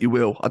that what you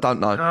will. I don't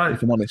know,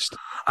 if I'm honest.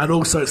 And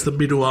also, it's the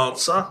middle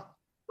answer.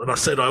 And I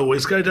said I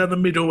always go down the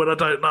middle when I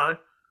don't know.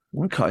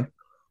 Okay.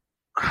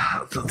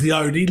 The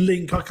only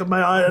link I can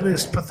make, and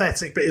it's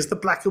pathetic, but it's the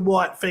black and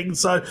white thing.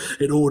 So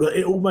in order,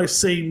 it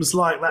almost seems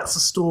like that's a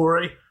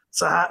story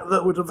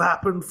that would have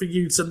happened for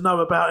you to know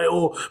about it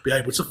or be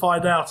able to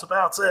find out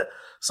about it.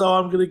 So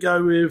I'm going to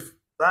go with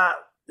that,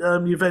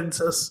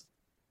 Juventus.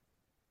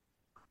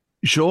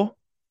 You sure?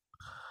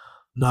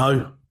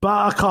 No, but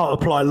I can't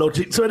apply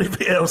logic to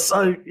anything else,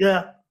 so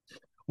yeah.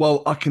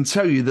 Well, I can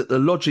tell you that the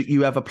logic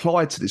you have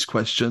applied to this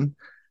question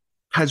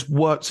has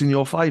worked in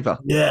your favour.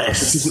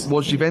 Yes. Because it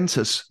was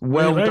Juventus.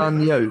 Well Really?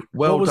 done, you.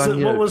 Well done,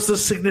 you. What was the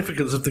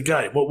significance of the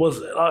game? What was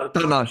it? I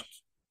don't know.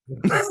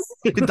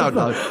 Don't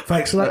know.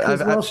 Thanks for that. I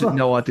have absolutely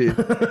no idea.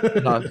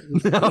 No,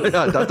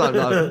 I don't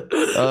know.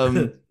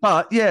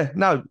 But yeah,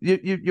 no,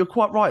 you're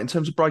quite right in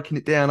terms of breaking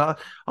it down. I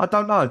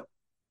don't know.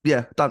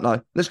 Yeah, don't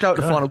know. Let's go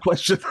to the final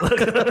question.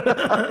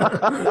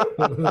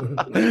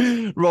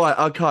 Right,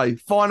 okay.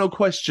 Final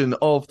question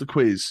of the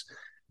quiz.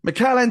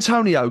 Michail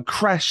Antonio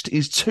crashed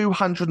his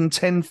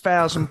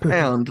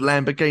 £210,000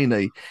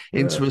 Lamborghini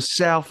into a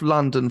South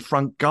London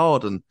front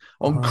garden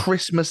on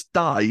Christmas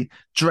Day,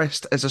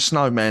 dressed as a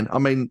snowman. I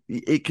mean,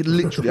 it could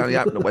literally only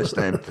happen at West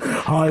Ham.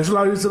 Highs,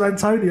 lows, and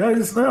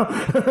Antonio's now.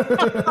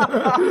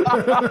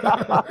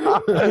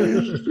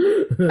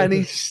 And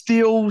he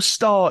still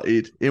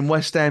started in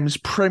West Ham's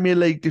Premier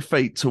League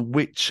defeat to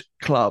which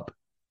club?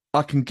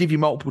 I can give you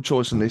multiple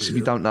choice on this if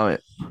you don't know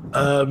it.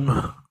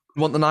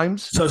 You want the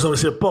names? So it's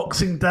obviously a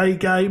Boxing Day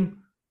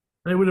game.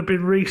 It would have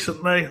been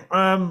recently.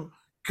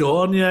 Go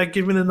on, yeah,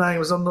 give me the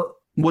names. I'm not...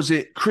 Was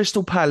it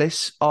Crystal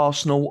Palace,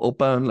 Arsenal, or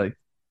Burnley?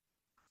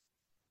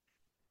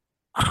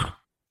 It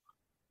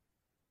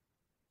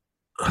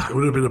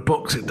would have been a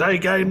Boxing Day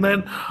game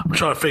then. I'm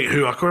trying to think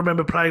who I can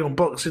remember playing on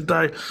Boxing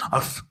Day.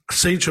 I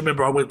seem to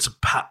remember I went to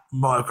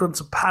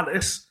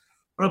Palace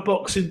on a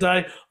Boxing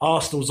Day.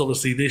 Arsenal's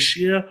obviously this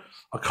year.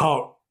 I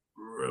can't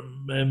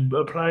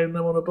remember playing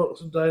them on a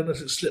Boxing Day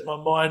unless it slipped my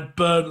mind.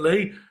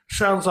 Burnley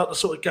sounds like the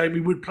sort of game we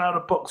would play on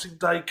a Boxing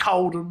Day,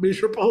 cold and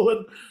miserable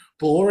and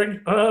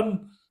boring.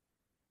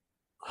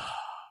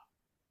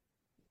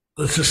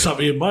 There's just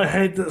something in my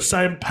head that's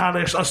saying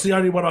Palace. That's the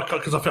only one I got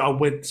because I think I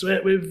went to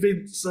it with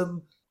Vince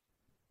and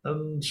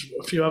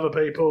a few other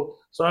people.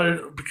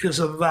 So because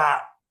of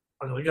that,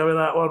 I'm going to go with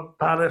that one,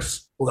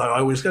 Palace. Although I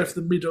always go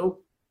for the middle.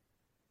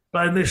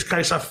 But in this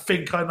case, I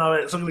think I know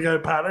it, so I'm going to go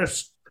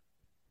Palace.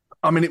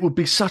 I mean, it would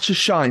be such a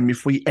shame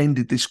if we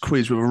ended this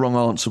quiz with a wrong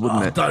answer,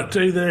 wouldn't it? Don't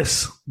do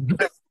this.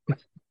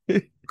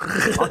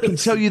 I can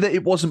tell you that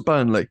it wasn't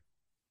Burnley.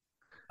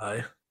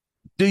 Hey.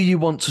 Do you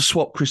want to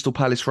swap Crystal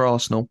Palace for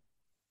Arsenal?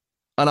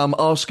 And I'm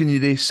asking you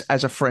this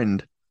as a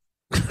friend.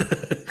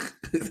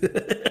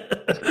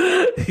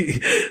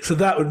 So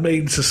that would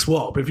mean to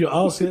swap if you're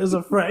asking it as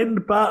a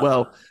friend, but...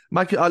 Well,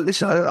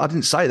 listen, I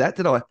didn't say that,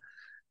 did I?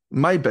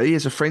 Maybe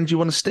as a friend you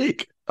want to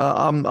stick.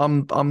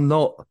 I'm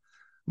not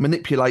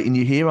manipulating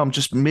you here. I'm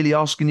just merely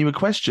asking you a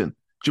question. Do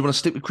you want to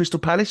stick with Crystal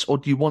Palace or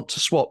do you want to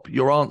swap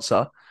your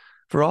answer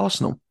for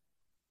Arsenal?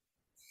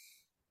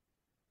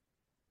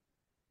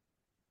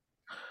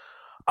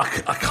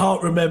 I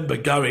can't remember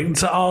going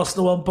to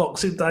Arsenal on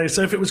Boxing Day.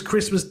 So if it was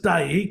Christmas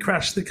Day, he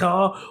crashed the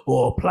car,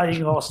 or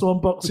playing Arsenal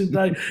on Boxing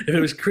Day. If it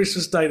was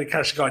Christmas Day, the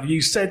crashed the car. And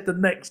you said the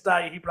next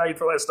day he played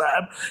for West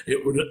Ham.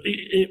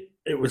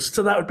 It was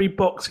so that would be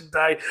Boxing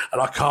Day,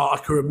 and I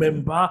can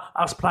remember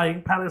us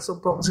playing Palace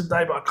on Boxing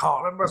Day, but I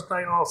can't remember us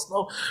playing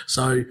Arsenal.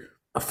 So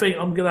I think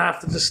I'm going to have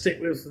to just stick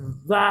with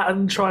that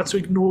and try to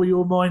ignore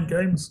your mind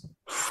games.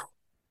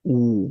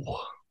 Ooh.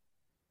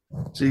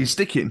 So you're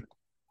sticking?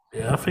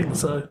 Yeah, I think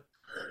so.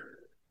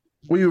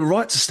 Well, you were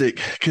right to stick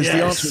because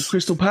the answer was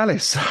Crystal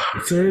Palace.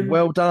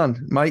 Well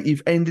done, mate.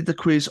 You've ended the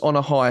quiz on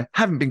a high.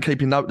 Haven't been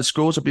keeping note of the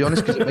scores, I'll be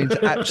honest, because it means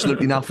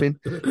absolutely nothing.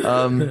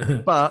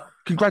 But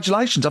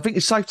congratulations. I think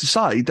it's safe to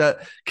say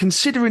that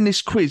considering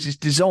this quiz is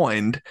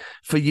designed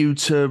for you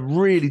to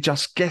really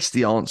just guess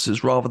the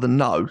answers rather than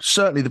know,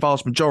 certainly the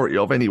vast majority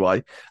of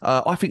anyway,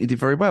 I think you did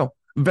very well.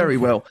 Very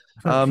well.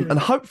 Thank you. And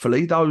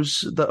hopefully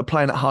those that are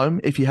playing at home,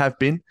 if you have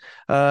been,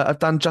 have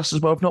done just as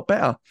well, if not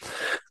better.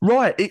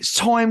 Right, it's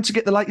time to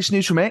get the latest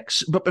news from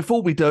X. But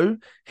before we do,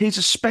 here's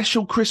a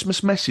special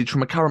Christmas message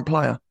from a current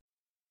player.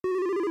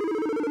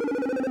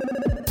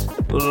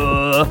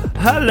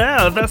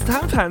 Hello, West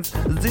Ham fans.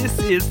 This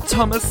is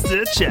Thomas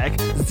Styrczek,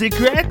 the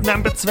great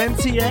number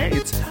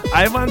 28.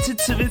 I wanted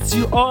to wish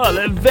you all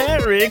a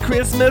very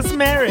Christmas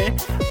merry.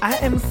 I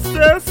am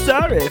so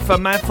sorry for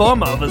my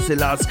form over the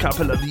last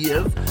couple of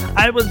years.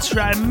 I will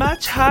try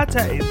much harder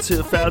in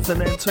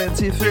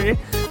 2023.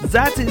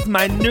 That is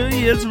my New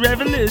Year's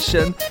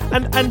revolution.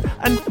 And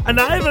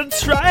I will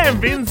try and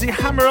win the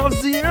Hammer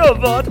of the Year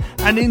award.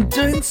 And in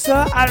doing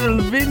so, I will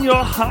win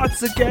your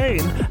hearts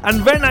again.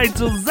 And when I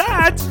do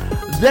that,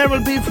 there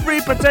will be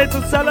free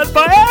potato salad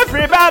for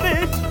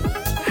everybody!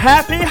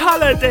 Happy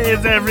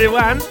holidays,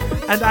 everyone!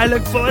 And I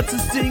look forward to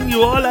seeing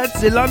you all at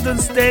the London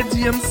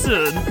Stadium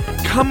soon.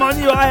 Come on,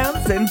 you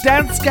irons, and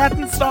dance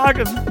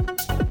Gattenswagen!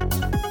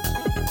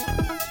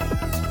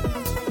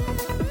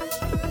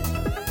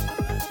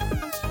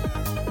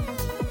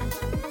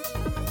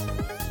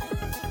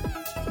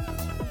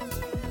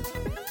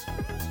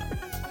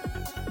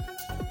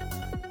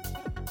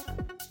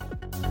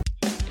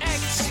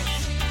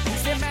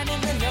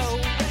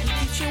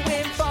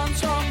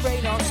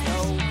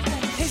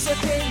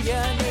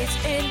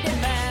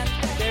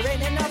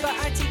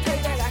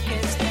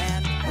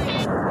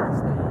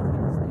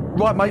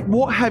 Right, mate,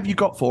 what have you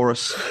got for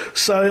us?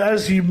 So,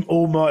 as you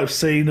all might have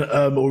seen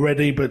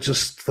already, but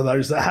just for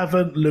those that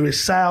haven't,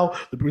 Luis Sal,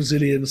 the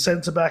Brazilian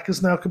centre-back,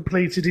 has now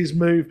completed his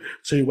move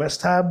to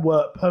West Ham,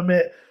 work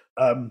permit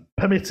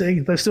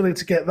permitting. They still need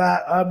to get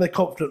that. They're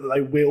confident that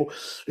they will.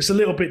 It's a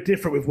little bit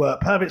different with work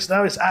permits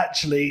now. It's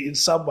actually, in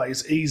some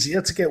ways,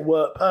 easier to get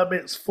work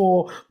permits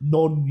for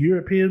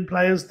non-European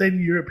players than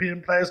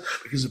European players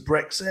because of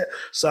Brexit.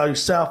 So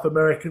South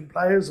American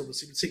players,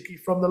 obviously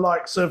particularly from the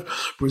likes of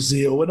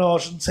Brazil and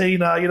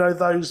Argentina, you know,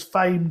 those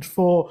famed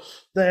for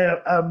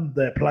their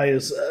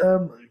players,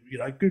 you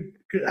know, good,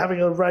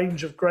 having a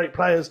range of great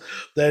players,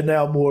 they're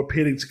now more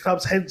appealing to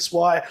clubs. Hence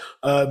why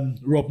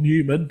Rob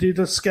Newman did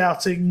a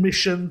scouting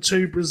mission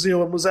to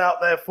Brazil and was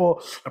out there for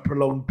a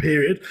prolonged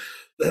period.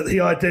 He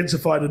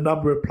identified a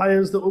number of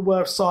players that were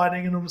worth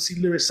signing, and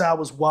obviously Luis Sal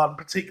was one,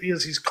 particularly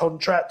as his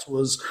contract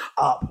was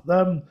up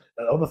on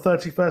the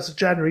 31st of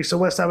January. So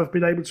West Ham have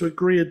been able to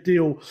agree a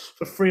deal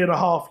for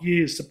 3.5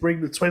 years to bring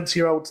the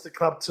 20-year-old to the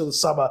club till the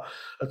summer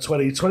of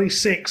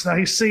 2026. Now,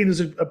 he's seen as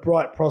a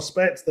bright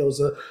prospect. There was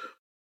a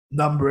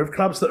number of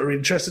clubs that are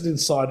interested in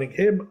signing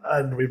him,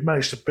 and we've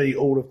managed to beat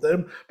all of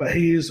them. But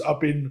it's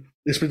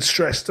been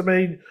stressed to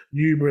me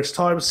numerous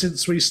times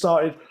since we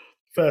started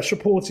first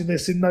reporting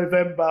this in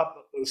November,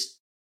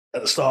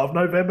 at the start of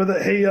November,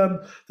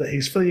 that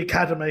he's for the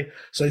academy.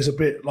 So he's a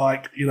bit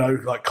like, you know,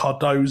 like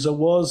Cardozo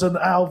was and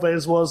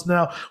Alves was.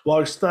 Now,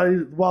 whilst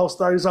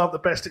those aren't the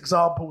best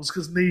examples,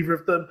 because neither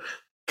of them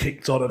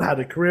kicked on and had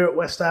a career at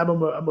West Ham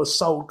and was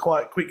sold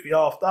quite quickly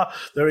after,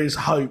 there is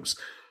hopes.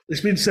 It's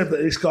been said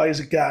that this guy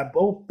is a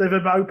gamble. They've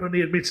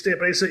openly admitted it,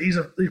 but he's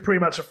pretty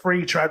much a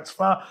free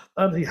transfer.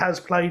 He has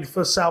played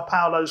for Sao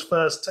Paulo's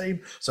first team,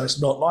 so it's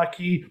not like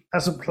he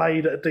hasn't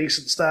played at a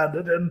decent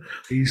standard, and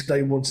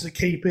they wanted to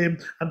keep him,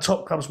 and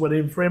top clubs went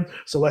in for him.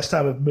 So West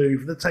Ham have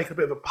moved. They've taken a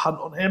bit of a punt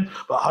on him,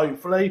 but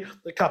hopefully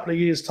in a couple of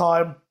years'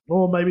 time,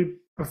 or maybe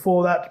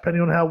before that,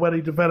 depending on how well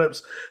he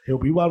develops, he'll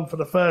be one for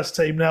the first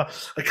team. Now,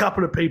 a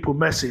couple of people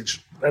messaged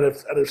and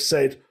have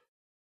said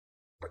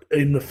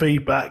in the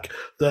feedback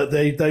that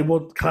they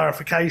want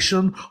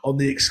clarification on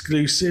the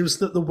exclusives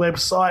that the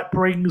website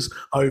brings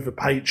over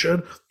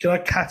Patreon. Can I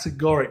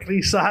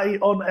categorically say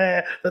on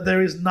air that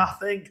there is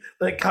nothing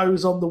that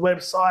goes on the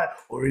website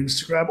or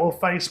Instagram or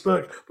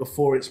Facebook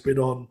before it's been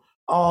on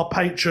our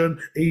Patreon,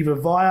 either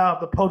via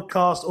the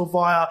podcast or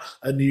via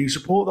a news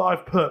report that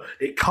I've put?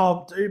 It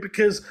can't do,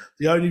 because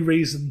the only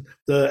reason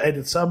the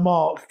editor,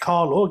 Mark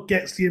Carlaw,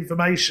 gets the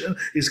information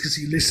is because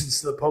he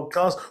listens to the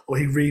podcast or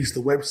he reads the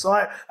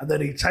website, and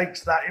then he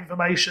takes that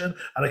information,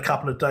 and a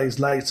couple of days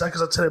later,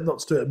 because I tell him not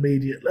to do it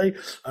immediately,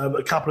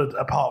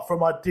 apart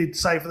from I did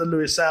say for the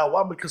Luis Sal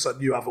one, because I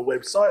knew other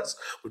websites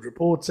would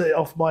report it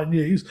off my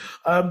news,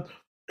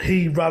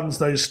 he runs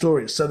those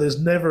stories. So there's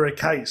never a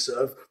case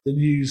of the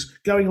news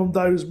going on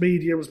those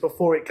mediums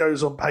before it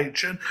goes on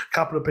Patreon. A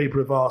couple of people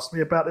have asked me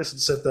about this and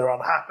said they're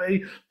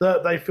unhappy,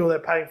 that they feel they're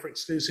paying for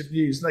exclusive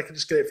news and they can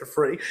just get it for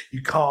free.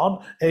 You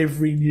can't.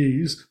 Every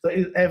news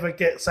that ever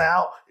gets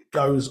out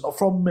goes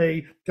from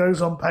me,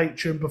 goes on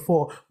Patreon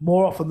before.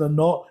 More often than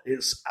not,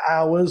 it's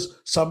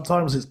hours,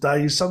 sometimes it's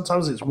days,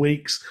 sometimes it's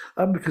weeks,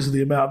 because of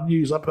the amount of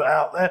news I put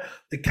out there.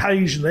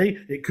 Occasionally,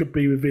 it could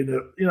be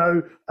within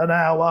an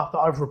hour that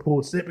I've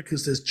reported it,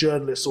 because there's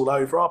journalists all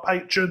over our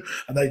Patreon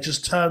and they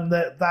just turn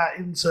that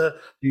into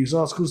news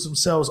articles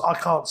themselves. I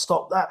can't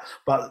stop that,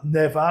 but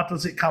never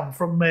does it come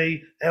from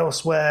me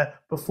elsewhere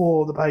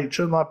before the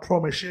Patreon. I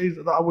promise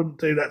you that I wouldn't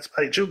do that to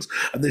patrons,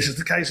 and this is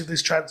the case with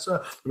this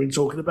transfer. We've been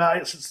talking about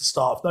it since the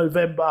start of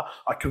November.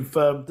 I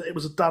confirmed that it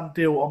was a done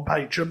deal on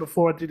Patreon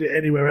before I did it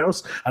anywhere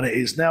else, and it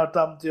is now a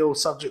done deal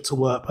subject to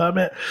work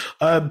permit.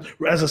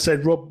 As I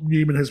said, Rob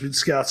Newman has been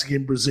scouting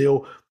in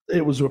Brazil.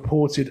 It was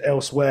reported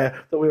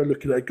elsewhere that we were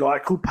looking at a guy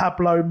called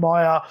Pablo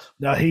Maia.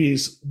 Now, he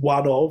is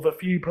one of a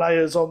few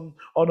players on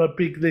a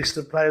big list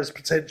of players'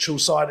 potential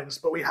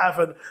signings, but we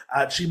haven't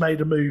actually made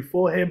a move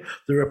for him.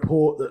 The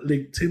report that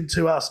linked him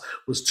to us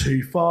was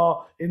too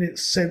far in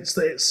its sense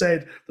that it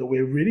said that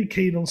we're really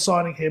keen on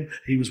signing him.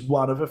 He was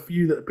one of a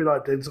few that have been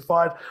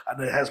identified, and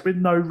there has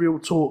been no real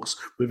talks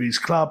with his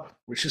club,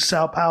 which is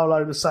Sao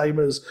Paulo, the same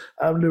as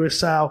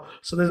Luisao.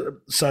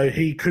 So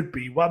he could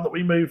be one that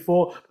we move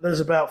for. But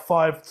there's about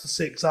 5 to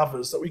 6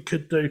 others that we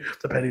could do,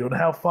 depending on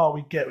how far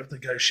we get with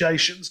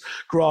negotiations.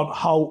 Grant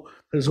Holt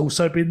has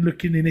also been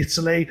looking in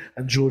Italy,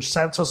 and George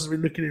Santos has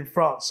been looking in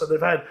France. So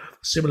they've had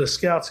similar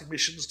scouting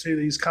missions to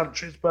these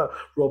countries, but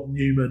Rob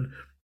Newman,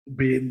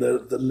 being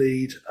the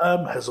lead,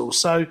 has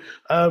also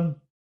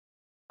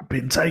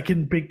been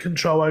taking big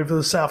control over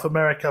the South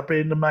America,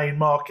 being the main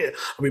market.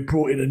 And we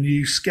brought in a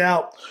new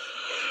scout,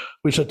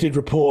 which I did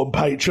report on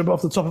Patreon. But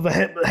off the top of the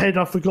head,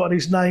 I've forgotten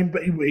his name,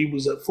 but he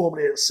was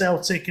formerly at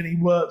Celtic, and he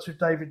worked with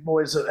David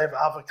Moyes at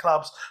other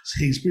clubs.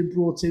 So he's been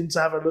brought in to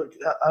have a look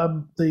at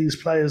these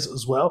players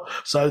as well.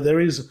 So there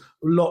is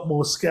a lot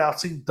more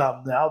scouting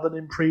done now than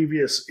in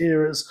previous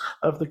eras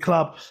of the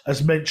club.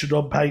 As mentioned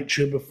on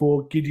Patreon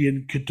before,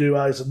 Gideon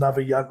Kadua is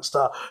another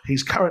youngster.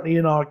 He's currently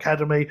in our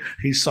academy.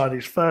 He's signed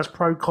his first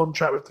pro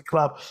contract with the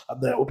club,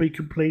 and that will be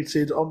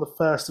completed on the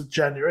 1st of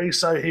January.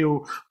 So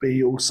he'll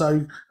be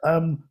also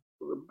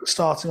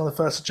starting on the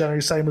 1st of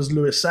January, same as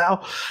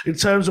Luisao. In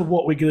terms of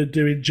what we're going to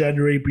do in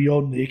January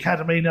beyond the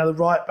academy, now the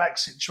right-back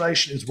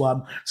situation is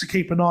one to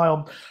keep an eye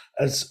on.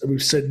 As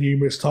we've said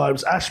numerous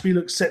times, Ashby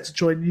looks set to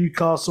join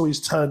Newcastle.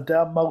 He's turned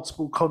down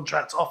multiple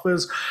contract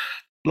offers,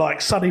 like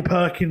Sonny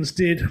Perkins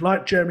did,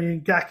 like Jeremy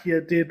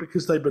Ngakia did,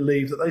 because they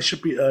believe that they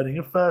should be earning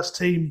a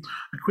first-team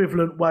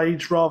equivalent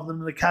wage rather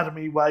than an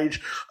academy wage.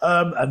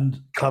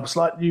 And clubs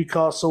like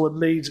Newcastle and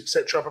Leeds,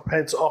 etc., are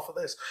prepared to offer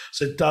this.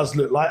 So it does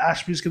look like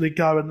Ashby's going to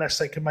go unless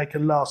they can make a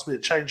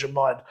last-minute change of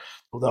mind,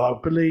 although I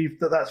believe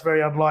that that's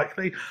very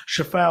unlikely.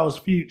 Shafal's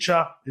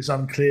future is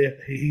unclear.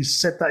 He's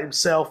said that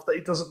himself, that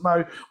he doesn't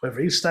know whether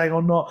he's staying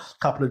or not. A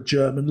couple of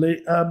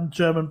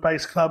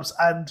German-based clubs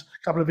and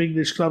a couple of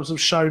English clubs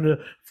have shown a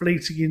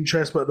fleeting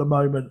interest, but at the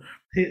moment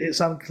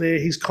it's unclear.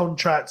 His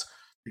contract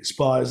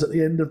expires at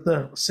the end of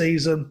the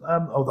season,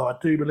 although I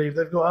do believe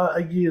they've got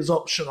a year's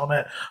option on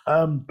it,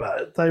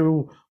 but they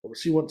will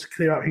obviously want to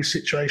clear up his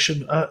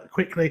situation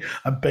quickly.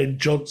 And Ben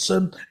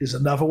Johnson is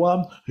another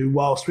one who,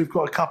 whilst we've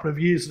got a couple of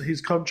years in his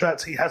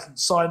contract, he hasn't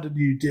signed a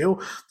new deal.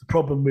 The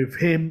problem with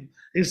him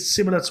is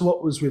similar to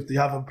what was with the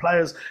other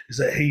players, is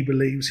that he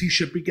believes he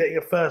should be getting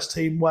a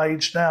first-team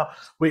wage now,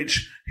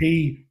 which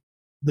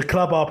the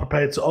club are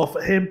prepared to offer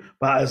him,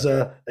 but as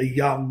a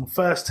young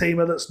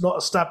first-teamer that's not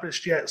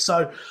established yet.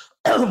 So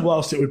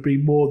whilst it would be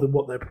more than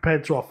what they're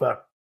prepared to offer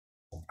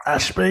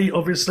Ashby,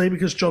 obviously,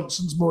 because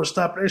Johnson's more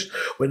established,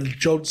 when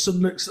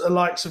Johnson looks at the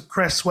likes of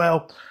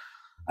Cresswell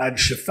and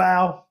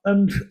Shafal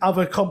and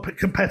other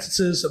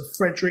competitors, and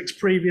Fredericks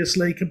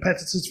previously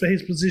competitors for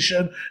his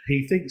position,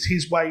 he thinks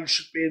his wage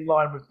should be in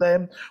line with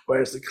them,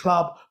 whereas the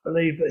club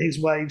believe that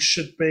his wage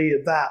should be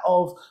that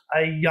of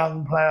a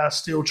young player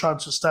still trying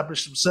to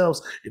establish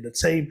themselves in the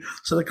team.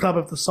 So the club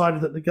have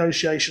decided that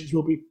negotiations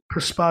will be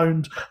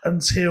postponed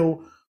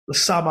until the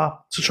summer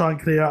to try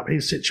and clear up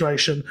his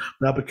situation.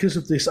 Now, because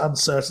of this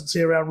uncertainty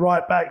around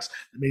right-backs,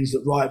 it means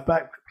that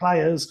right-back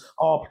players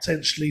are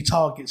potentially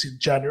targets in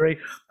January.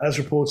 As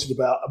reported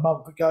about a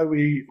month ago,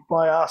 we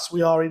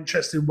are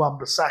interested in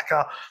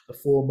Wan-Bissaka, the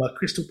former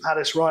Crystal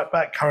Palace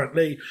right-back,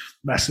 currently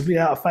massively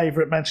out of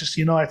favour at Manchester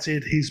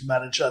United. His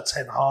manager,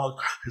 Ten Hag,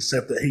 has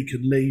said that he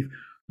can leave.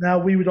 Now,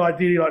 we would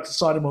ideally like to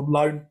sign him on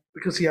loan,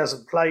 because he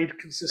hasn't played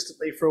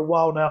consistently for a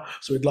while now,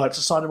 so we'd like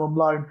to sign him on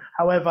loan.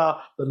 However,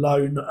 the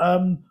loan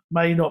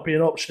may not be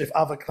an option if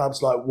other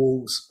clubs like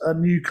Wolves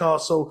and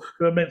Newcastle,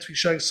 who are meant to be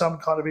showing some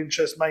kind of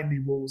interest, mainly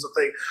Wolves, I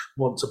think,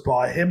 want to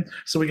buy him.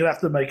 So we're going to have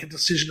to make a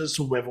decision as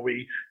to whether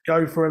we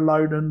go for a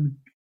loan and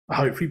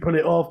hopefully pull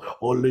it off,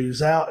 or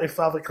lose out if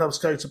other clubs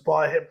go to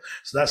buy him.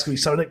 So that's going to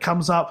be something that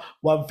comes up.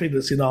 One thing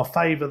that's in our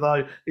favour,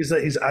 though, is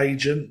that his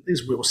agent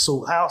is Will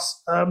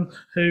Salthouse,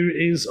 who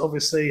is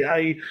obviously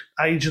a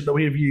agent that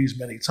we have used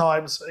many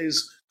times.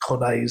 Is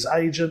Kone's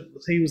agent.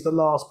 He was the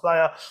last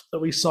player that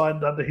we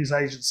signed under his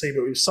agency,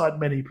 but we've signed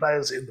many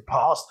players in the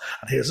past,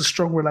 and he has a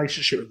strong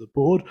relationship with the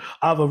board.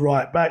 Other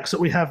right-backs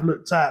that we have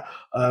looked at,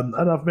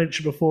 and I've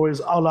mentioned before,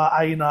 is Ola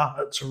Aina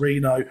at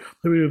Torino,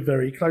 who we were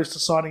very close to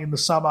signing in the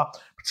summer,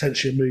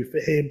 potentially a move for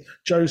him.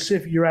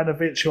 Joseph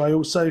Juranovic, who I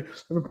also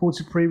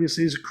reported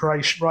previously, is a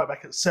Croatian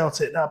right-back at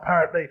Celtic. Now,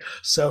 apparently,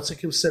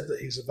 Celtic have said that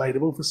he's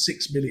available for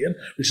 $6 million,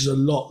 which is a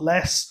lot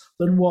less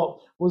than what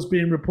was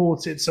being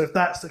reported. So if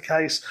that's the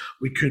case,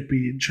 we could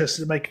be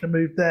interested in making a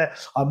move there.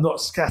 I'm not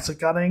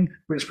scattergunning,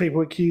 which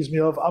people accuse me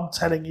of. I'm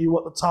telling you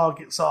what the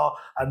targets are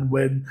and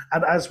when.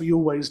 And as we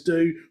always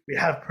do, we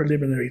have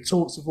preliminary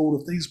talks with all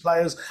of these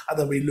players, and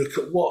then we look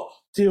at what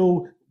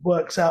deal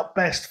works out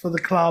best for the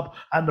club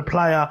and the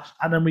player,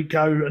 and then we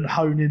go and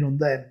hone in on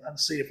them and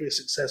see if we're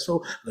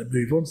successful, and then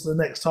move on to the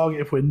next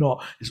target if we're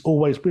not. It's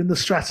always been the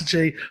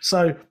strategy.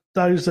 So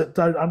those that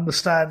don't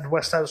understand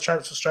West Ham's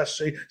transfer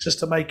strategy, just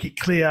to make it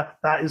clear,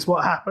 that is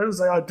what happens.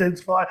 They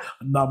identify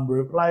a number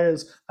of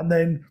players and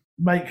then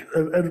make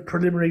a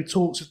preliminary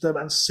talks with them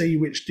and see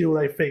which deal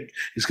they think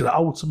is going to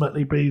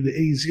ultimately be the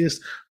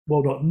easiest.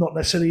 Well, not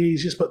necessarily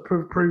easiest, but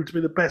prove to be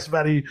the best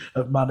value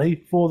of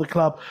money for the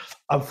club.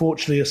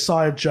 Unfortunately,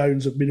 Asaya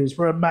Jones of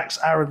Middlesbrough and Max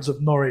Aarons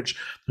of Norwich,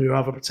 who are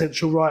other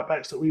potential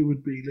right-backs that we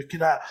would be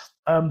looking at,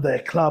 their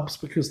clubs,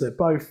 because they're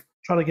both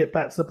trying to get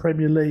back to the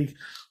Premier League.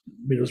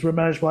 Middlesbrough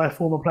managed by a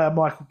former player,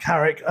 Michael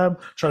Carrick,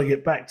 trying to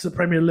get back to the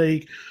Premier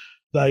League.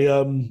 They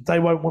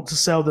won't want to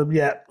sell them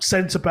yet.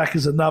 Centre-back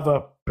is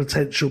another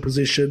potential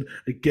position.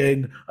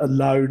 Again, a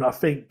loan. I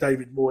think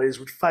David Moyes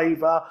would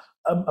favour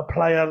a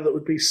player that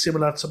would be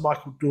similar to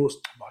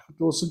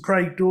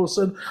Craig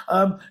Dawson,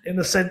 in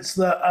the sense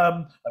that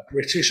a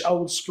British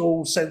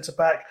old-school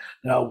centre-back.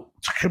 Now,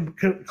 can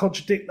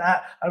contradict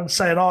that and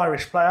say an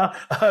Irish player,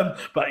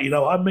 but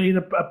I mean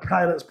a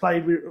player that's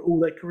played with all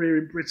their career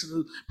in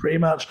Britain pretty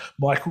much.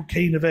 Michael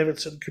Keane of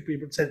Everton could be a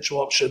potential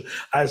option,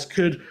 as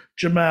could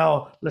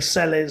Jamal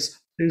Lascelles,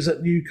 who's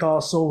at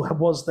Newcastle,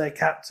 was their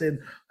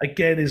captain,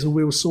 again is a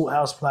Will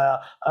Salthouse player.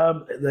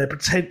 They're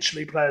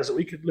potentially players that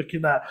we could look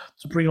at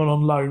to bring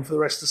on loan for the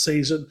rest of the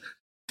season,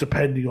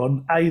 depending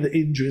on A, the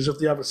injuries of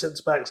the other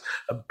centre-backs,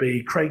 and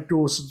B, Craig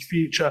Dawson's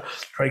future.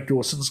 Craig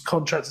Dawson's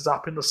contract is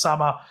up in the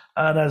summer,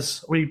 and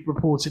as we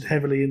reported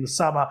heavily in the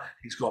summer,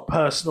 he's got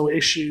personal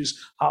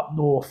issues up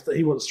north that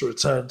he wants to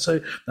return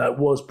to. That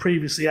was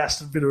previously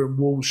Aston Villa and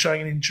Wolves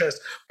showing an interest.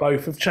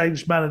 Both have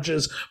changed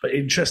managers, but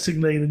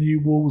interestingly, the new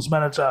Wolves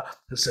manager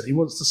has said he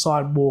wants to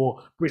sign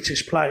more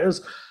British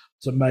players.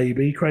 So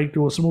maybe Craig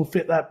Dawson will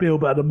fit that bill,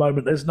 but at the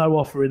moment there's no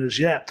offer in as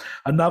yet.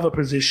 Another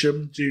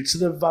position, due to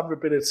the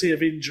vulnerability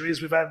of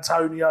injuries with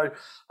Antonio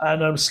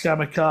and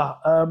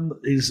Scamacca,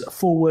 is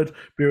forward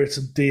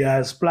Brereton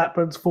Diaz.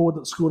 Blackburn's forward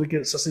that scored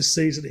against us this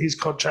season. His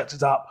contract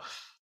is up.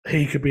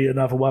 He could be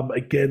another one. But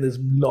again, there's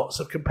lots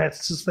of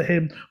competitors for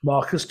him.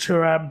 Marcus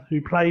Thuram, who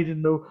played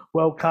in the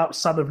World Cup,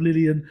 son of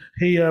Lillian,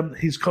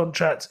 his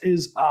contract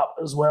is up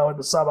as well in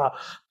the summer.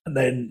 And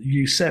then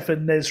Youssef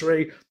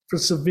Nesri for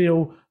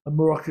Seville, a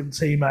Moroccan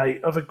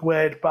teammate of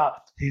Aguerd, but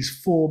his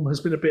form has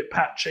been a bit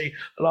patchy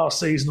the last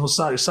season or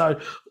so. So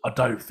I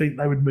don't think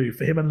they would move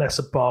for him unless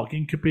a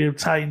bargain could be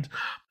obtained.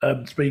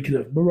 Speaking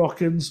of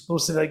Moroccans,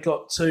 obviously they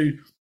got to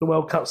the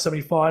World Cup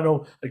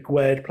semi-final.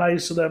 Aguerd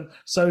plays for them.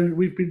 So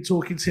we've been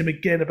talking to him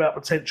again about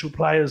potential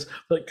players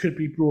that could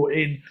be brought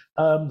in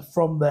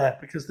from there,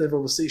 because they've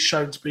obviously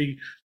shown to be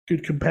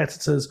good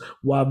competitors.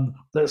 One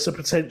that's a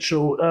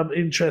potential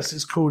interest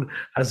is called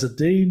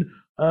Azzedine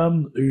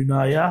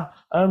Unaya.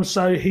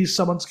 So he's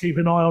someone to keep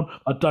an eye on.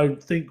 I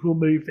don't think we'll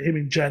move for him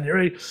in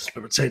January,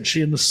 but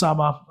potentially in the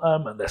summer,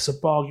 unless a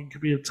bargain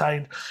can be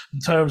obtained. In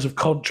terms of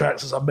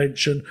contracts, as I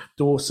mentioned,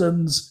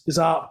 Dawson's is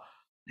up.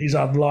 He's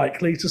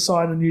unlikely to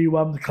sign a new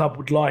one. The club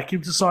would like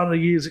him to sign a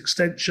year's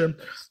extension,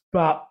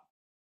 but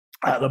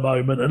at the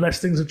moment, unless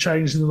things have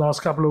changed in the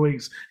last couple of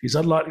weeks, he's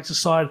unlikely to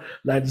sign.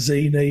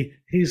 Lanzini,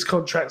 his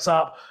contract's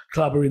up.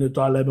 Club are in a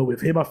dilemma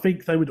with him. I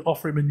think they would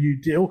offer him a new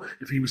deal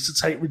if he was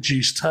to take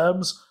reduced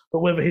terms, but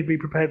whether he'd be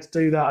prepared to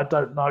do that, I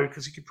don't know,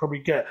 because he could probably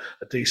get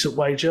a decent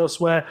wage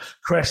elsewhere.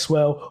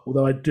 Cresswell,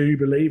 although I do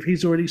believe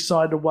he's already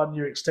signed a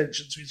one-year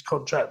extension to his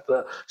contract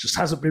that just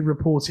hasn't been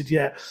reported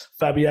yet.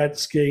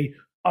 Fabianski,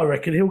 I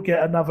reckon he'll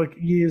get another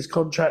year's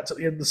contract at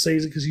the end of the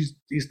season because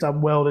he's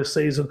done well this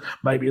season.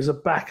 Maybe as a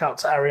backup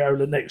to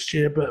Areola next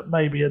year, but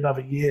maybe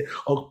another year.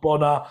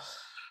 Ogbonna,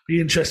 be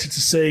interested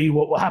to see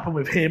what will happen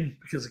with him,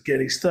 because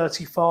again, he's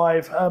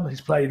 35. He's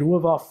played all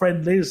of our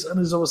friendlies and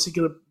is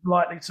obviously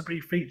likely to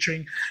be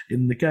featuring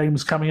in the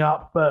games coming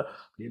up. But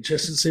be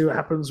interested to see what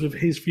happens with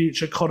his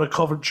future. Connor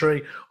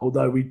Coventry,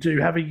 although we do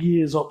have a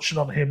year's option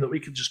on him that we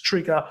can just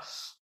trigger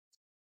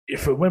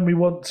if and when we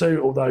want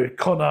to, although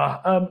Connor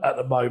at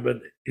the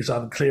moment is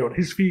unclear on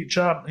his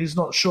future. He's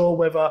not sure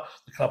whether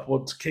the club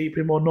want to keep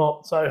him or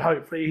not, so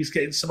hopefully he's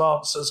getting some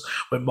answers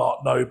when Mark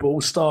Noble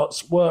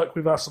starts work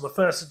with us on the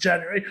 1st of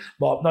January.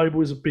 Mark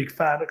Noble is a big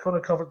fan of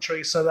Connor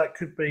Coventry, so that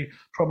could be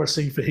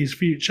promising for his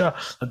future.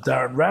 And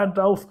Darren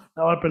Randolph,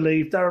 now I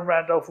believe Darren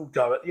Randolph will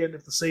go at the end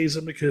of the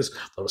season because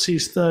obviously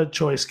he's third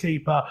choice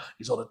keeper.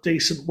 He's on a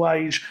decent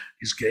wage.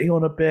 He's getting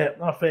on a bit.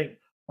 I think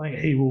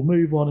he will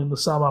move on in the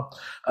summer.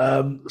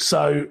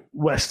 So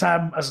West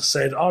Ham, as I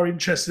said, are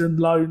interested in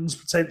loans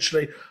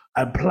potentially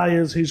and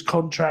players whose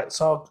contracts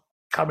are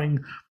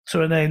coming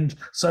to an end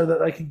so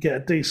that they can get a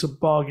decent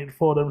bargain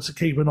for them. So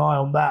keep an eye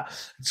on that.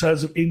 In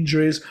terms of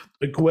injuries,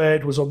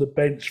 Aguerd was on the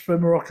bench for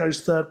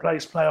Morocco's third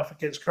place playoff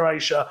against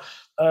Croatia.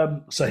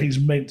 So he's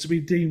meant to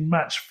be deemed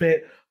match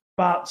fit.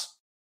 but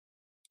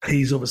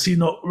he's obviously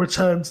not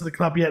returned to the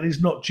club yet.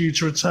 He's not due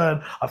to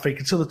return, I think,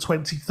 until the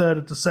 23rd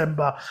of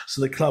December. So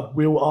the club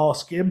will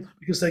ask him,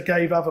 because they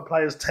gave other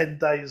players 10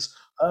 days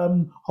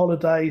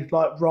holiday,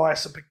 like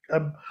Rice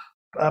and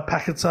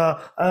Paquetá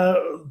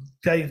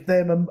gave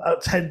them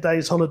 10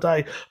 days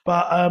holiday.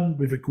 But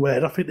with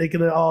Aguerd, I think they're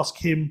going to ask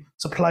him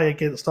to play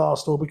against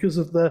Arsenal because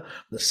of the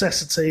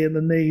necessity and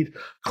the need.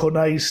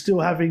 Cornet's still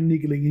having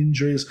niggling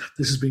injuries.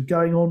 This has been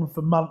going on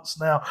for months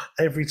now.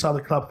 Every time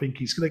the club think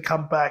he's going to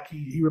come back,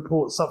 he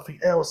reports something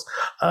else.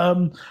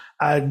 And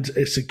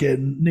it's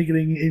again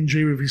niggling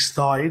injury with his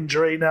thigh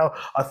injury. Now,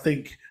 I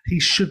think he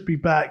should be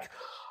back,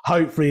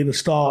 hopefully in the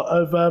start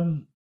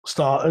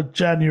of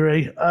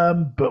January,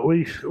 but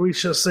we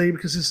shall see,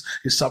 because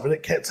it's something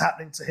that kept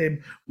happening to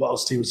him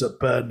whilst he was at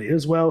Burnley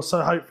as well.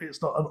 So hopefully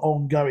it's not an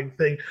ongoing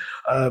thing.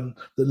 The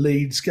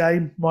Leeds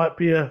game might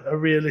be a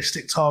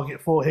realistic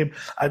target for him.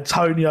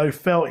 Antonio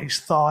felt his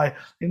thigh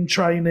in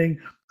training,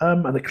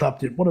 and the club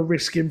didn't want to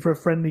risk him for a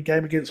friendly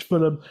game against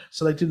Fulham,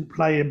 so they didn't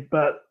play him.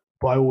 But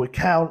by all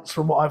accounts,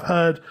 from what I've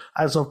heard,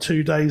 as of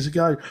 2 days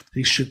ago,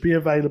 he should be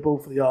available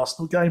for the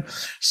Arsenal game.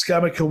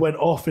 Scamacca went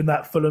off in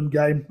that Fulham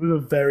game with a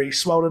very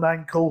swollen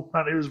ankle,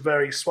 and it was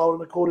very swollen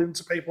according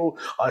to people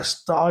I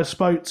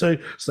spoke to,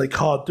 so they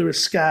can't do a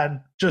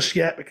scan just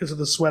yet because of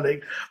the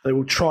swelling. They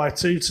will try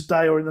to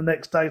today or in the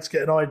next day to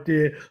get an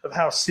idea of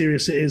how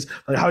serious it is.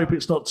 They hope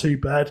it's not too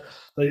bad.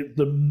 They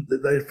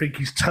think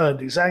he's turned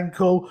his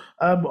ankle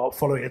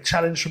following a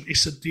challenge from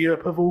Issa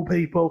Diop, of all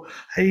people.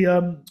 He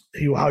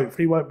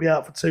hopefully won't be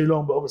out for too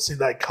long, but obviously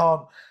they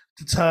can't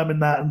determine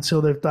that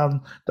until they've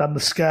done the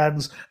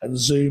scans. And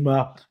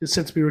Zuma is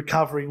said to be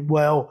recovering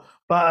well,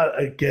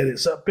 but again,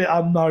 it's a bit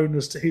unknown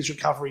as to his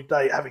recovery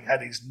date, having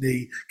had his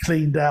knee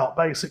cleaned out,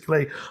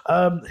 basically.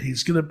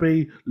 He's going to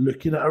be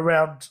looking at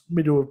around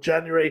middle of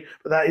January,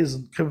 but that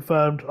isn't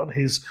confirmed on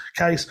his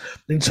case.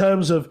 In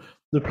terms of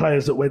the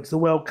players that went to the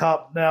World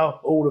Cup,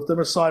 now all of them,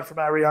 aside from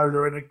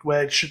Areola and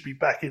Aguerd, should be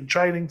back in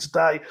training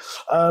today.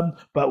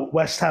 But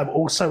West Ham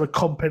also were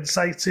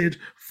compensated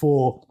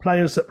for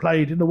players that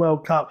played in the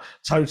World Cup,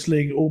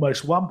 totalling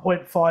almost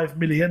 1.5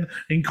 million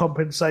in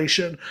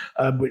compensation,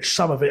 which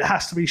some of it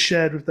has to be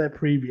shared with their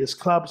previous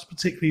clubs,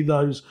 particularly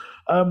those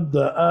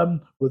that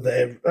were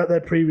there at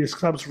their previous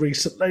clubs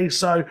recently.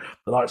 So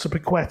the likes of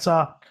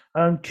Paquetá,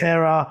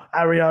 Kera,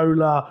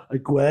 Areola,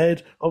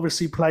 Aguerd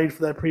obviously played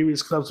for their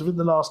previous clubs within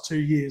the last 2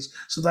 years,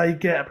 so they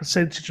get a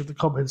percentage of the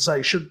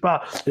compensation,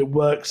 but it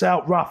works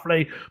out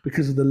roughly,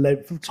 because of the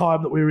length of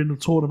time that we were in the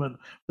tournament,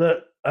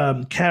 that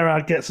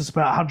Kera gets us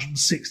about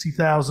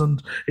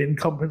 160,000 in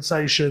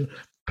compensation.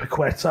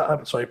 Paquetá,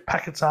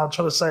 I'm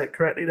trying to say it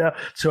correctly now,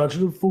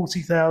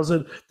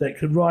 240,000.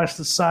 Declan Rice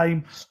the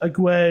same.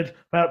 Aguerd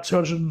about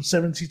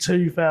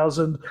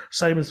 272,000,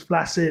 same as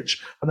Vlasic,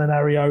 and then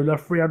Areola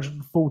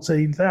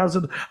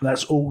 314,000. And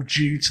that's all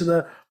due to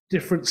the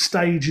different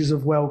stages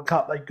of World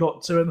Cup they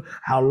got to and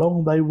how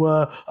long they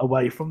were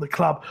away from the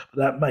club.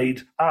 But that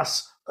made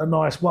us a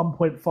nice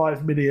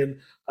 1.5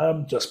 million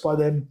just by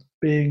them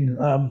being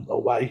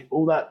away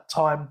all that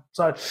time.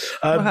 So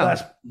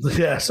so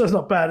it's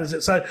not bad, is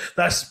it? So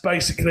that's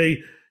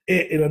basically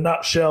it in a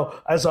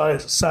nutshell. As I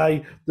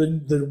say,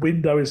 the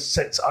window is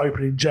set to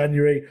open in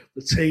January.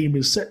 The team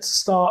is set to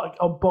start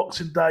on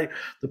Boxing Day.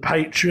 The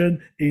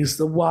Patreon is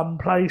the one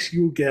place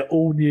you'll get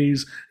all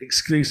news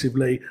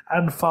exclusively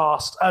and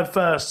first.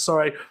 So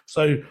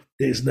it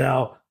is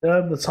now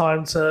the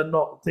time to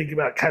not think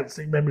about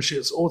cancelling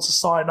memberships or to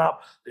sign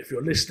up if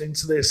you're listening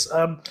to this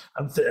and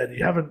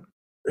you haven't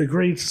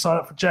agreed to sign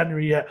up for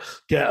January yet.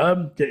 Get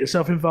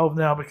yourself involved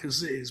now,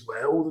 because it is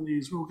where all the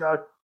news will go.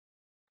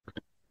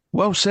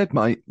 Well said,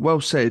 mate.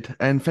 Well said.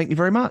 And thank you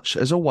very much.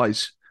 As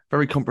always,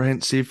 very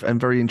comprehensive and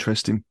very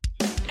interesting.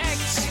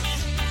 X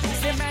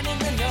is the man in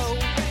the know.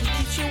 He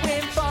keeps you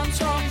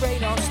informed on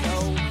rain or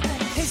snow.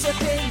 His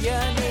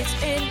opinion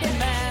is in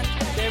demand.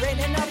 There ain't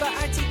another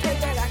ITK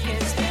that I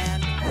can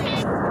stand.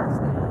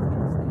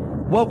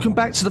 Welcome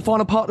back to the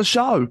final part of the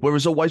show, where,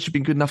 as always, you've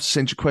been good enough to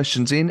send your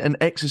questions in, and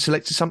X has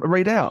selected something to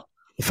read out.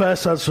 The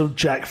first one's from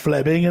Jack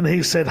Fleming, and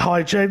he said,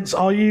 "Hi, gents.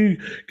 Are you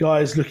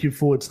guys looking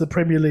forward to the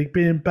Premier League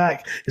being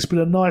back? It's been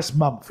a nice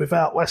month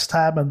without West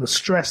Ham and the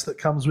stress that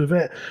comes with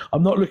it.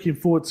 I'm not looking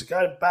forward to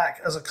going back,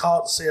 as I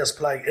can't see us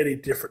playing any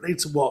differently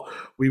to what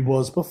we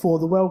was before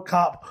the World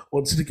Cup.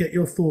 Wanted to get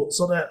your thoughts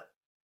on it."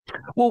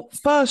 Well,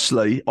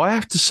 firstly, I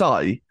have to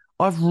say,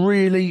 I've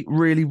really,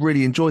 really,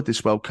 really enjoyed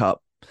this World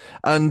Cup.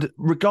 And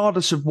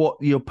regardless of what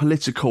your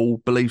political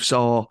beliefs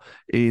are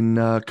in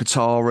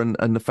Qatar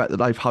and the fact that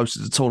they've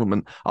hosted the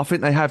tournament, I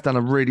think they have done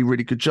a really,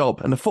 really good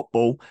job. And the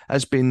football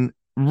has been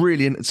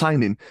really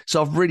entertaining.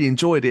 So I've really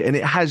enjoyed it. And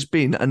it has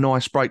been a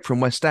nice break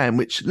from West Ham,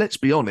 which, let's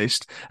be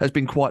honest, has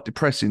been quite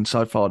depressing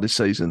so far this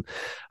season.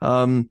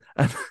 And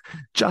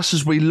just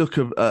as we look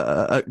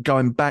at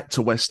going back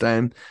to West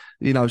Ham,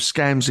 you know,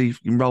 Scamsey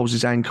rolls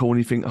his ankle and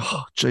you think,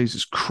 oh,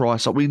 Jesus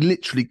Christ, like, we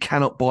literally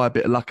cannot buy a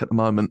bit of luck at the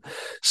moment.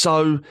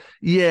 So,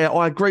 yeah,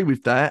 I agree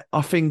with that.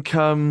 I think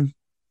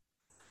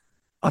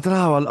I don't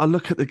know. I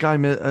look at the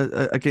game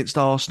against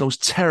Arsenal. It's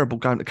a terrible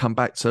game to come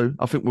back to.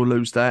 I think we'll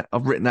lose that.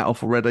 I've written that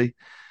off already.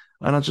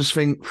 And I just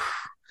think,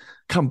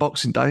 come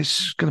Boxing Day,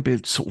 it's going to be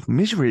a sort of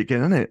misery again,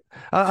 isn't it?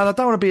 And I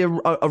don't want to be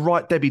a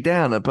right Debbie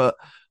Downer, but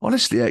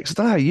honestly, X, I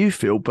don't know how you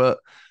feel, but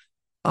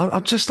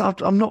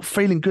I'm not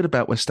feeling good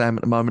about West Ham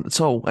at the moment at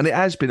all. And it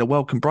has been a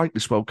welcome break,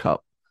 this World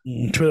Cup.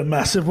 It's been a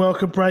massive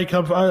welcome break.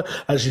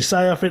 As you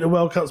say, I think the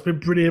World Cup's been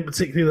brilliant,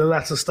 particularly in the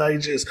latter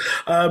stages.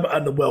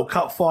 And the World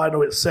Cup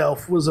final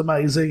itself was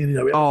amazing. And,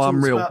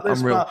 unreal.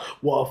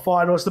 What a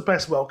final. It's the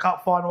best World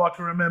Cup final I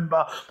can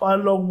remember by a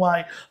long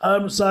way.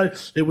 So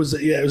it was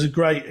a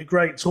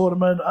great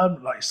tournament.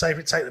 Like you say, if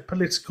you take the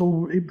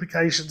political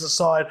implications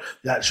aside,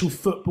 the actual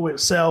football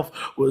itself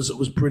was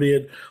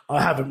brilliant.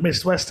 I haven't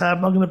missed West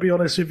Ham, I'm going to be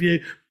honest with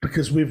you,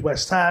 because with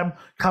West Ham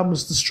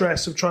comes the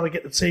stress of trying to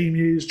get the team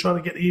used, trying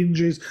to get the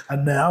injuries,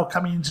 and now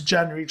coming into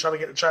January trying to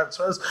get the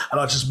transfers.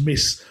 And I just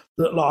miss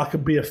that. Like, I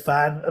can be a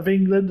fan of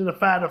England and a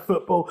fan of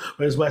football,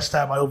 whereas West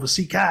Ham I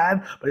obviously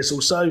can, but it's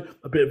also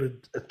a bit of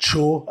a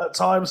chore at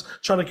times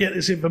trying to get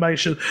this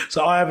information.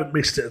 So I haven't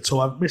missed it at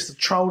all. I haven't missed the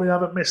trolling, I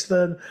haven't missed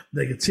the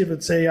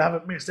negativity, I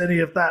haven't missed any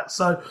of that.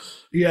 So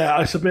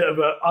yeah, it's a bit of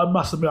I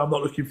must admit I'm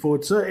not looking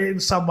forward to it in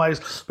some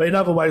ways, but in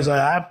other ways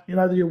I am.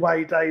 The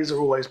away days are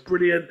always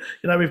brilliant.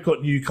 We've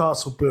got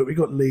Newcastle booked, we've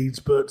got Leeds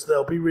booked.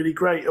 They'll be really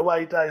great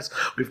away days.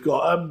 We've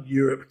got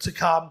Europe to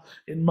come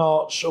in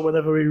March or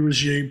whenever we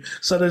resume.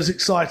 So there's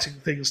exciting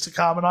things to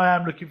come, and I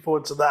am looking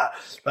forward to that.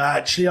 But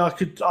actually, I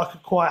could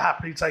quite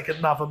happily take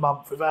another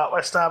month without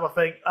West Ham, I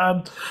think,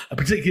 and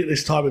particularly at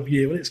this time of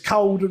year when it's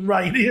cold and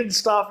rainy and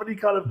stuff, and you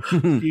kind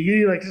of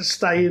you can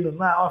stay in and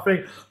that. I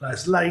think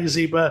that's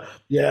lazy, but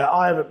yeah,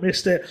 I haven't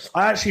missed it.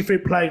 I actually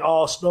think playing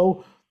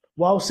Arsenal,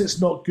 whilst it's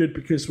not good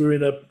because we're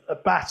in a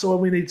battle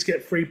and we need to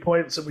get 3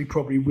 points and we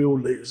probably will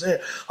lose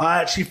it,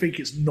 I actually think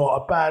it's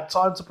not a bad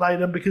time to play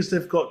them because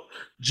they've got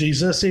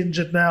Jesus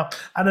injured now,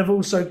 and they've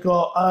also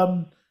got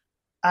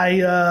they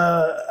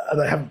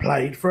haven't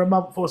played for a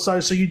month or so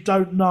you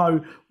don't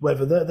know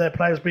whether their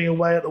players being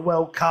away at the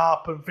World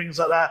Cup and things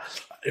like that,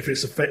 if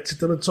it's affected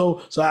them at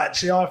all. So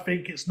actually, I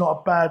think it's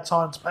not a bad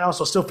time to play us.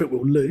 I still think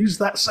we'll lose,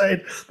 that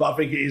said, but I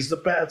think it is the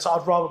better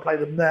time. I'd rather play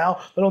them now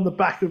than on the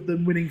back of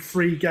them winning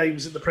 3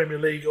 games in the Premier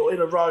League or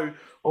in a row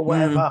or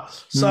whatever.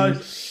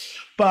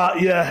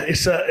 But yeah,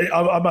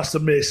 I must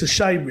admit, it's a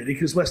shame really,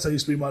 because West Ham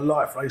used to be my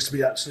life. I used to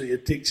be absolutely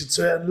addicted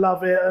to it and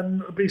love it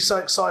and be so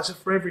excited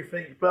for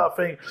everything. But I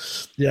think,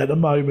 at the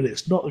moment,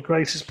 it's not the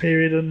greatest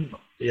period, and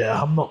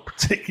I'm not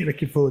particularly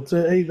looking forward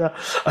to it either.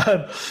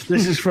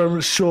 This is from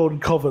Sean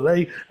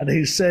Coverley, and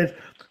he said,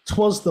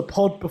 "'Twas the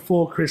pod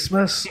before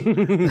Christmas.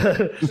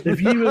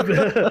 If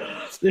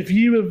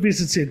you were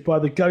visited by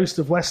the ghost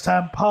of West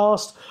Ham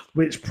past,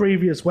 which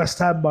previous West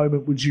Ham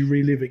moment would you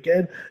relive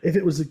again? If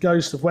it was the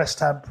ghost of West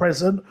Ham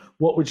present,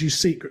 what would you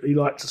secretly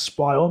like to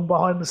spy on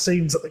behind the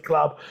scenes at the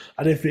club?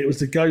 And if it was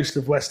the ghost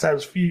of West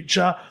Ham's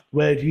future,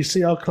 where do you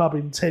see our club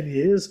in 10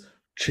 years?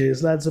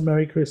 Cheers, lads, and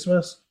Merry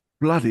Christmas."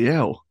 Bloody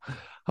hell.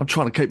 I'm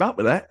trying to keep up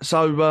with that.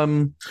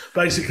 So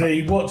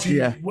basically, what do you?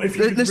 Yeah.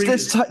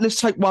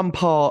 Let's take one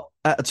part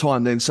at a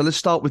time then. So let's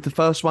start with the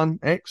first one,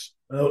 X.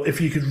 Well,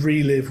 if you could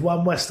relive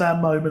one West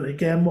Ham moment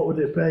again, what would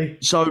it be?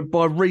 So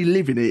by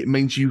reliving it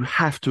means you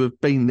have to have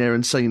been there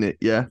and seen it.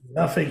 Yeah,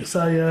 I think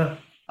so.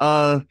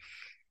 Yeah.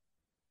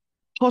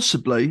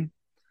 Possibly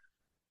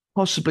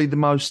the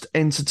most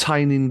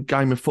entertaining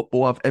game of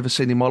football I've ever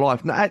seen in my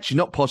life. No, actually,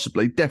 not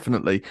possibly.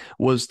 Definitely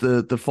was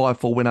the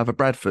 5-4 win over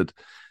Bradford.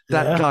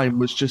 That game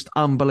was just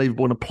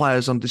unbelievable, and the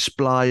players on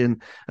display,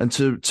 and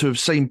to have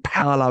seen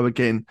Paolo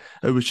again,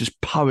 it was just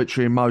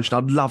poetry in motion.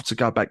 I'd love to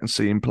go back and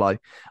see him play.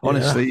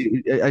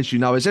 Honestly, as you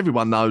know, as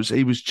everyone knows,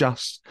 he was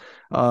just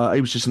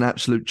an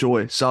absolute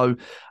joy. So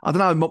I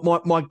don't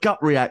know, my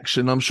gut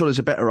reaction, I'm sure there's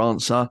a better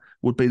answer,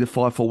 would be the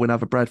 5-4 win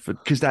over Bradford,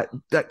 because that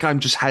game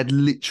just had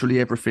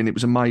literally everything. It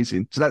was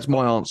amazing. So that's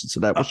my answer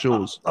to that. What's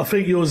yours? I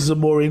think yours is a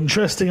more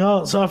interesting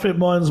answer. I think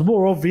mine's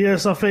more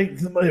obvious. I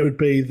think it would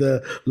be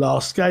the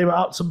last game at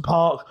Upton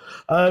Park,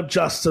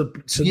 just to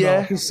know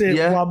I can see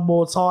it one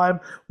more time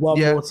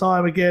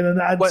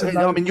again.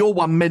 I mean, your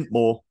one meant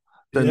more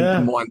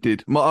than mine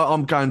did.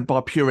 I'm going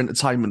by pure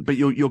entertainment, but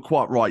you're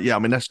quite right. Yeah, I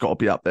mean, that's got to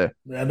be up there.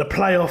 And the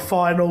playoff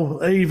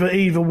final,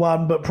 either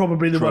one, but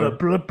probably the one at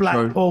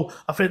Blackpool. True.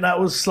 I think that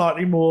was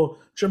slightly more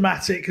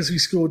dramatic because we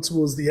scored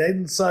towards the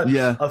end. So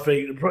I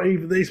think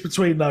it's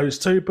between those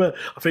two. But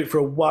I think for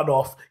a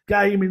one-off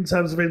game in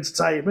terms of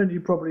entertainment,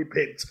 you probably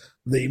picked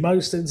the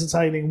most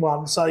entertaining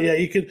one. So yeah,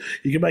 you can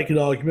make an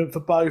argument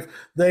for both.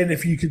 Then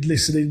if you could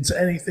listen into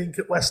anything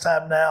at West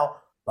Ham now,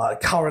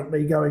 like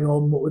currently going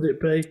on, what would it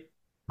be?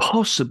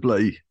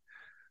 Possibly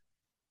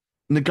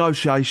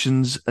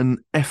negotiations and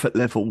effort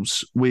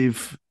levels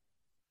with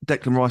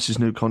Declan Rice's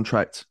new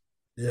contract.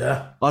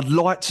 Yeah. I'd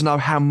like to know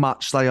how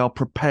much they are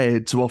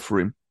prepared to offer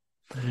him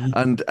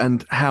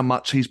and how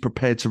much he's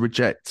prepared to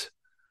reject.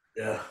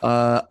 Yeah.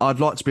 I'd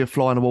like to be a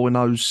fly on the wall in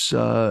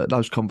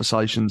those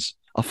conversations,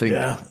 I think.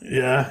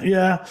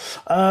 Yeah,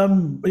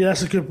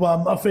 that's a good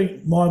one. I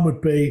think mine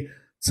would be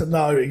to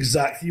know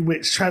exactly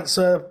which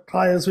transfer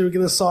players we were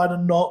going to sign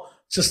and not,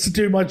 just to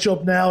do my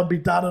job now and be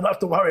done and not have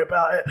to worry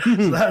about it.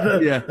 So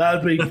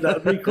that'd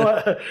be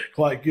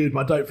quite good. But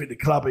I don't think the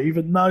club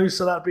even knows,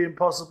 so that'd be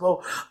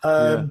impossible.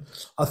 I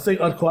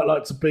think I'd quite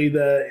like to be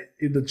there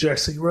in the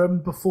dressing room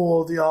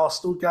before the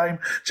Arsenal game,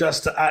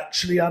 just to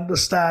actually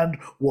understand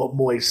what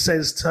Moyes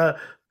says to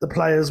the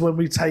players when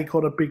we take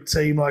on a big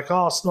team like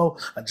Arsenal,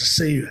 and just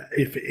see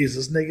if it is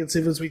as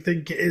negative as we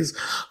think it is.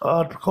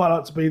 I'd quite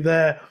like to be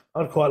there.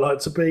 I'd quite like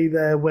to be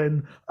there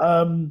when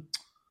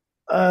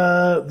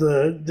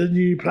the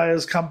new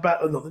players come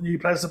back, or not the new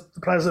players, the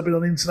players that have been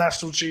on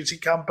international duty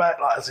come back,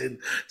 like as in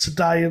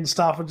today and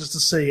stuff, and just to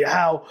see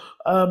how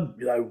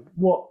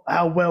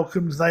how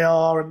welcomed they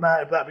are, and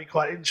that'd be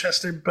quite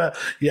interesting. But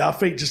yeah, I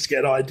think just to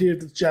get an idea of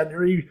the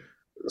January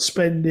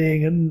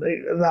spending, and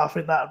I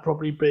think that'd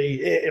probably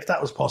be it if that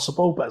was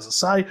possible. But as I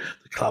say,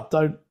 the club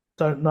don't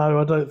know,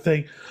 I don't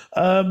think.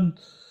 Then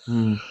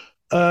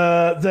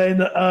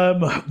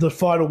the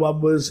final one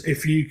was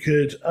if you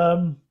could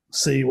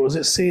see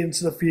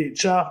into the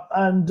future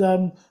and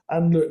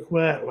look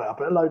where. Well, I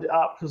better load it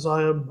up because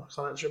I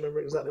can't actually remember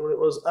exactly what it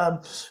was.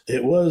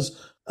 It was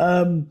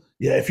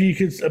if you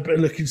could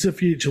look into the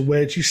future,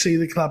 where do you see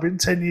the club in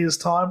 10 years'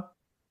 time?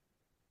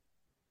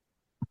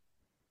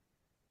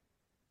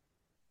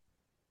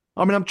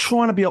 I mean, I'm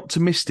trying to be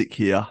optimistic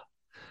here.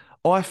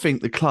 I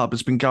think the club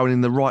has been going in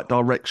the right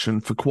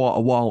direction for quite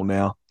a while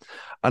now.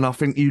 And I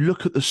think you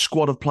look at the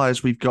squad of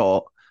players we've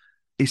got,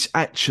 it's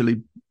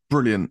actually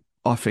brilliant,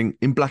 I think,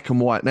 in black and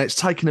white. Now, it's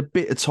taken a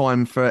bit of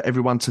time for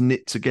everyone to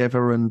knit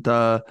together and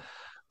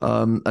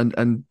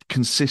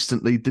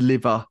consistently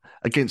deliver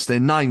against their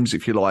names,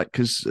 if you like,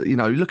 because, you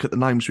look at the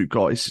names we've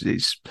got.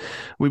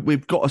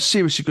 We've got a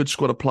seriously good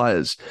squad of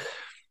players.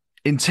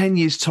 In 10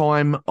 years'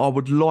 time, I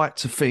would like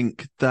to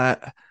think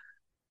that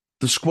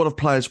the squad of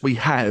players we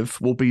have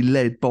will be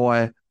led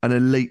by an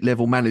elite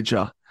level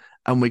manager,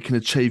 and we can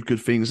achieve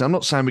good things. I'm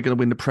not saying we're going to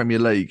win the Premier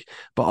League,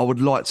 but I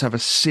would like to have a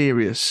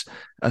serious,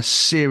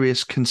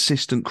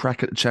 consistent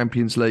crack at the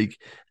Champions League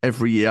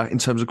every year in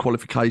terms of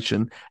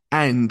qualification,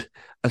 and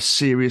a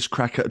serious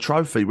crack at a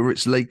trophy, whether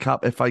it's League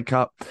Cup, FA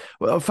Cup.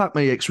 Well, fuck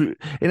me,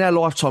 in our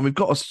lifetime, we've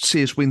got to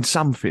see us win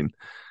something.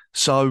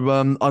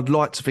 So I'd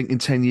like to think in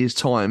 10 years'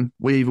 time,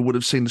 we either would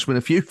have seen us win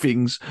a few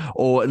things,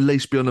 or at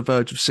least be on the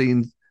verge of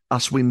seeing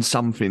us win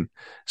something.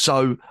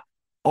 So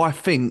I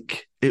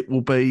think it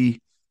will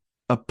be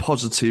a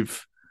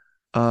positive.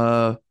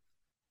 I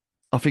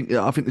think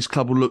this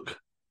club will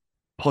look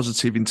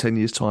positive in 10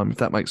 years' time, if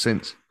that makes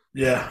sense.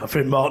 Yeah, I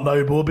think Mark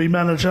Noble will be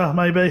manager,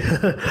 maybe.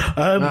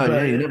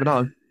 You never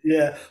know.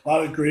 Yeah, I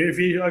agree with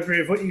you. I agree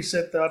with what you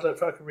said there. I don't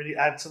think I can really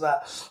add to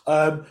that.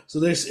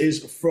 So this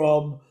is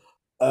from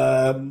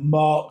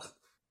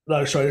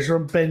this is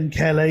from Ben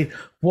Kelly.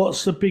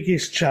 What's the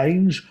biggest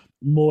change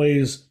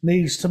Moyes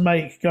needs to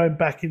make going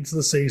back into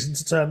the season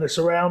to turn this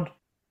around?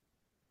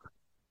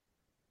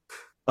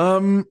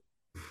 I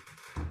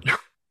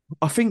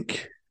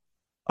think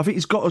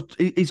he's got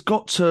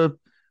to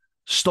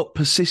stop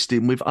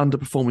persisting with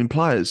underperforming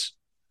players.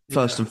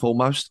 First and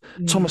foremost,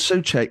 Thomas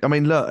Souček. I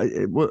mean, look,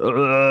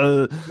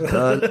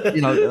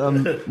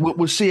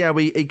 we'll see how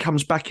he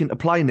comes back into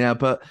play now.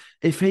 But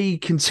if he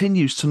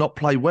continues to not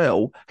play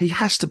well, he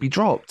has to be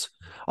dropped.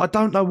 I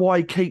don't know why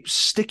he keeps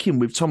sticking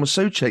with Thomas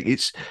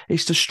Souček.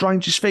 It's the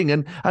strangest thing.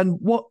 And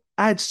what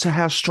adds to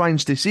how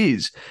strange this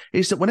is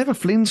that whenever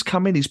Flynn's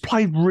come in, he's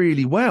played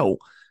really well.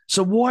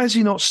 So why is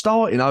he not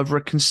starting over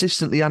a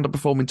consistently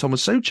underperforming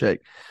Thomas Souček?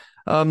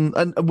 And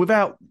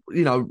without,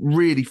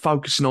 really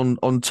focusing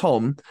on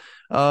Tom,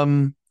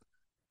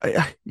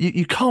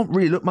 you can't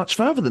really look much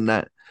further than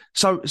that.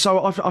 So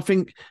I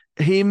think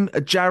him,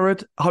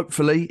 Jared,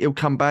 hopefully he'll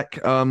come back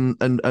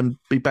and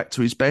be back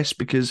to his best,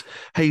 because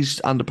he's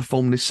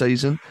underperformed this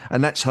season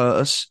and that's hurt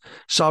us.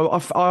 So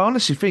I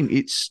honestly think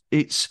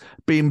it's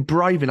being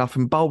brave enough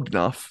and bold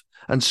enough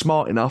and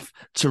smart enough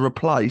to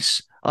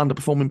replace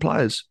underperforming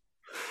players.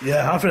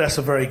 Yeah, I think that's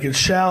a very good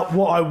shout.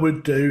 What I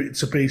would do,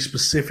 to be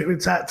specific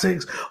with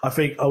tactics, I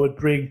think I would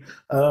bring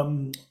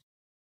Thomas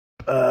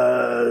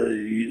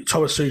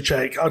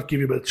Souček. I'd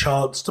give him a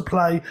chance to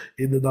play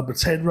in the number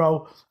 10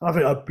 role. I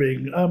think I'd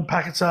bring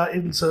Paquetá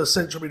into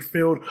central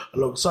midfield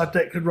alongside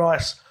Declan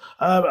Rice.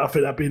 I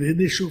think that'd be the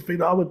initial thing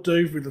that I would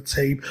do with the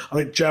team. I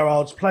think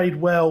Gerrard's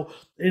played well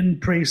in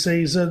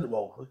pre-season.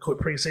 Well, I call it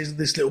pre-season,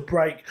 this little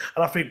break.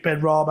 And I think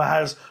Benrahma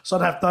has. So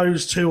I'd have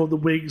those two on the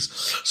wings.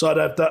 So I'd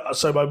have that.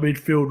 So my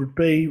midfield would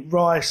be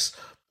Rice,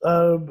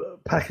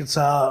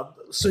 Paquetá,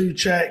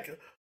 Souček,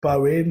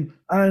 Bowen,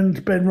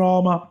 and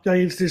Benrahma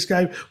going into this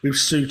game with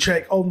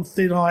Souček on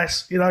thin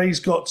ice. He's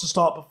got to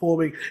start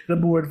performing in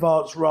a more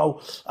advanced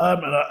role,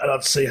 and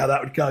I'd see how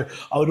that would go.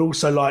 I would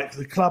also like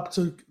the club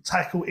to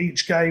tackle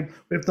each game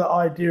with the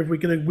idea of we're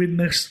going to win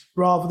this,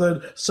 rather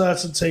than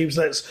certain teams.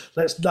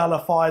 Let's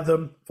nullify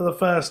them for the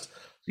first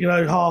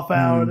half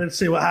hour and then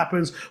see what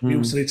happens. We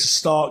also need to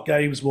start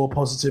games more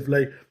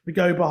positively. We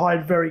go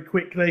behind very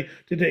quickly.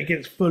 Did it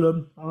against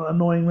Fulham,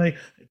 annoyingly.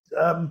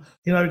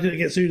 didn't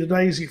get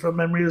Udinese from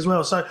memory as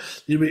well. So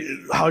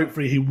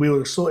hopefully he will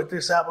have sorted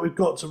this out, but we've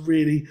got to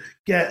really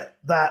get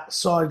that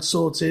side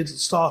sorted,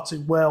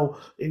 starting well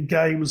in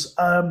games.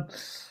 And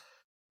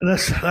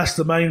that's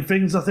the main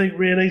things, I think,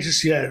 really.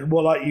 Just,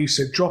 like you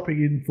said, dropping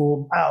in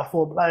form, out of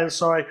form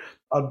players,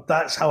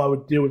 that's how I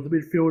would deal with the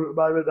midfield at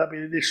the moment. That'd be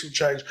an initial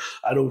change.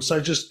 And also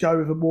just go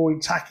with a more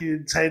attacking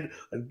intent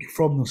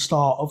from the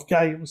start of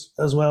games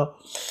as well.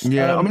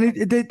 Yeah,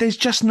 there's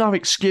just no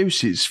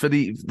excuses for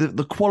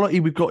the quality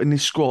we've got in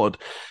this squad.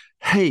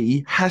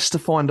 He has to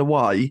find a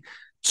way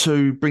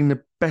to bring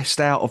the best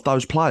out of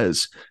those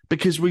players,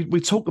 because we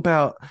talk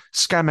about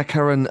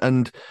Scamacca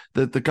and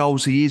the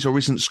goals he is or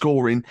isn't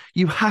scoring.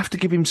 You have to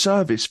give him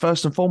service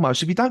first and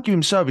foremost. If you don't give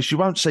him service, you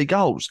won't see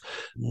goals.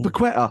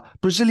 Paqueta,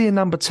 Brazilian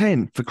number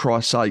 10, for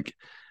Christ's sake.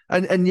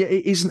 And yet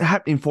it isn't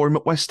happening for him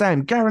at West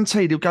Ham.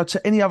 Guaranteed he'll go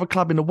to any other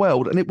club in the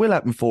world and it will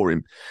happen for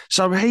him.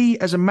 So he,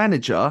 as a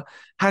manager,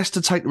 has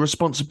to take the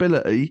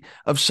responsibility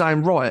of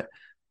saying, right,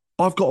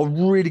 I've got a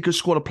really good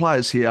squad of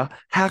players here.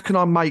 How can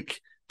I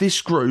make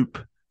this group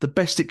the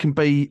best it can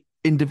be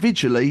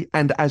individually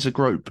and as a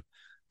group?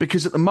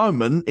 Because at the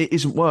moment, it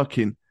isn't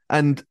working.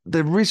 And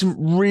there isn't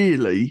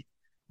really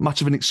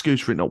much of an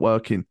excuse for it not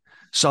working.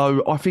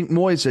 So I think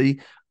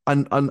Moisey,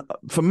 and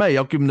for me,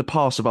 I'll give him the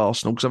pass of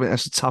Arsenal, because I think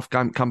that's a tough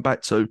game to come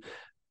back to.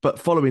 But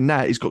following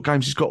that, he's got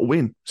games he's got to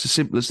win. It's as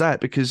simple as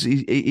that, because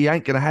he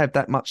ain't going to have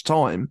that much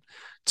time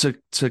to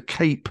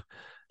keep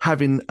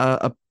having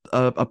a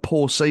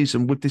poor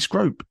season with this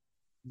group.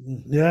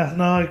 Yeah,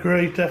 no, I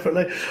agree,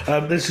 definitely.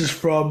 This is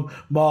from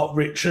Mark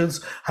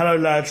Richards. Hello,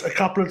 lads. A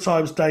couple of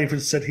times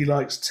David said he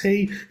likes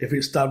tea if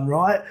it's done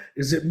right.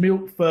 Is it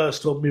milk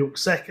first or milk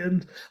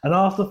second? And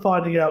after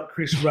finding out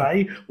Chris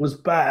Rea was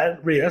banned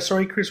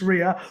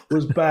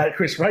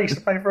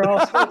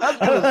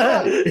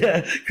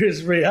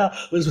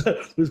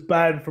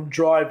from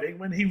driving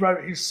when he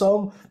wrote his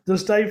song.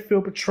 Does Dave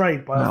feel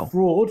betrayed by a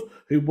fraud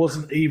who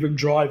wasn't even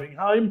driving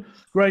home?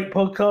 Great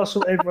podcast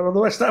from everyone on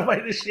the West Ham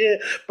Way this year.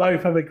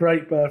 Both have a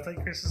great birthday,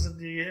 Christmas and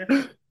New Year.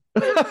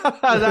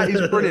 That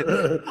is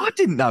brilliant. I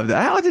didn't know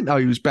that. I didn't know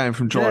he was banned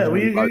from driving.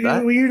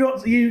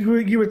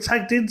 You were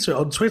tagged into it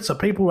on Twitter.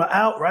 People were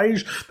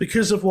outraged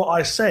because of what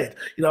I said.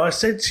 I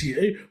said to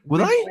you,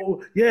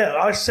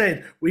 I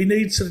said we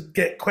need to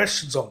get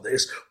questions on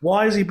this.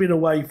 Why has he been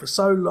away for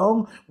so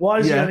long? Why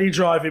is he only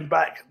driving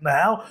back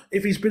now?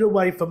 If he's been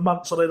away for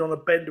months on end on a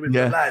bender with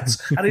the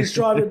lads, and he's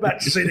driving back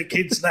to see the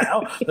kids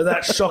now,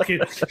 that's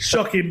shocking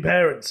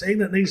parenting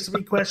that needs to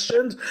be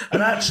questioned.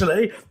 And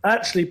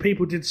actually,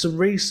 people did some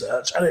research,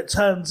 and it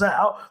turns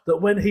out that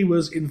when he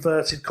was,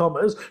 inverted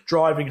commas,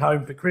 driving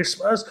home for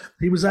Christmas,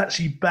 he was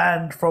actually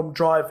banned from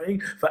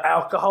driving for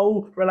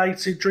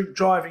alcohol-related drink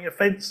driving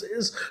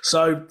offences.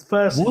 So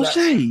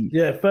firstly,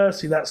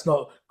 that's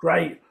not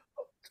great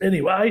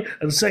anyway.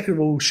 And second of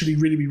all, should he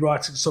really be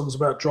writing songs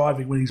about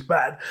driving when he's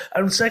banned?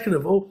 And second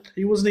of all,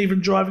 he wasn't even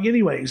driving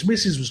anyway. His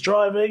missus was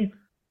driving.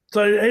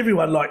 So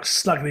everyone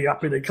snuggling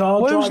up in a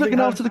car. Where was looking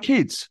after the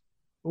kids?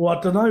 Well,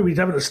 I don't know. We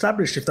haven't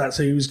established if that's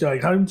who he was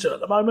going home to at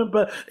the moment.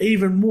 But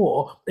even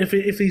more, if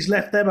he's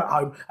left them at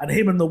home and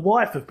him and the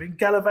wife have been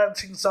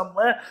gallivanting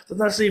somewhere, then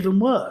that's even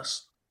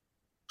worse.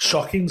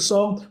 Shocking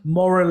song,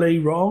 morally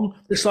wrong.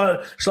 It's like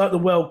the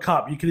World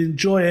Cup. You can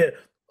enjoy it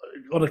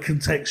on a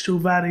contextual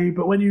value,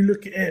 but when you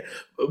look at it,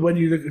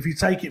 if you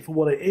take it for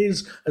what it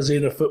is, as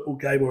in a football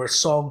game or a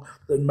song,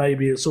 then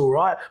maybe it's all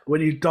right. But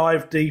when you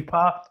dive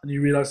deeper and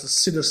you realise the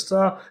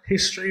sinister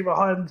history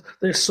behind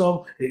this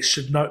song, it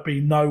should not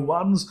be no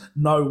one's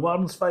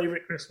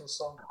favourite Christmas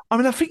song. I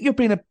mean, I think you're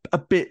being a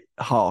bit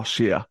harsh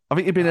here. I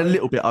think you're being a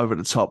little bit over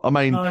the top. I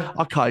mean,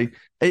 okay,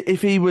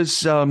 if he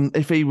was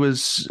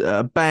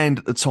banned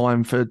at the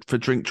time for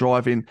drink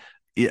driving,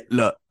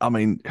 look, I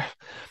mean,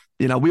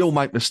 we all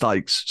make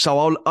mistakes.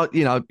 So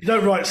you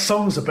don't write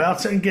songs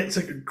about it and get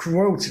to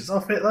royalties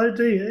off it, though,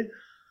 do you?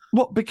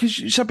 What?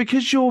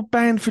 Because you're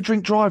banned for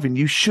drink driving,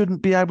 you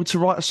shouldn't be able to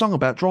write a song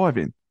about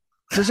driving.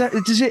 Does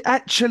it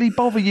actually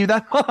bother you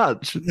that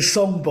much? The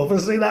song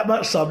bothers me that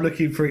much, so I'm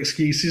looking for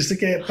excuses to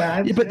get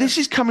banned. Yeah, but this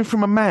is coming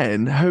from a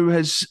man who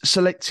has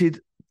selected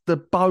the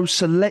Bo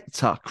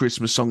Selector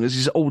Christmas song as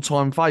his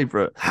all-time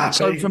favourite.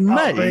 So for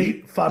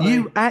me,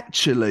 you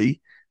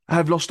actually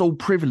have lost all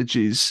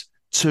privileges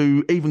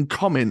to even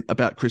comment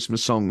about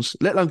Christmas songs,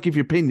 let alone give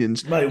your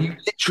opinions. Mate, you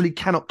literally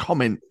cannot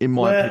comment, in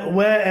my opinion.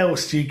 Where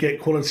else do you get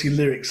quality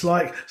lyrics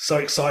like "So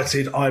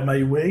Excited I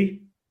May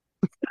We"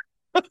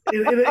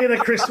 in a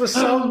Christmas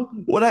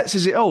song? Well, that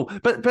says it all.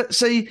 But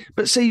see,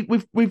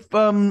 we've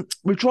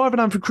driving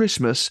home for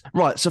Christmas,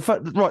 right? So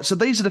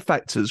these are the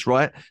factors,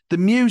 right? The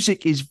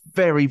music is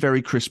very,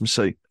 very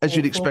Christmassy, as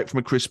you'd expect from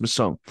a Christmas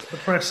song.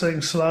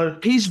 Depressing, slow.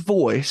 His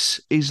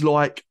voice is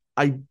like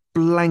a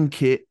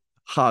blanket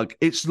hug.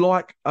 It's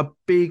like a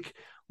big,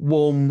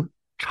 warm,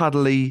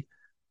 cuddly,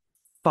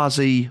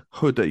 fuzzy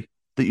hoodie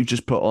that you've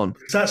just put on.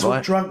 That's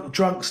right? What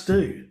drunks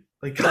do.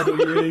 They cuddle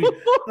you.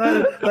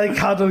 They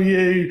cuddle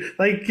you.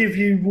 They give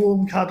you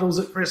warm cuddles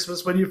at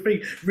Christmas when you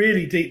think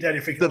really deep down.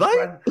 You're thinking,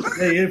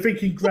 you're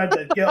thinking,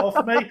 Granddad, get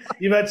off me.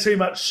 You've had too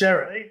much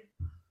sherry.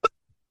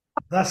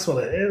 That's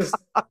what it is.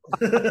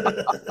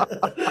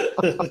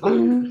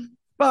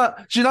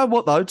 But do you know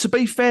what, though? To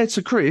be fair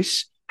to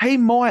Chris, he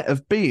might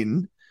have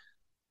been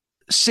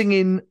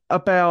singing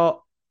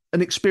about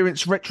an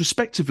experience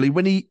retrospectively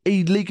when he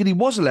legally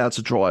was allowed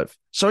to drive.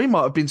 So he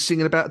might have been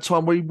singing about a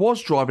time where he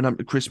was driving home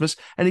to Christmas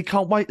and he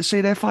can't wait to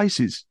see their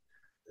faces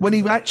when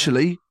he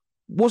actually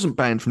wasn't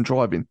banned from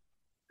driving.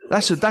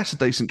 That's a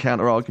decent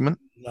counter-argument.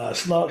 No,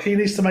 it's not. He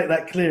needs to make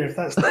that clear if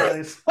that's the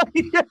case.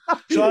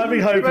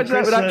 Driving home for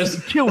Christmas. That would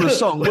just kill the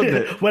song, wouldn't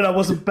it? When I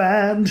wasn't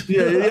banned.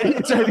 Yeah.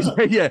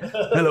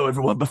 Hello,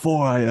 everyone.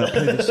 Before I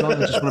play this song, I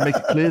just want to make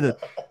it clear that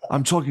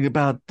I'm talking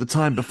about the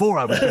time before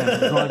I was banned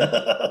from driving.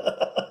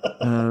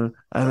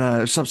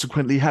 And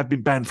subsequently have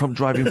been banned from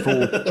driving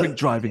for drink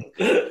driving.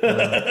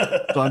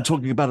 So I'm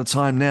talking about a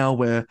time now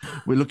where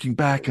we're looking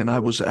back and I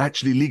was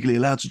actually legally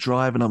allowed to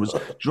drive and I was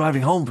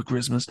driving home for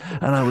Christmas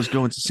and I was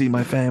going to see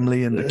my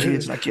family and the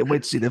kids and I can't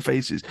wait to see their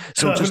faces.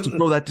 So just to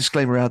throw that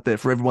disclaimer out there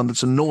for everyone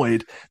that's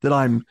annoyed that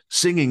I'm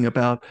singing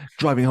about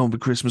driving home for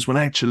Christmas when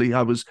actually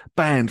I was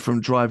banned from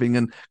driving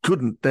and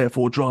couldn't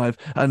therefore drive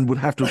and would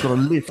have to have got a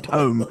lift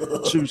home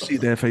to see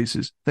their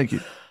faces. Thank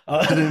you. I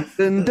actually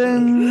think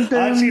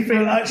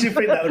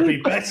that would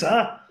be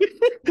better.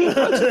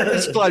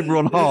 Disclaimer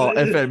on Heart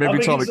FM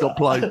every time it got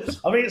played. I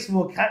think it's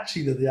more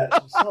catchy than the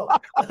actual song.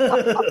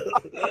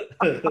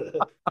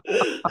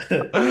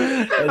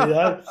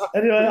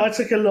 Anyway, I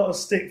took a lot of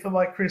stick for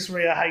my Chris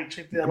Rea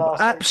hatred the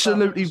last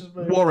absolutely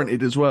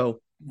warranted as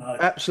well. No.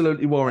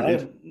 Absolutely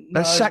warranted.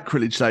 That's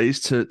sacrilege, that is,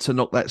 to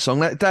knock that song.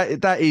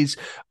 That is.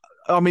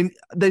 I mean,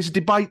 there's a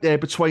debate there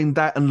between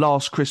that and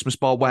Last Christmas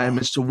by Wham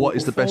as to what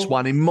is the best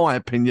one, in my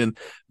opinion.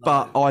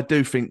 But I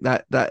do think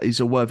that is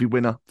a worthy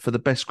winner for the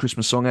best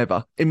Christmas song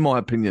ever, in my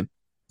opinion.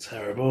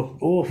 Terrible.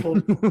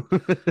 Awful.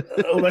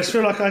 I almost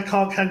feel like I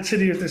can't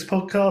continue with this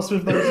podcast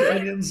with those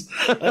opinions.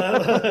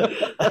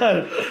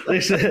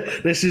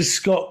 This is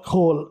Scott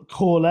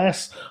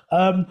Corless.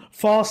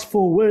 Fast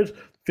forward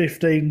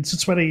 15 to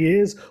 20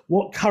 years.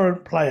 What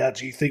current player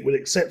do you think would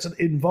accept an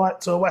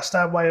invite to a West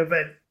Ham Way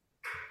event?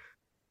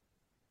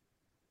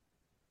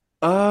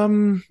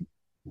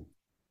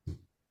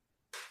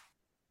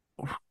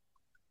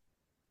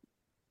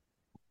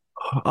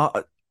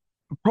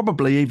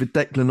 Probably either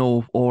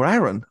Declan or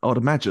Aaron, I'd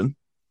imagine.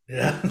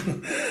 Yeah,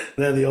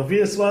 they're the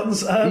obvious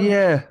ones.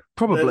 Yeah,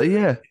 probably,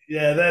 yeah.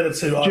 Yeah, they're the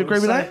two. Do you agree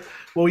with that?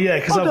 Well, yeah,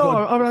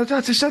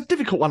 because it's a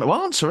difficult one to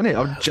answer, isn't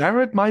it?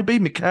 Jared, maybe,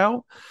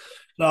 Mikel.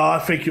 No, I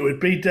think it would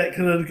be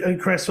Declan and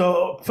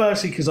Cresswell.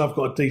 Firstly, because I've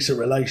got a decent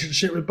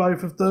relationship with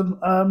both of them,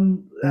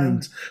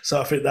 and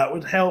so I think that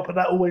would help, and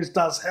that always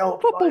does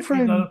help. Football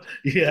friend,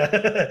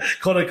 yeah,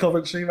 Connor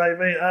Coventry,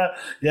 maybe,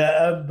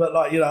 but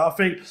I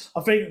think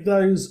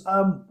those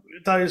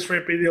three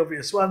would be the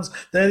obvious ones.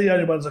 They're the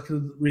only ones I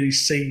can really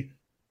see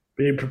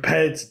being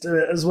prepared to do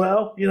it as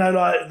well.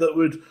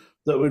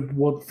 That would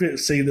want to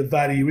see the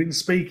value in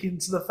speaking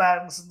to the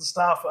fans and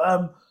stuff.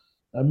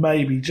 And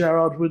maybe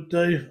Gerrard would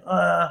do.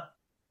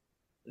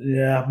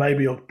 Yeah,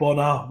 maybe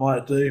Ogbonna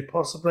might do,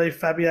 possibly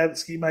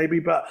Fabianski, maybe.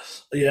 But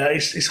yeah,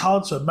 it's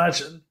hard to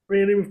imagine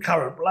really with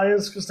current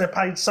players because they're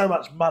paid so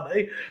much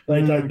money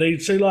they don't need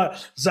to. Like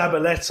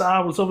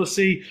Zabaleta was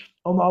obviously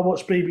I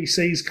watched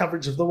BBC's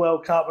coverage of the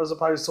World Cup as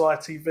opposed to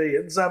ITV,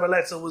 and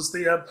Zabaleta was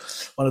the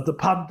one of the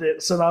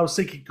pundits, and I was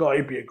thinking, God,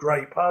 he'd be a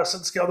great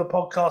person to get on the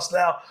podcast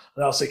now.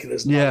 And I was thinking,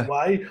 there's no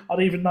way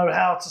I'd even know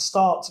how to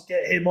start to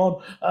get him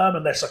on,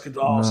 unless I could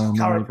ask a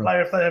current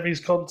player if they have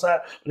his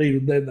contact. But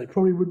even then, they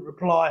probably wouldn't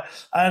reply.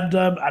 And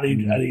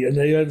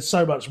he earned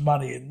so much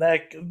money in their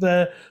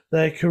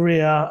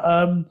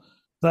career.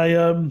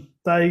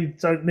 They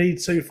don't need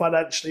to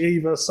financially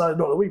either, so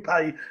not that we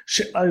pay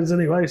shitloads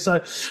anyway. So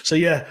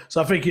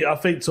I think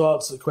to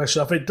answer the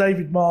question, I think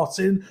David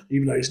Martin,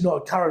 even though he's not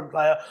a current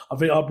player, I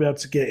think I'll be able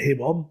to get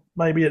him on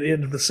maybe at the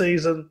end of the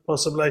season,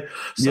 possibly.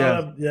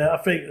 So I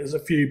think there's a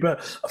few,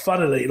 but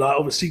funnily, like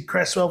obviously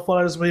Cresswell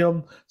follows me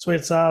on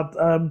Twitter,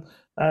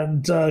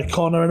 and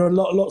Connor and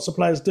lots of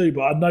players do.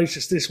 But I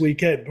noticed this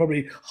weekend,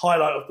 probably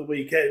highlight of the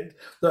weekend,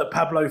 that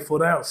Pablo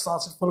Fornal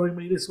started following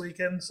me this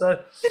weekend. So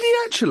did he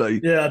actually?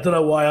 Yeah, I don't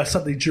know why I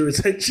suddenly drew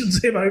attention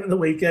to him over the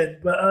weekend,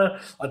 but I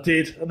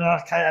did, and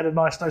I had a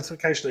nice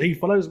notification that he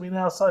follows me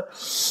now. So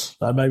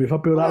maybe if I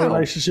build that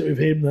relationship with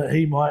him, that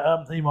he might.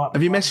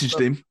 Have you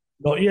messaged him?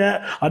 Not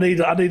yet. I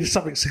needed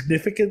something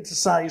significant to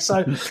say.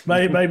 So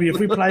maybe if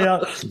we play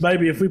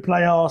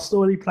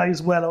Arsenal and he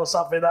plays well or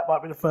something, that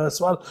might be the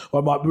first one. Or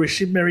I might wish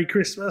him Merry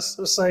Christmas.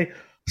 We'll see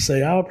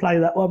how I play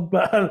that one.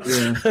 But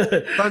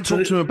don't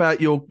talk to him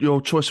about your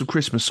choice of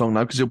Christmas song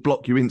though, because he'll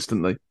block you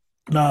instantly.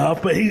 No,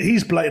 but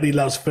he's blatantly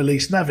loves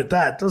Feliz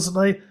Navidad,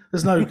 doesn't he?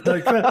 There's no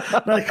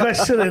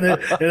question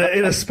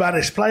in a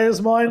Spanish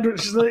player's mind,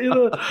 which is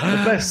the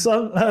best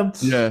song.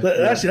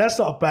 Actually, that's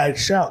not a bad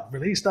shout.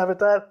 Release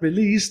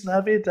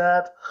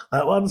Navidad.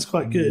 That one's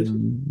quite good.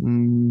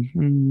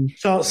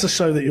 Chance to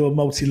show that you're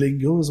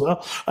multilingual as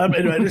well.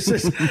 Anyway,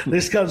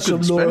 this comes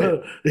from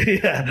Laura.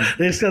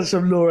 This comes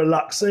from Laura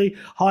Luxey.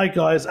 Hi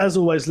guys, as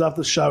always, love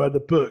the show and the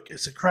book.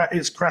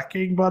 It's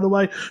cracking, by the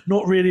way.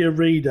 Not really a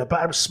reader, but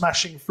I'm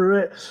smashing through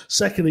it.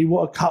 Secondly,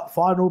 what a cup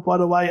final, by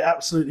the way.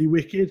 Absolutely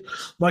wicked.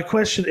 My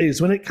question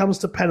is, when it comes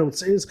to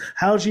penalties,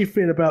 how do you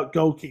feel about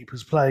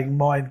goalkeepers playing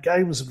mind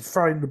games and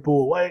throwing the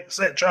ball away,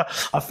 etc.?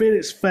 I feel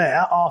it's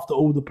fair after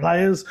all the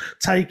players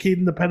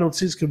taking the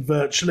penalties can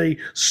virtually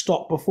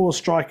stop before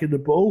striking the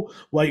ball,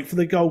 wait for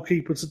the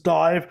goalkeeper to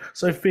dive.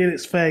 So feel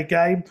it's fair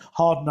game.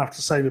 Hard enough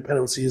to save a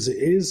penalty as it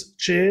is.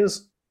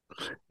 Cheers.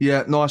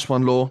 Yeah, nice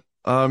one, Law.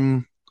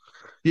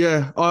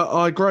 Yeah,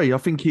 I agree. I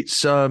think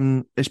it's part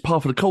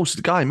of the course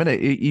of the game, isn't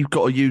it? You've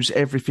got to use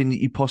everything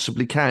that you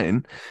possibly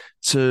can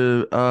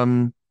to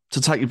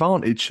take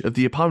advantage of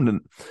the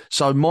opponent.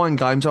 So mind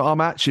games, I'm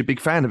actually a big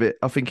fan of it.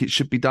 I think it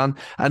should be done.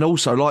 And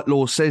also, like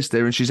Law says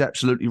there, and she's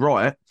absolutely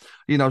right,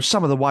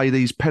 some of the way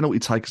these penalty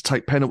takers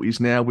take penalties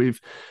now with,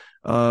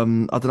 I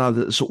don't know,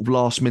 the sort of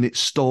last minute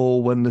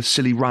stall and the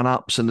silly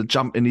run-ups and the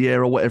jump in the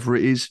air or whatever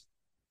it is.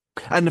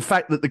 And the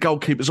fact that the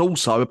goalkeepers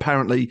also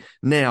apparently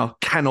now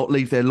cannot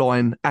leave their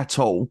line at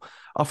all,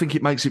 I think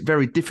it makes it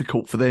very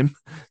difficult for them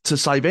to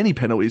save any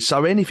penalties.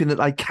 So anything that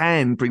they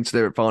can bring to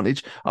their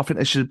advantage, I think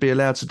they should be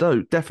allowed to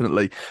do,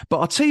 definitely. But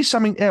I'll tell you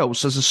something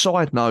else as a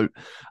side note,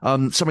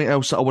 something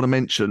else that I want to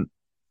mention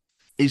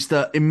is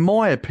that, in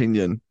my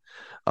opinion,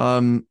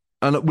 and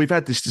we've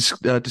had this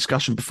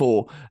discussion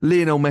before,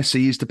 Lionel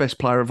Messi is the best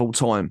player of all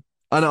time.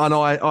 And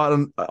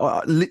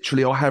I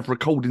literally, I have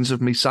recordings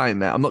of me saying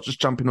that. I'm not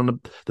just jumping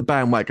on the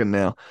bandwagon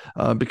now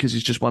because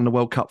he's just won the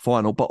World Cup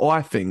final. But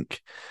I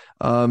think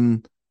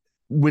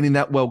winning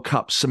that World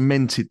Cup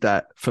cemented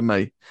that for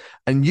me.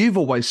 And you've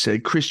always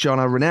said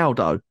Cristiano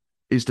Ronaldo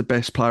is the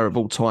best player of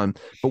all time.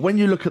 But when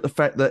you look at the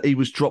fact that he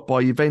was dropped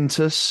by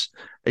Juventus,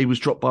 he was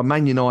dropped by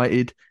Man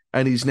United,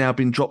 and he's now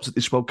been dropped at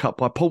this World Cup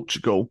by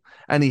Portugal,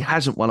 and he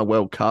hasn't won a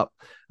World Cup,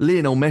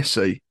 Lionel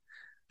Messi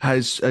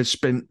has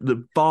spent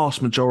the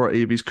vast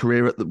majority of his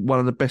career at one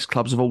of the best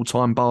clubs of all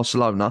time,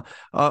 Barcelona.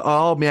 I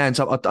hold my hands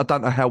up. I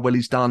don't know how well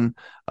he's done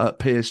at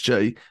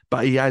PSG,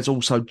 but he has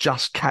also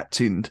just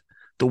captained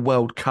the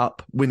World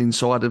Cup winning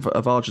side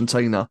of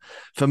Argentina.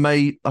 For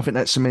me, I think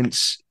that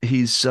cements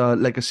his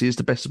legacy as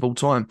the best of all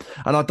time.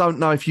 And I don't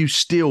know if you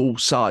still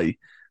say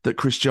that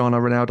Cristiano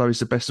Ronaldo is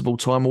the best of all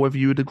time or whether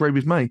you would agree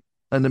with me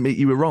and admit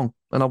you were wrong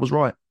and I was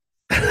right.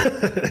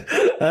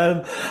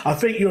 I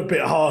think you're a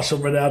bit harsh on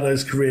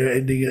Ronaldo's career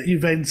ending at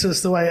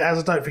Juventus the way it has.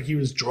 I don't think he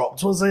was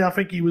dropped, was he? I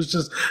think he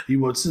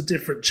wants a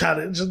different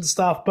challenge and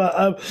stuff.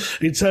 But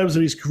in terms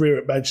of his career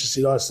at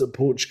Manchester United and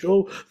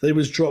Portugal, he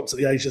was dropped at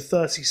the age of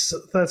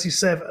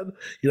 37.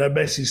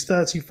 Messi's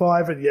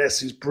 35, and yes,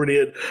 he's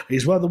brilliant.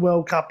 He's won the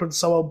World Cup and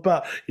so on.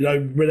 But,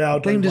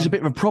 Ronaldo... Deemed as a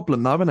bit of a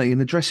problem, though, isn't he, in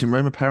the dressing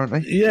room,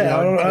 apparently?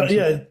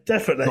 Yeah,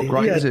 definitely. Not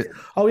great, is it?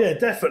 Oh, yeah,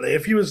 definitely.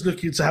 If you was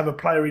looking to have a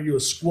player in your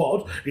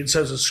squad, in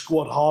terms of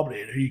squad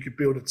harmony, who you could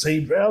build a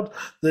team around,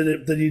 then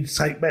you'd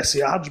take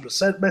Messi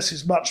 100%.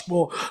 Messi's much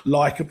more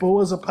likeable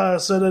as a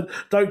person, and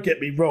don't get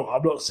me wrong,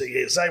 I'm not saying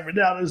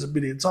Ronaldo's a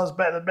million times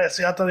better than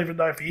Messi. I don't even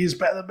know if he is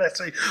better than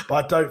Messi, but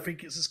I don't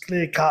think it's as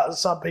clear cut as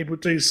some people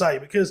do say,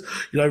 because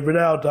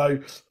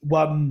Ronaldo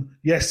won,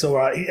 yes, all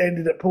right, he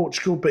ended at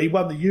Portugal, but he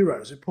won the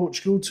Euros in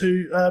Portugal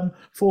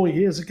 4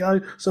 years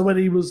ago. So when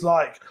he was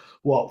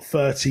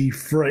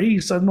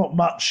 33, so not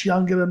much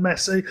younger than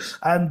Messi.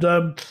 And,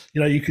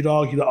 you could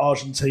argue that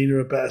Argentina are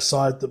a better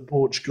side than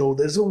Portugal.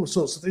 There's all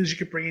sorts of things you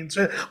could bring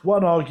into it.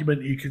 One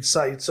argument you could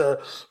say to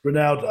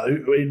Ronaldo,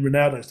 in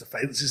Ronaldo's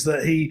defence, is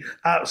that he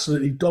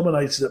absolutely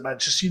dominated at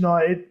Manchester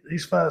United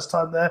his first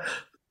time there,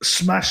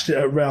 smashed it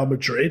at Real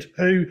Madrid,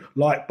 who,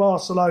 like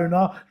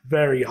Barcelona,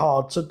 very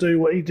hard to do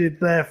what he did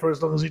there for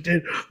as long as he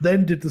did,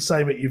 then did the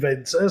same at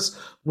Juventus,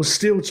 was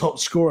still top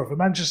scorer for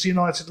Manchester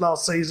United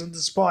last season,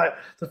 despite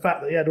the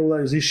fact that he had all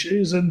those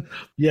issues. And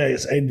yeah,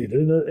 it's ended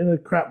in a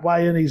crap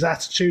way, and his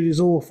attitude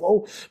is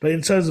awful. But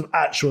in terms of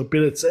actual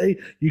ability,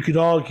 you could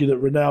argue that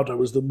Ronaldo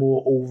was the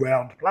more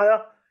all-round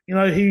player.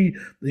 He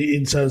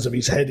in terms of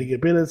his heading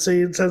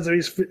ability, in terms of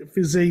his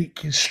physique,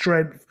 his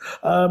strength,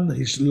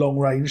 his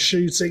long-range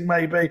shooting,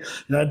 maybe.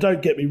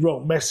 Don't get me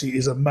wrong, Messi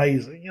is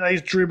amazing.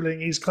 His dribbling,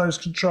 his close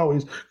control,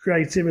 his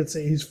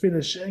creativity, his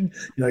finishing,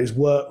 his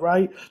work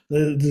rate.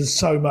 There's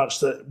so much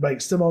that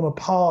makes them on a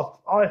par,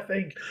 I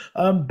think.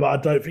 But I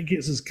don't think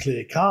it's as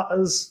clear-cut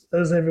as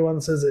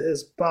everyone says it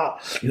is.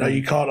 But,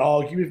 you can't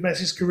argue with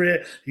Messi's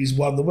career. He's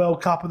won the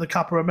World Cup and the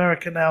Copa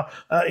America now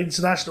at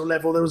international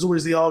level. There was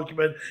always the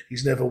argument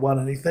he's never won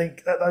anything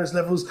at those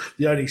levels.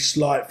 The only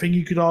slight thing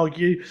you could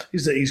argue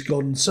is that he's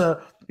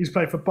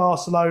played for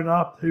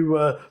Barcelona, who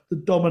were the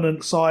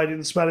dominant side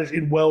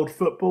in world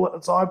football at the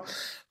time,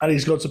 and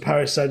he's gone to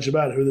Paris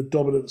Saint-Germain, who are the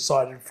dominant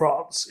side in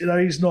France.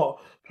 He's not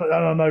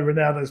I know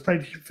Ronaldo's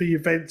played for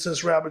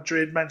Juventus, Real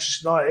Madrid,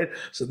 Manchester United,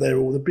 so they're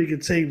all the bigger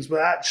teams.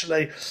 But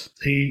actually,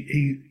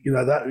 he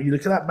that you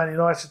look at that Man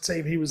United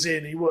team he was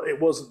in, it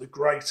wasn't the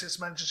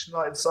greatest Manchester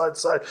United side.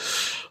 So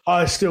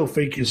I still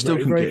think it's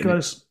very, very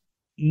close.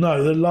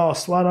 No, the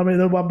last one. I mean,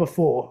 the one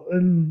before,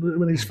 and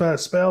when his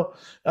first spell.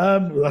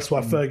 That's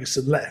why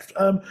Ferguson left.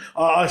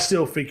 I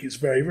still think it's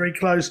very, very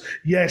close.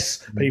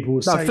 Yes, people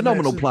will say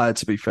phenomenal player,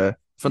 to be fair.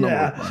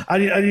 Phenomenal.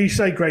 Yeah, and you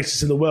say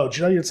greatest in the world.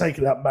 You know, you're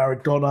taking out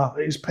Maradona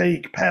at his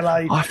peak,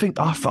 Pele. I think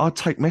I'd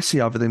take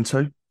Messi over them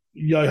too.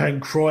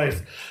 Johan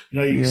Cruyff,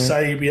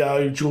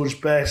 Eusebio,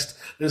 George Best.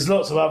 There's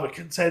lots of other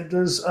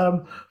contenders,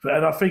 and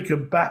I think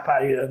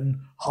Mbappe and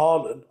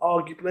Haaland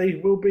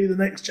arguably will be the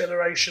next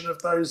generation of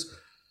those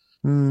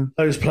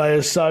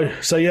players.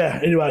 So yeah.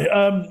 Anyway,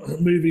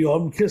 moving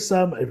on, because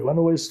everyone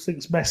always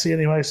thinks Messi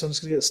anyway, so I'm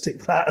just going to stick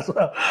to that as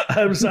well.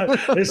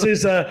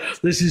 So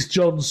this is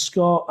John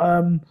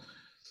Scott.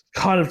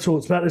 Kind of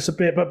talked about this a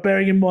bit, but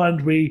bearing in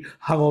mind we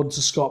hung on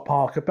to Scott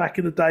Parker back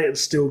in the day and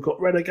still got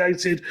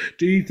relegated,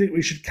 do you think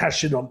we should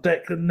cash in on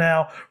Declan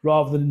now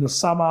rather than in the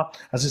summer,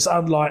 as it's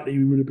unlikely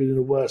we would have been in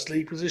a worse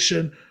league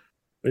position?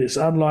 It's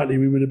unlikely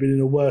we would have been in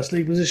a worse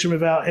league position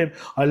without him.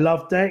 I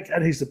love Dec,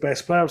 and he's the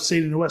best player I've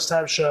seen in a West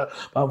Ham shirt,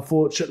 but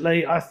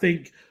unfortunately I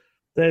think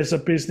there's a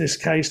business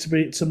case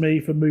to me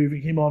for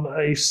moving him on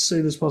as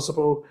soon as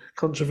possible.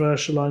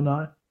 Controversial, I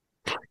know.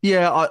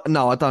 Yeah,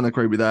 I don't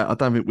agree with that. I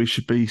don't think we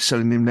should be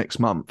selling him next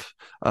month.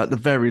 At the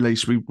very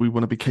least, we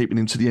want to be keeping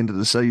him to the end of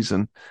the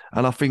season.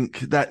 And I think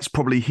that's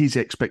probably his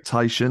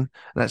expectation.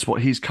 That's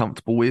what he's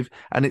comfortable with.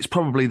 And it's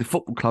probably the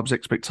football club's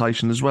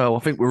expectation as well. I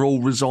think we're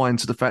all resigned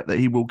to the fact that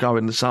he will go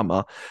in the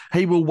summer.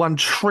 He will 1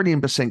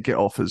 trillion% get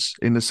offers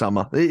in the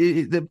summer.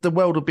 The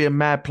world would be a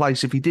mad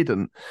place if he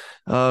didn't.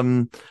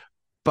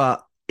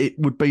 But it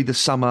would be the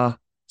summer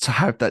to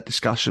have that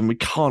discussion. We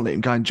can't let him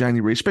go in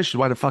January, especially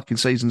the way the fucking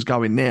season's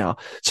going now,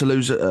 to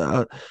lose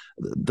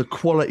the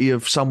quality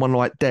of someone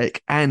like Dec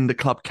and the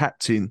club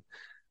captain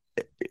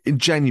in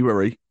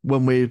January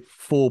when we're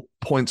 4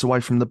 points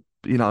away from the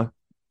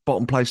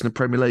bottom place in the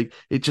Premier League.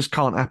 It just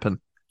can't happen.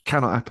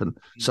 Cannot happen.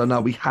 So no,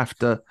 we have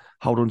to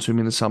hold on to him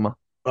in the summer.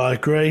 I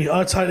agree.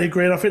 I totally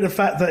agree. And I think the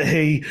fact that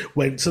he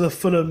went to the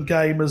Fulham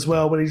game as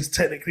well when he's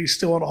technically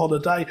still on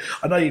holiday,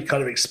 I know you'd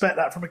kind of expect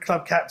that from a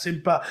club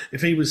captain, but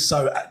if he was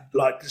so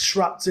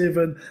disruptive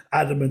and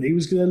adamant he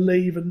was going to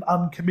leave and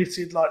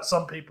uncommitted, like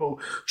some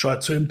people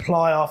tried to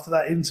imply after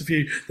that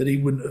interview, that he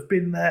wouldn't have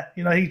been there.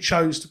 He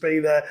chose to be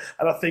there,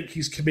 and I think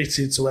he's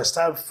committed to West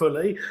Ham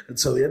fully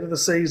until the end of the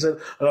season.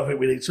 And I think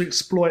we need to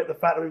exploit the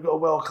fact that we've got a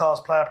world-class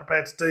player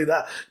prepared to do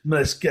that.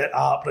 Let's get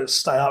up, let's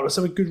stay up, let's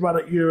have a good run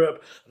at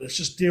Europe, and let's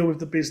just deal with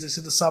the business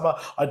in the summer.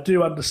 I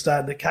do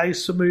understand the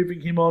case for moving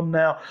him on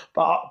now,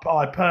 but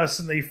I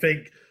personally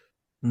think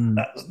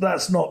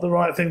that's not the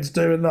right thing to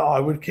do, and that I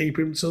would keep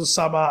him till the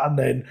summer and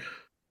then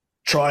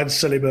try and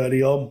sell him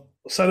early on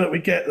so that we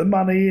get the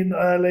money in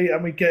early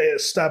and we get it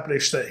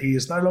established that he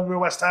is no longer a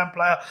West Ham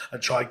player,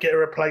 and try and get a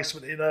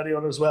replacement in early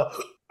on as well.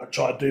 I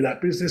try and do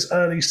that business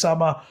early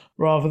summer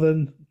rather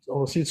than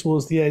obviously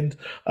towards the end.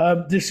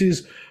 This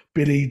is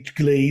Billy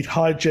Gleed.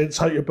 Hi, gents.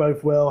 Hope you're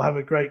both well. Have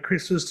a great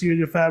Christmas to you and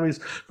your families.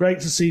 Great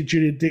to see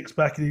Julian Dix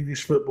back in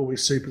English football with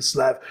Super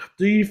Slav.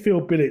 Do you feel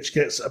Bilic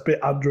gets a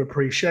bit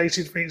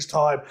underappreciated for his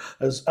time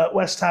as at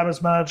West Ham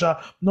as manager?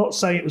 Not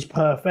saying it was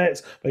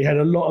perfect, but he had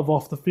a lot of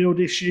off-the-field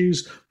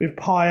issues with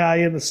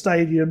Payet and the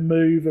stadium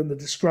move and the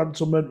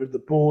disgruntlement with the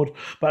board,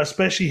 but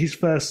especially his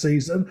first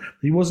season,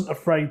 he wasn't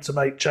afraid to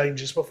make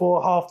changes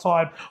before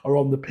half-time or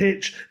on the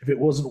pitch if it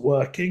wasn't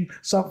working.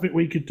 Something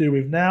we could do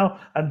with now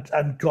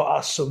and got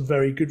us some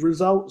very good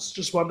results.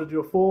 Just wondered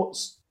your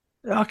thoughts.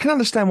 I can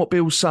understand what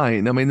Bill's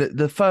saying. I mean,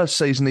 the first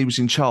season he was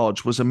in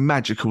charge was a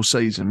magical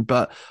season,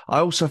 but I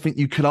also think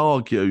you could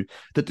argue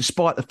that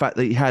despite the fact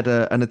that he had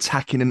an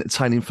attacking,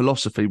 entertaining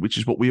philosophy, which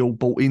is what we all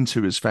bought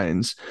into as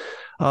fans,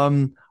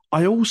 I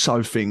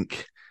also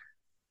think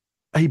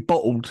he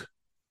bottled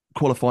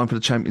qualifying for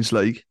the Champions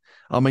League.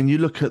 I mean, you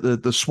look at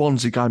the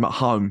Swansea game at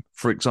home,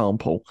 for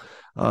example.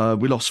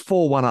 We lost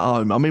 4-1 at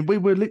home. I mean, we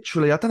were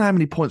literally, I don't know how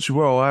many points we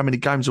were or how many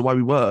games away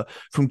we were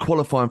from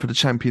qualifying for the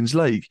Champions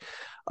League.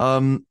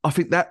 I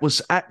think that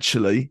was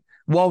actually,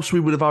 whilst we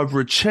would have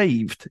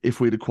overachieved if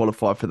we'd have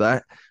qualified for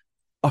that,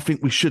 I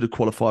think we should have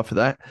qualified for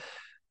that.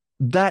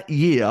 That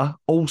year,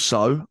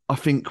 also, I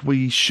think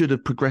we should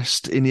have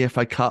progressed in the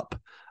FA Cup.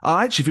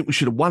 I actually think we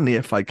should have won the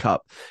FA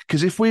Cup,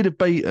 because if we'd have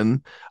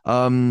beaten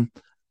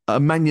a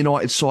Man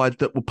United side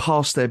that were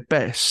past their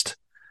best,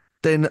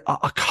 then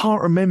I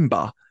can't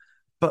remember,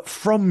 but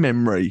from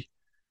memory,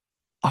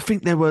 I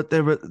think there were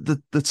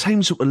the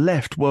teams that were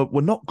left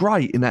were not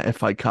great in that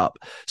FA Cup.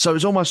 So it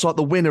was almost like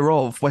the winner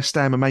of West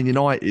Ham and Man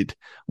United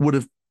would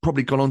have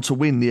probably gone on to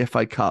win the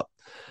FA Cup.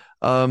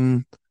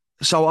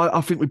 So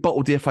I think we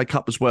bottled the FA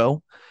Cup as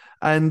well.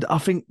 And I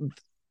think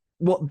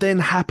what then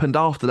happened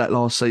after that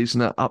last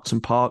season at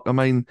Upton Park, I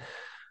mean,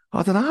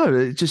 I don't know,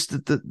 it's just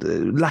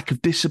the lack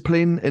of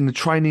discipline in the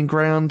training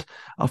ground.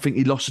 I think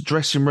he lost the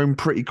dressing room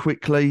pretty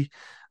quickly.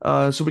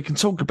 So we can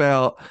talk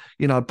about,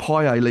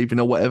 Payet leaving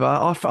or whatever.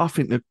 I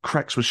think the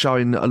cracks were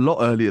showing a lot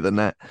earlier than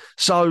that.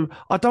 So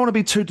I don't want to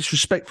be too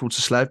disrespectful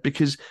to Slav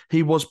because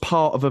he was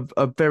part of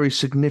a very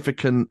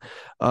significant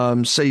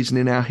season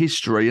in our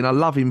history, and I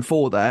love him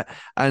for that.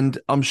 And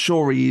I'm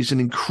sure he is an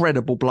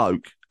incredible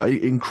bloke,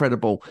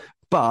 incredible.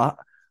 But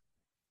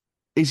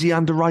is he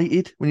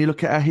underrated when you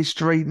look at our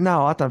history?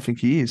 No, I don't think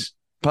he is,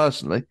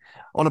 personally.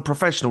 On a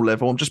professional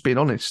level, I'm just being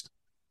honest.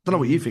 I don't know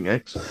what you think,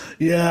 X.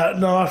 Yeah,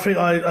 no, I think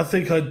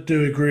I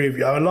do agree with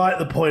you. I like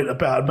the point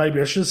about,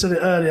 maybe I should have said it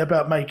earlier,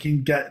 about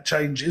making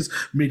changes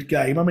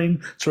mid-game. I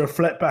mean, to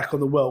reflect back on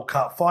the World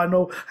Cup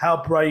final,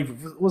 how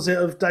brave was it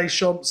of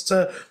Deschamps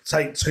to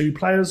take 2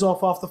 players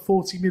off after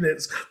 40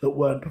 minutes that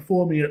weren't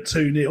performing at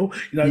 2-0?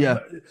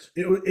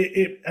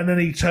 And then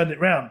he turned it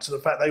round to the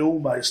fact they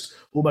almost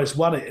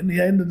won it in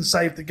the end and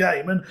saved the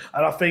game. And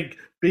I think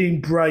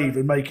being brave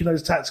and making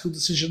those tactical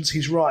decisions,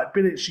 he's right.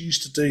 Bilic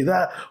used to do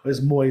that,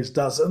 whereas Moyes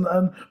doesn't.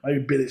 And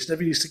maybe Bilic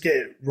never used to get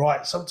it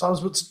right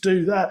sometimes, but to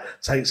do that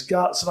takes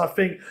guts. And I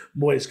think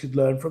Moyes could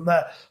learn from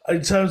that.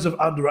 In terms of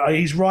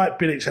he's right,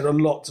 Bilic had a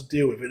lot to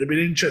deal with it. It'd been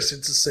interesting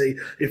to see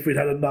if we'd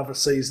had another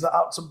season at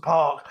Upton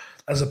Park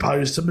as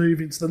opposed to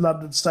moving to the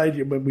London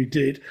Stadium when we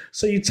did.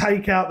 So you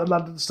take out the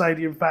London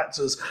Stadium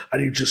factors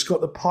and you've just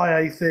got the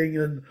Payet thing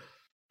and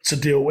to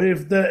deal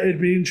with.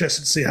 It'd be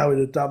interesting to see how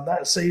he'd have done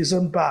that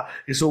season, but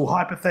it's all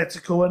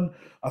hypothetical, and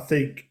I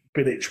think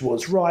Bilic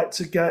was right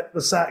to get the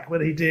sack when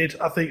he did.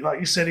 I think, like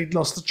you said, he'd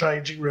lost the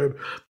changing room.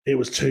 It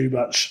was too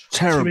much.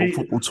 Terrible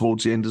football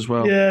towards the end as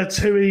well. Yeah,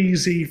 too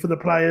easy for the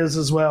players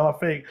as well, I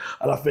think.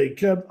 And I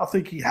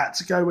think he had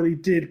to go when he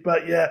did,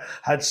 but yeah,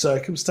 had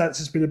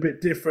circumstances been a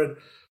bit different,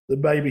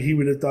 then maybe he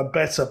would have done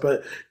better.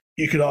 But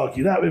you could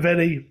argue that with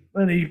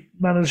any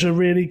manager,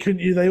 really,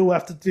 couldn't you? They all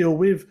have to deal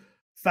with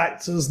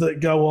factors that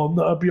go on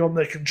that are beyond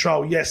their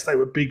control. Yes, they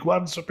were big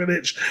ones for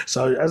Bilic.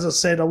 So, as I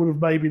said, I would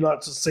have maybe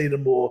liked to see a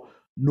more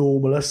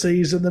normaler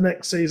season the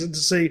next season to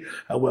see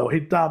how well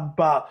he'd done.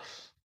 But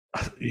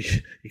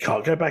you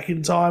can't go back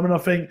in time, and I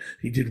think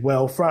he did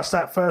well for us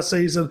that first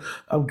season.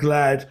 I'm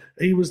glad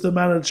he was the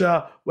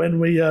manager when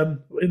we,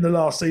 in the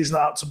last season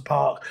at Upton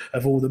Park,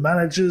 of all the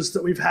managers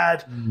that we've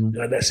had,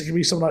 unless it can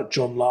be someone like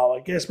John Law,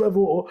 I guess, but of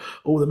all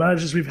the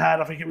managers we've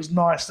had, I think it was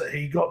nice that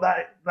he got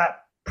that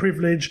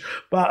privilege.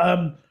 But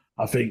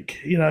I think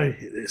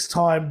it's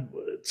time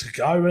to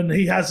go, and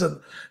he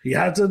hasn't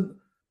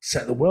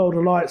set the world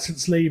alight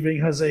since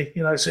leaving, has he?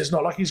 So it's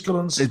not like he's gone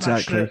and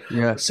smashed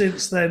it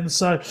since then.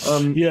 So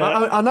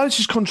I know this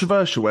is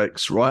controversial,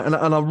 X, right? And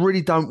I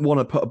really don't want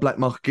to put a black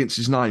mark against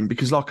his name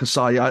because, like I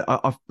say,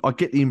 I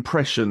get the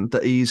impression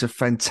that he's a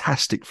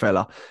fantastic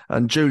fella,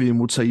 and Julian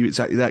will tell you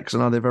exactly that because I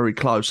know they're very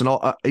close. And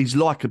his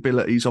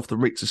likability is off the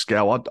Richter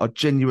scale. I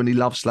genuinely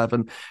love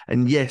Slaven,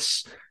 and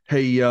yes,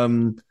 he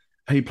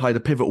played a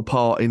pivotal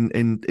part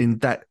in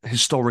that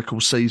historical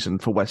season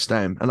for West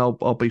Ham, and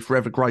I'll be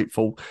forever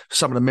grateful.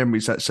 Some of the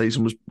memories that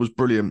season was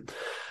brilliant.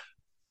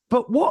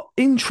 But what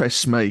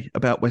interests me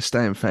about West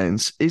Ham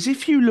fans is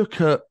if you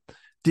look at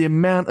the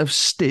amount of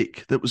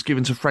stick that was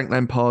given to Frank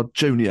Lampard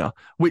Jr.,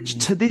 which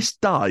to this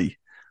day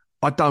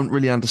I don't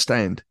really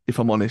understand, if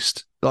I'm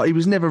honest. Like, he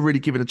was never really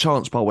given a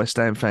chance by West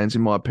Ham fans,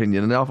 in my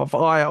opinion, and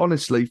I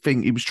honestly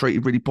think he was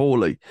treated really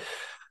poorly.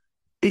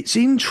 It's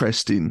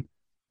interesting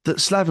that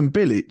Slaven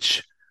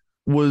Bilic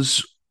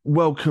was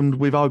welcomed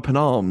with open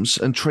arms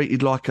and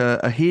treated like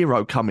a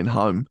hero coming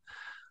home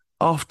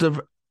after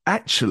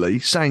actually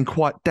saying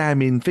quite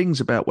damning things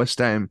about West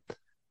Ham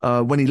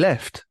when he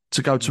left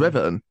to go to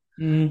Everton.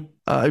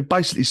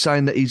 Basically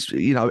saying that he's,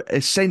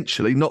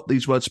 essentially, not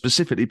these words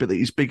specifically, but that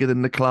he's bigger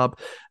than the club.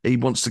 He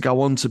wants to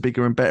go on to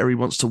bigger and better. He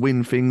wants to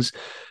win things.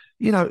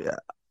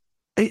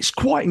 It's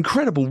quite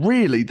incredible,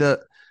 really, that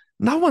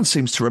no one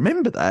seems to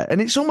remember that. And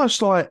it's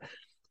almost like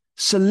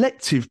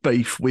selective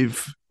beef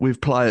with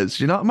players,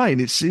 you know what I mean?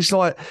 It's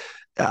like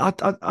I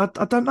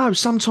don't know.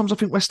 Sometimes I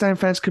think West Ham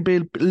fans can be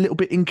a little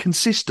bit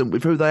inconsistent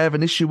with who they have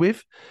an issue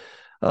with.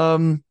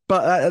 But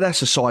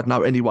that's a side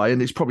note anyway, and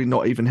it's probably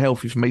not even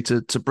healthy for me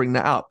to bring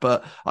that up.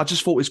 But I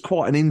just thought it's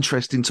quite an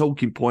interesting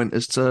talking point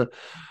as to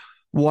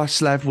why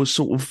Slav was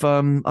sort of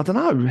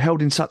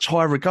held in such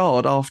high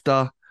regard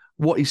after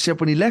what he said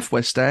when he left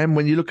West Ham.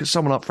 When you look at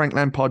someone like Frank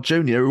Lampard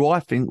Jr., who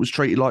I think was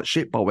treated like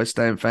shit by West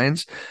Ham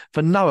fans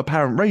for no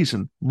apparent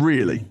reason,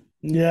 really.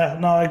 Yeah,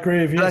 no, I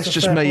agree with you. That's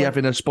just me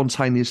having a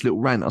spontaneous little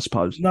rant, I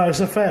suppose. No, it's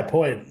a fair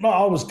point. No,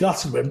 I was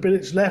gutted when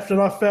Bilic left,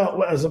 and I felt,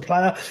 as a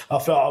player, I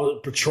was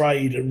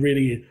betrayed and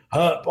really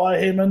hurt by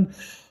him. And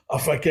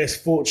I guess,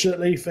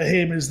 fortunately for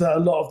him, is that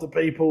a lot of the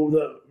people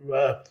that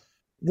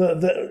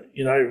were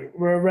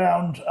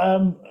around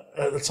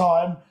at the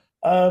time,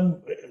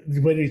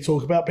 when you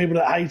talk about people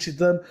that hated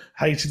the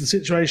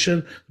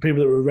situation, people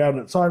that were around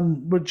at the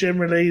time were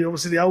generally,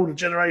 obviously, the older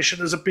generation.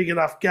 There's a big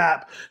enough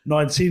gap.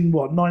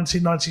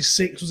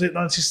 1996 was it?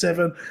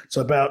 97,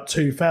 so about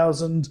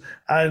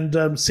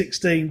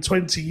 2016,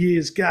 20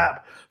 years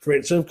gap for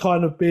it to have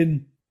kind of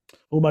been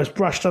almost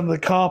brushed under the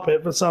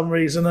carpet for some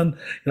reason. And,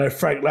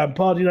 Frank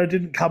Lampard,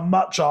 didn't come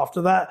much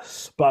after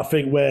that. But I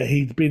think where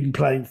he'd been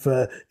playing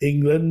for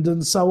England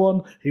and so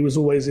on, he was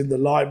always in the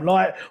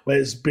limelight,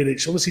 whereas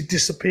Bilic obviously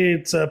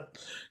disappeared to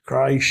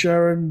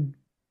Croatia and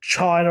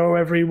China or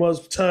wherever he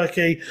was,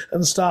 Turkey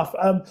and stuff.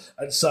 And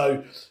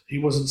so he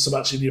wasn't so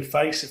much in your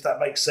face, if that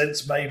makes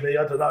sense, maybe,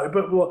 I don't know.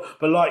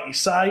 But like you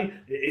say,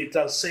 it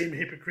does seem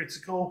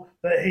hypocritical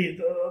that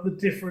the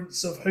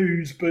difference of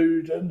who's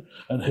booed and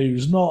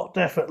who's not,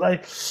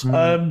 definitely. So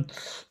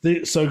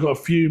I've got a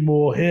few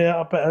more here.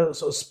 I better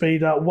sort of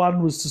speed up.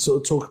 One was to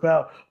sort of talk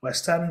about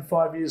West Ham in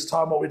 5 years'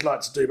 time, what we'd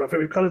like to do. But I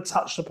think we've kind of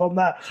touched upon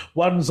that.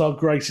 One's our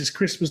greatest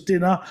Christmas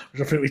dinner,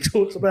 which I think we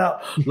talked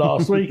about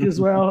last week as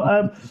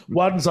well.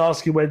 One's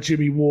asking where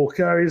Jimmy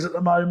Walker is at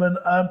the moment.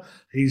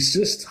 He's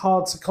just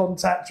hard to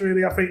contact,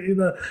 really. I think in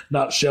a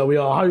nutshell, we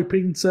are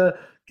hoping to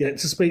get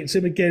to speak to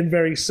him again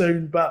very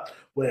soon, but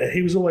where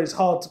he was always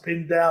hard to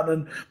pin down,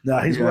 and now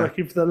he's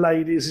working for the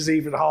ladies is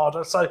even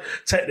harder. So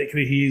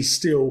technically he is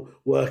still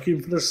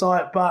working for the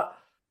site, but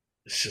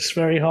it's just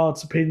very hard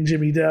to pin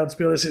Jimmy down, to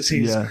be honest. It's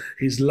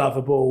his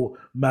lovable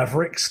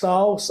Maverick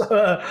style.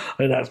 So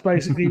that's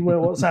basically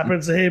what's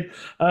happened to him.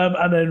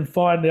 And then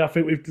finally, I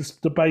think we've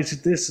just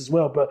debated this as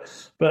well, but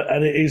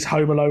it is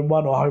Home Alone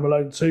 1 or Home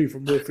Alone 2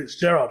 from Will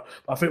Fitzgerald.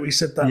 I think we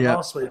said that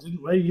last week,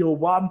 didn't we? You're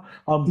 1,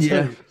 I'm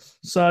 2.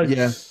 So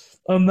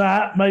on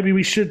that, maybe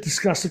we should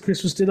discuss the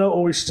Christmas dinner,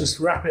 or we should just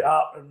wrap it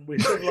up and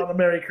wish everyone a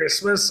Merry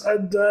Christmas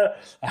and a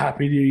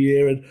Happy New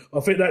Year. And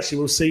I think actually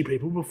we'll see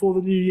people before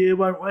the New Year,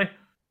 won't we?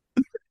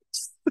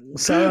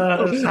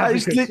 So that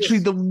is literally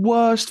the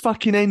worst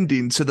fucking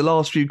ending to the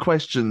last few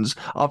questions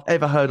I've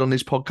ever heard on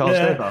this podcast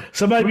ever.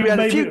 So maybe we had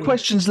a few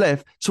questions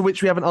left to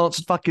which we haven't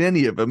answered fucking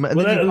any of them, and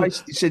then you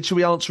basically said, "Should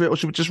we answer it or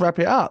should we just wrap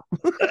it up?"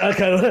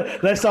 Okay,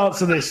 let's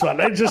answer this one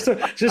then, just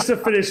to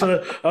finish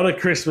on a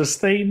Christmas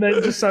theme,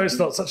 then, just so it's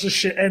not such a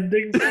shit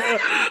ending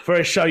for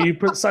a show you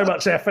put so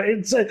much effort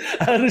into.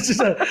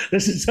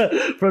 This is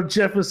from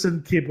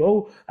Jefferson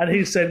Kibble, and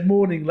he said,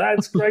 "Morning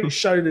lads, great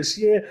show this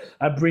year,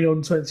 and bring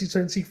on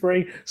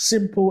 2023.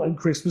 Simple and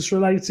Christmas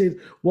related.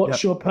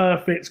 What's your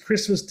perfect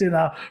Christmas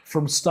dinner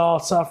from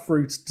starter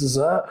through to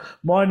dessert?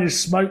 Mine is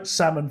smoked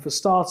salmon for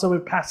starter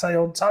with pate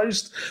on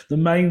toast. The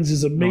mains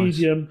is a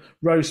medium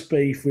roast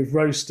beef with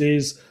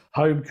roasties,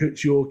 home-cooked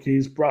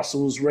Yorkies,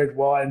 Brussels, red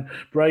wine,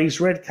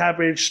 braised red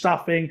cabbage,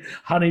 stuffing,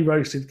 honey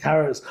roasted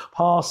carrots,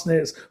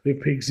 parsnips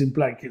with pigs in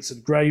blankets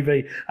and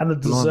gravy. And the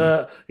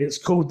dessert, it's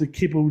called the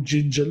Kibble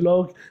Ginger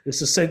Log.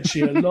 It's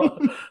essentially a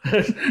lot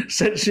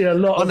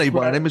I need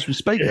one of them as we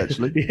speak,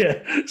 actually.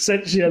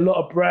 Essentially a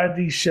lot of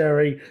brandy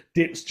sherry,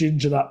 dips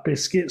ginger nut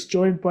biscuits,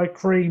 joined by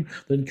cream,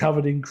 then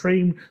covered in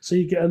cream. So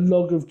you get a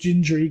log of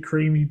gingery,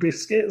 creamy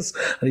biscuits.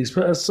 And he's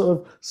put a sort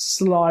of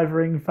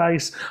slavering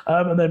face.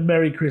 And then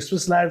Merry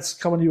Christmas, lads.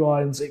 Come on, you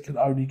irons, it can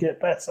only get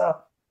better.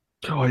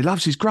 Oh, he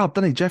loves his grub,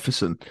 doesn't he,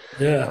 Jefferson?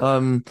 Yeah.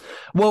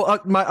 Well,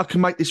 I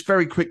can make this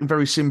very quick and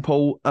very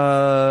simple.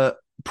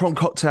 Prawn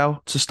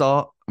cocktail to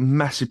start.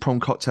 Massive prawn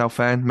cocktail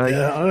fan, mate.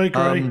 Yeah, I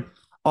agree.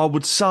 I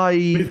would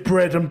say with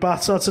bread and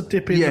butter to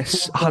dip in.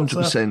 Yes,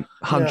 100%,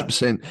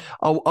 100%.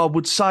 I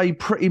would say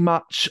pretty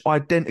much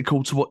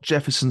identical to what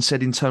Jefferson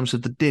said in terms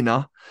of the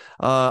dinner.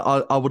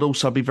 I would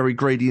also be very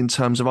greedy in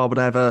terms of I would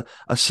have a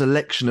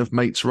selection of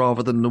meats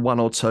rather than the one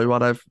or two.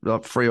 I'd have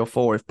like 3 or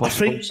 4 if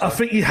possible. I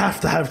think you have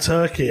to have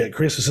turkey at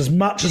Christmas. As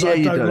much as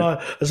I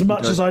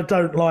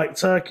don't like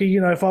turkey,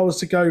 if I was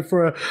to go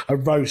for a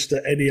roast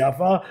at any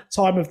other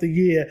time of the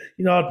year,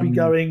 I'd be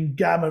going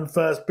gammon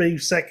first,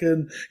 beef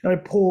second,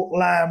 pork,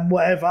 lamb,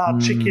 whatever,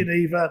 chicken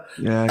even.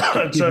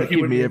 Yeah,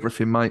 give me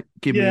everything, mate.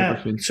 Give me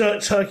everything.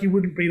 Turkey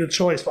wouldn't be the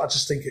choice, but I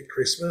just think at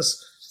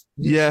Christmas.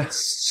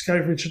 Just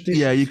go for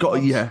tradition. Yeah, you got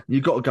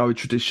to go with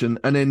tradition.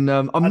 And then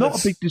I'm not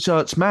a big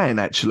desserts man,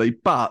 actually,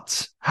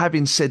 but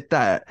having said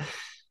that,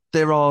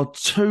 there are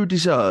 2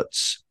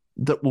 desserts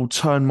that will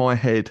turn my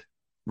head,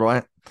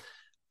 right?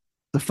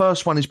 The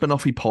first one is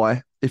banoffee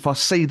pie. If I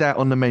see that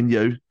on the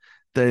menu,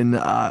 then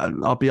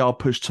I'll be hard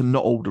pushed to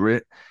not order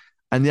it.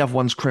 And the other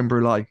one's creme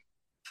brulee.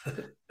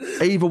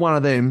 Either one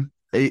of them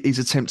is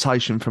a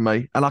temptation for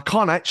me. And I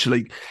can't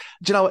actually...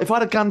 Do you know, if I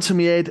had a gun to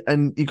my head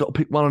and you got to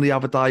pick one or the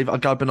other, Dave,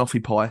 I'd go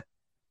banoffee pie.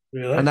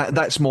 Really? And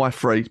that's my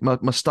 3. My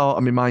starter,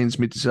 my mains,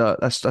 my dessert.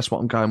 That's what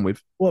I'm going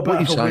with. What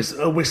about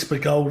a Whisper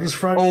Golders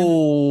thrown in?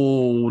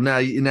 Oh, now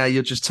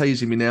you're just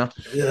teasing me now.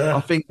 Yeah. I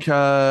think...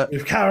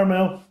 with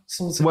caramel.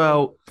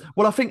 Well,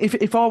 I think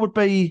if I would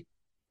be...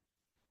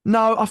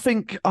 No, I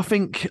think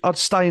I'd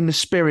stay in the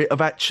spirit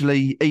of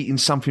actually eating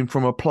something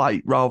from a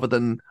plate rather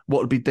than what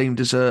would be deemed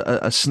as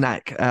a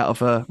snack out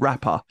of a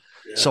wrapper.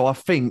 Yeah. So I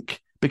think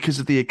because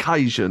of the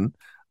occasion,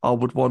 I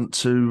would want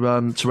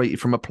to eat it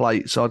from a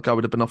plate. So I'd go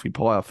with a banoffee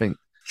pie, I think.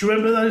 Do you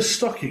remember those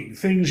stocking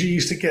things you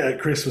used to get at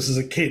Christmas as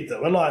a kid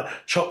that were like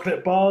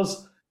chocolate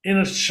bars in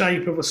a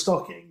shape of a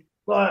stocking?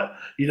 Like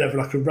you'd have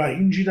like a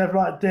range, you'd have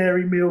like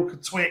Dairy Milk, a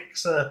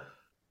Twix,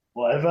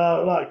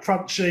 whatever, like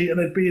crunchy, and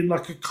they'd be in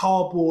like a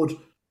cardboard.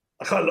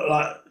 I kind of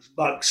look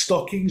like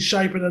stocking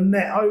shape and a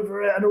net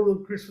over it and all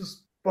the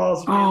Christmas bars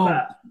of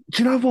that.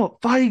 Do you know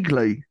what?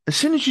 Vaguely, as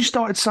soon as you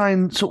started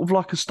saying sort of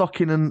like a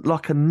stocking and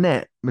like a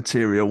net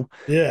material,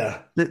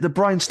 the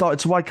brain started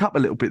to wake up a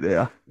little bit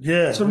there.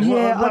 Yeah. So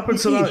what happened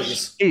to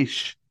those?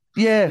 Ish.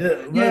 Yeah,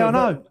 I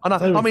know.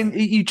 I mean,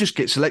 you just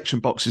get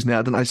selection boxes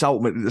now, don't they? It's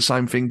ultimately the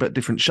same thing, but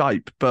different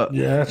shape. But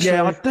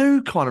I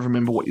do kind of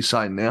remember what you're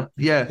saying now.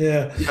 Yeah,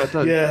 I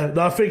do. Yeah.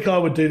 No, I think I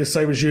would do the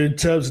same as you in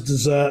terms of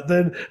dessert.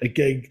 Then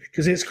again,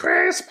 because it's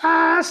Christmas,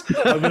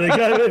 I'm going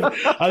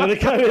to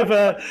go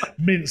with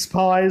mince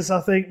pies. I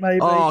think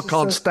maybe. Oh, I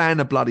can't stand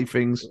the bloody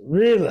things.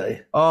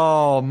 Really?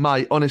 Oh,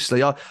 mate.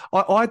 Honestly,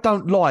 I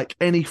don't like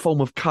any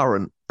form of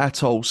currant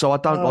at all. So I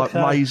don't like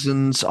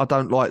raisins. I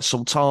don't like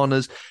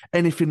sultanas,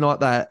 anything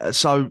like that.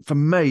 So for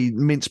me,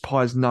 mince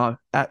pies, no.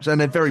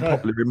 And they're very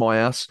popular in my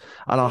house,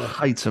 and I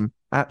hate them.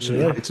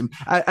 Absolutely hate them.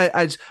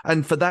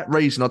 And for that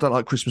reason, I don't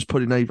like Christmas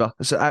pudding either.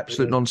 It's an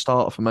absolute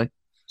non-starter for me.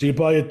 Do you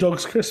buy your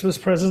dogs Christmas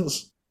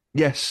presents?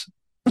 Yes.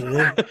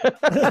 Yeah.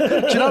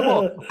 Do you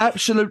know what?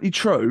 Absolutely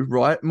true,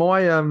 right?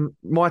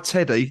 My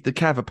Teddy, the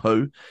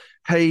Cavapoo,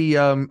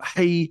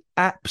 he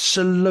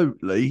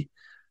absolutely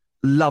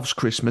loves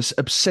Christmas,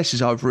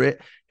 obsesses over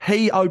it.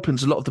 He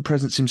opens a lot of the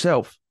presents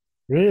himself.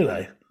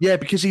 Really? Yeah,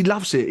 because he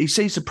loves it. He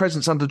sees the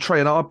presents under the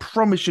tree, and I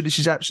promise you this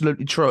is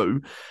absolutely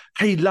true.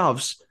 He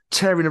loves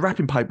tearing the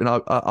wrapping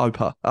paper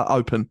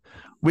open.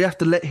 We have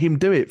to let him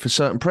do it for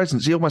certain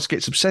presents. He almost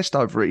gets obsessed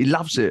over it. He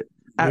loves it.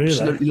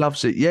 Absolutely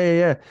loves it.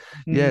 Yeah.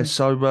 Yeah,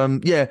 so,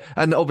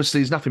 and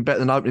obviously there's nothing better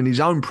than opening his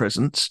own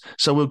presents.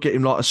 So we'll get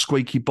him like a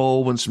squeaky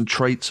ball and some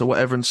treats or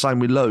whatever, and same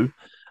with Lou.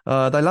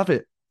 They love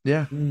it.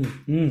 Yeah.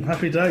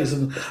 Happy days.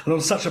 And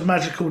on such a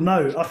magical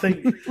note, I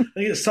think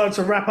it's time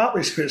to wrap up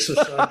this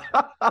Christmas show.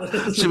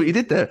 See what you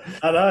did there?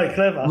 I know,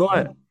 clever.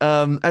 Right.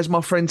 As my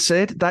friend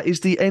said, that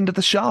is the end of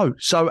the show.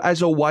 So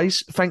as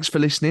always, thanks for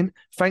listening.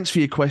 Thanks for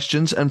your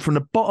questions. And from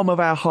the bottom of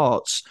our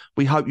hearts,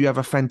 we hope you have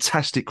a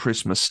fantastic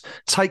Christmas.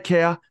 Take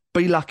care,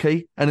 be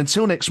lucky. And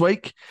until next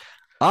week,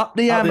 up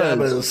the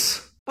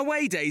hammers.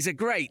 Away days are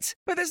great,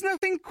 but there's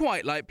nothing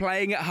quite like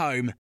playing at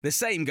home. The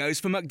same goes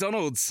for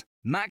McDonald's.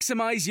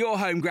 Maximise your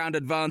home ground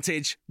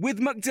advantage with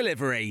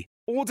McDelivery.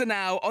 Order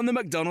now on the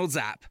McDonald's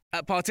app.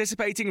 At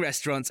participating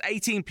restaurants,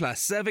 18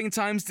 plus serving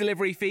times,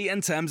 delivery fee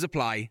and terms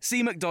apply.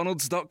 See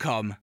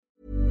mcdonalds.com.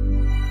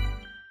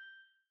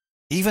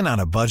 Even on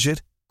a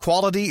budget,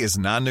 quality is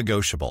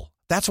non-negotiable.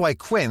 That's why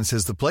Quince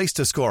is the place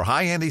to score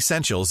high-end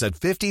essentials at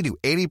 50 to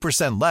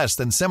 80% less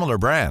than similar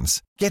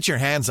brands. Get your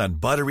hands on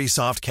buttery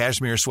soft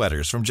cashmere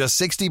sweaters from just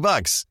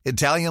 $60,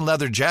 Italian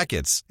leather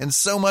jackets, and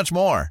so much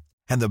more.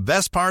 And the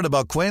best part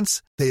about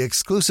Quince, they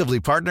exclusively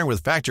partner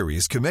with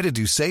factories committed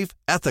to safe,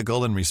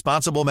 ethical, and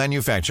responsible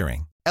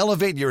manufacturing.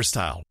 Elevate your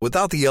style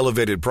without the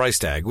elevated price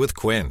tag with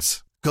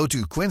Quince. Go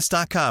to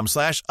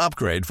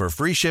quince.com/upgrade for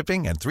free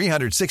shipping and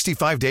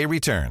 365-day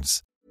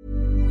returns.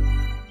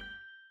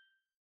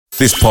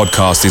 This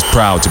podcast is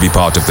proud to be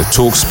part of the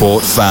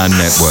TalkSport Fan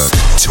Network.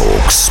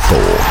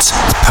 TalkSport.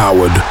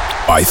 Powered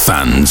by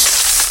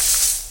fans.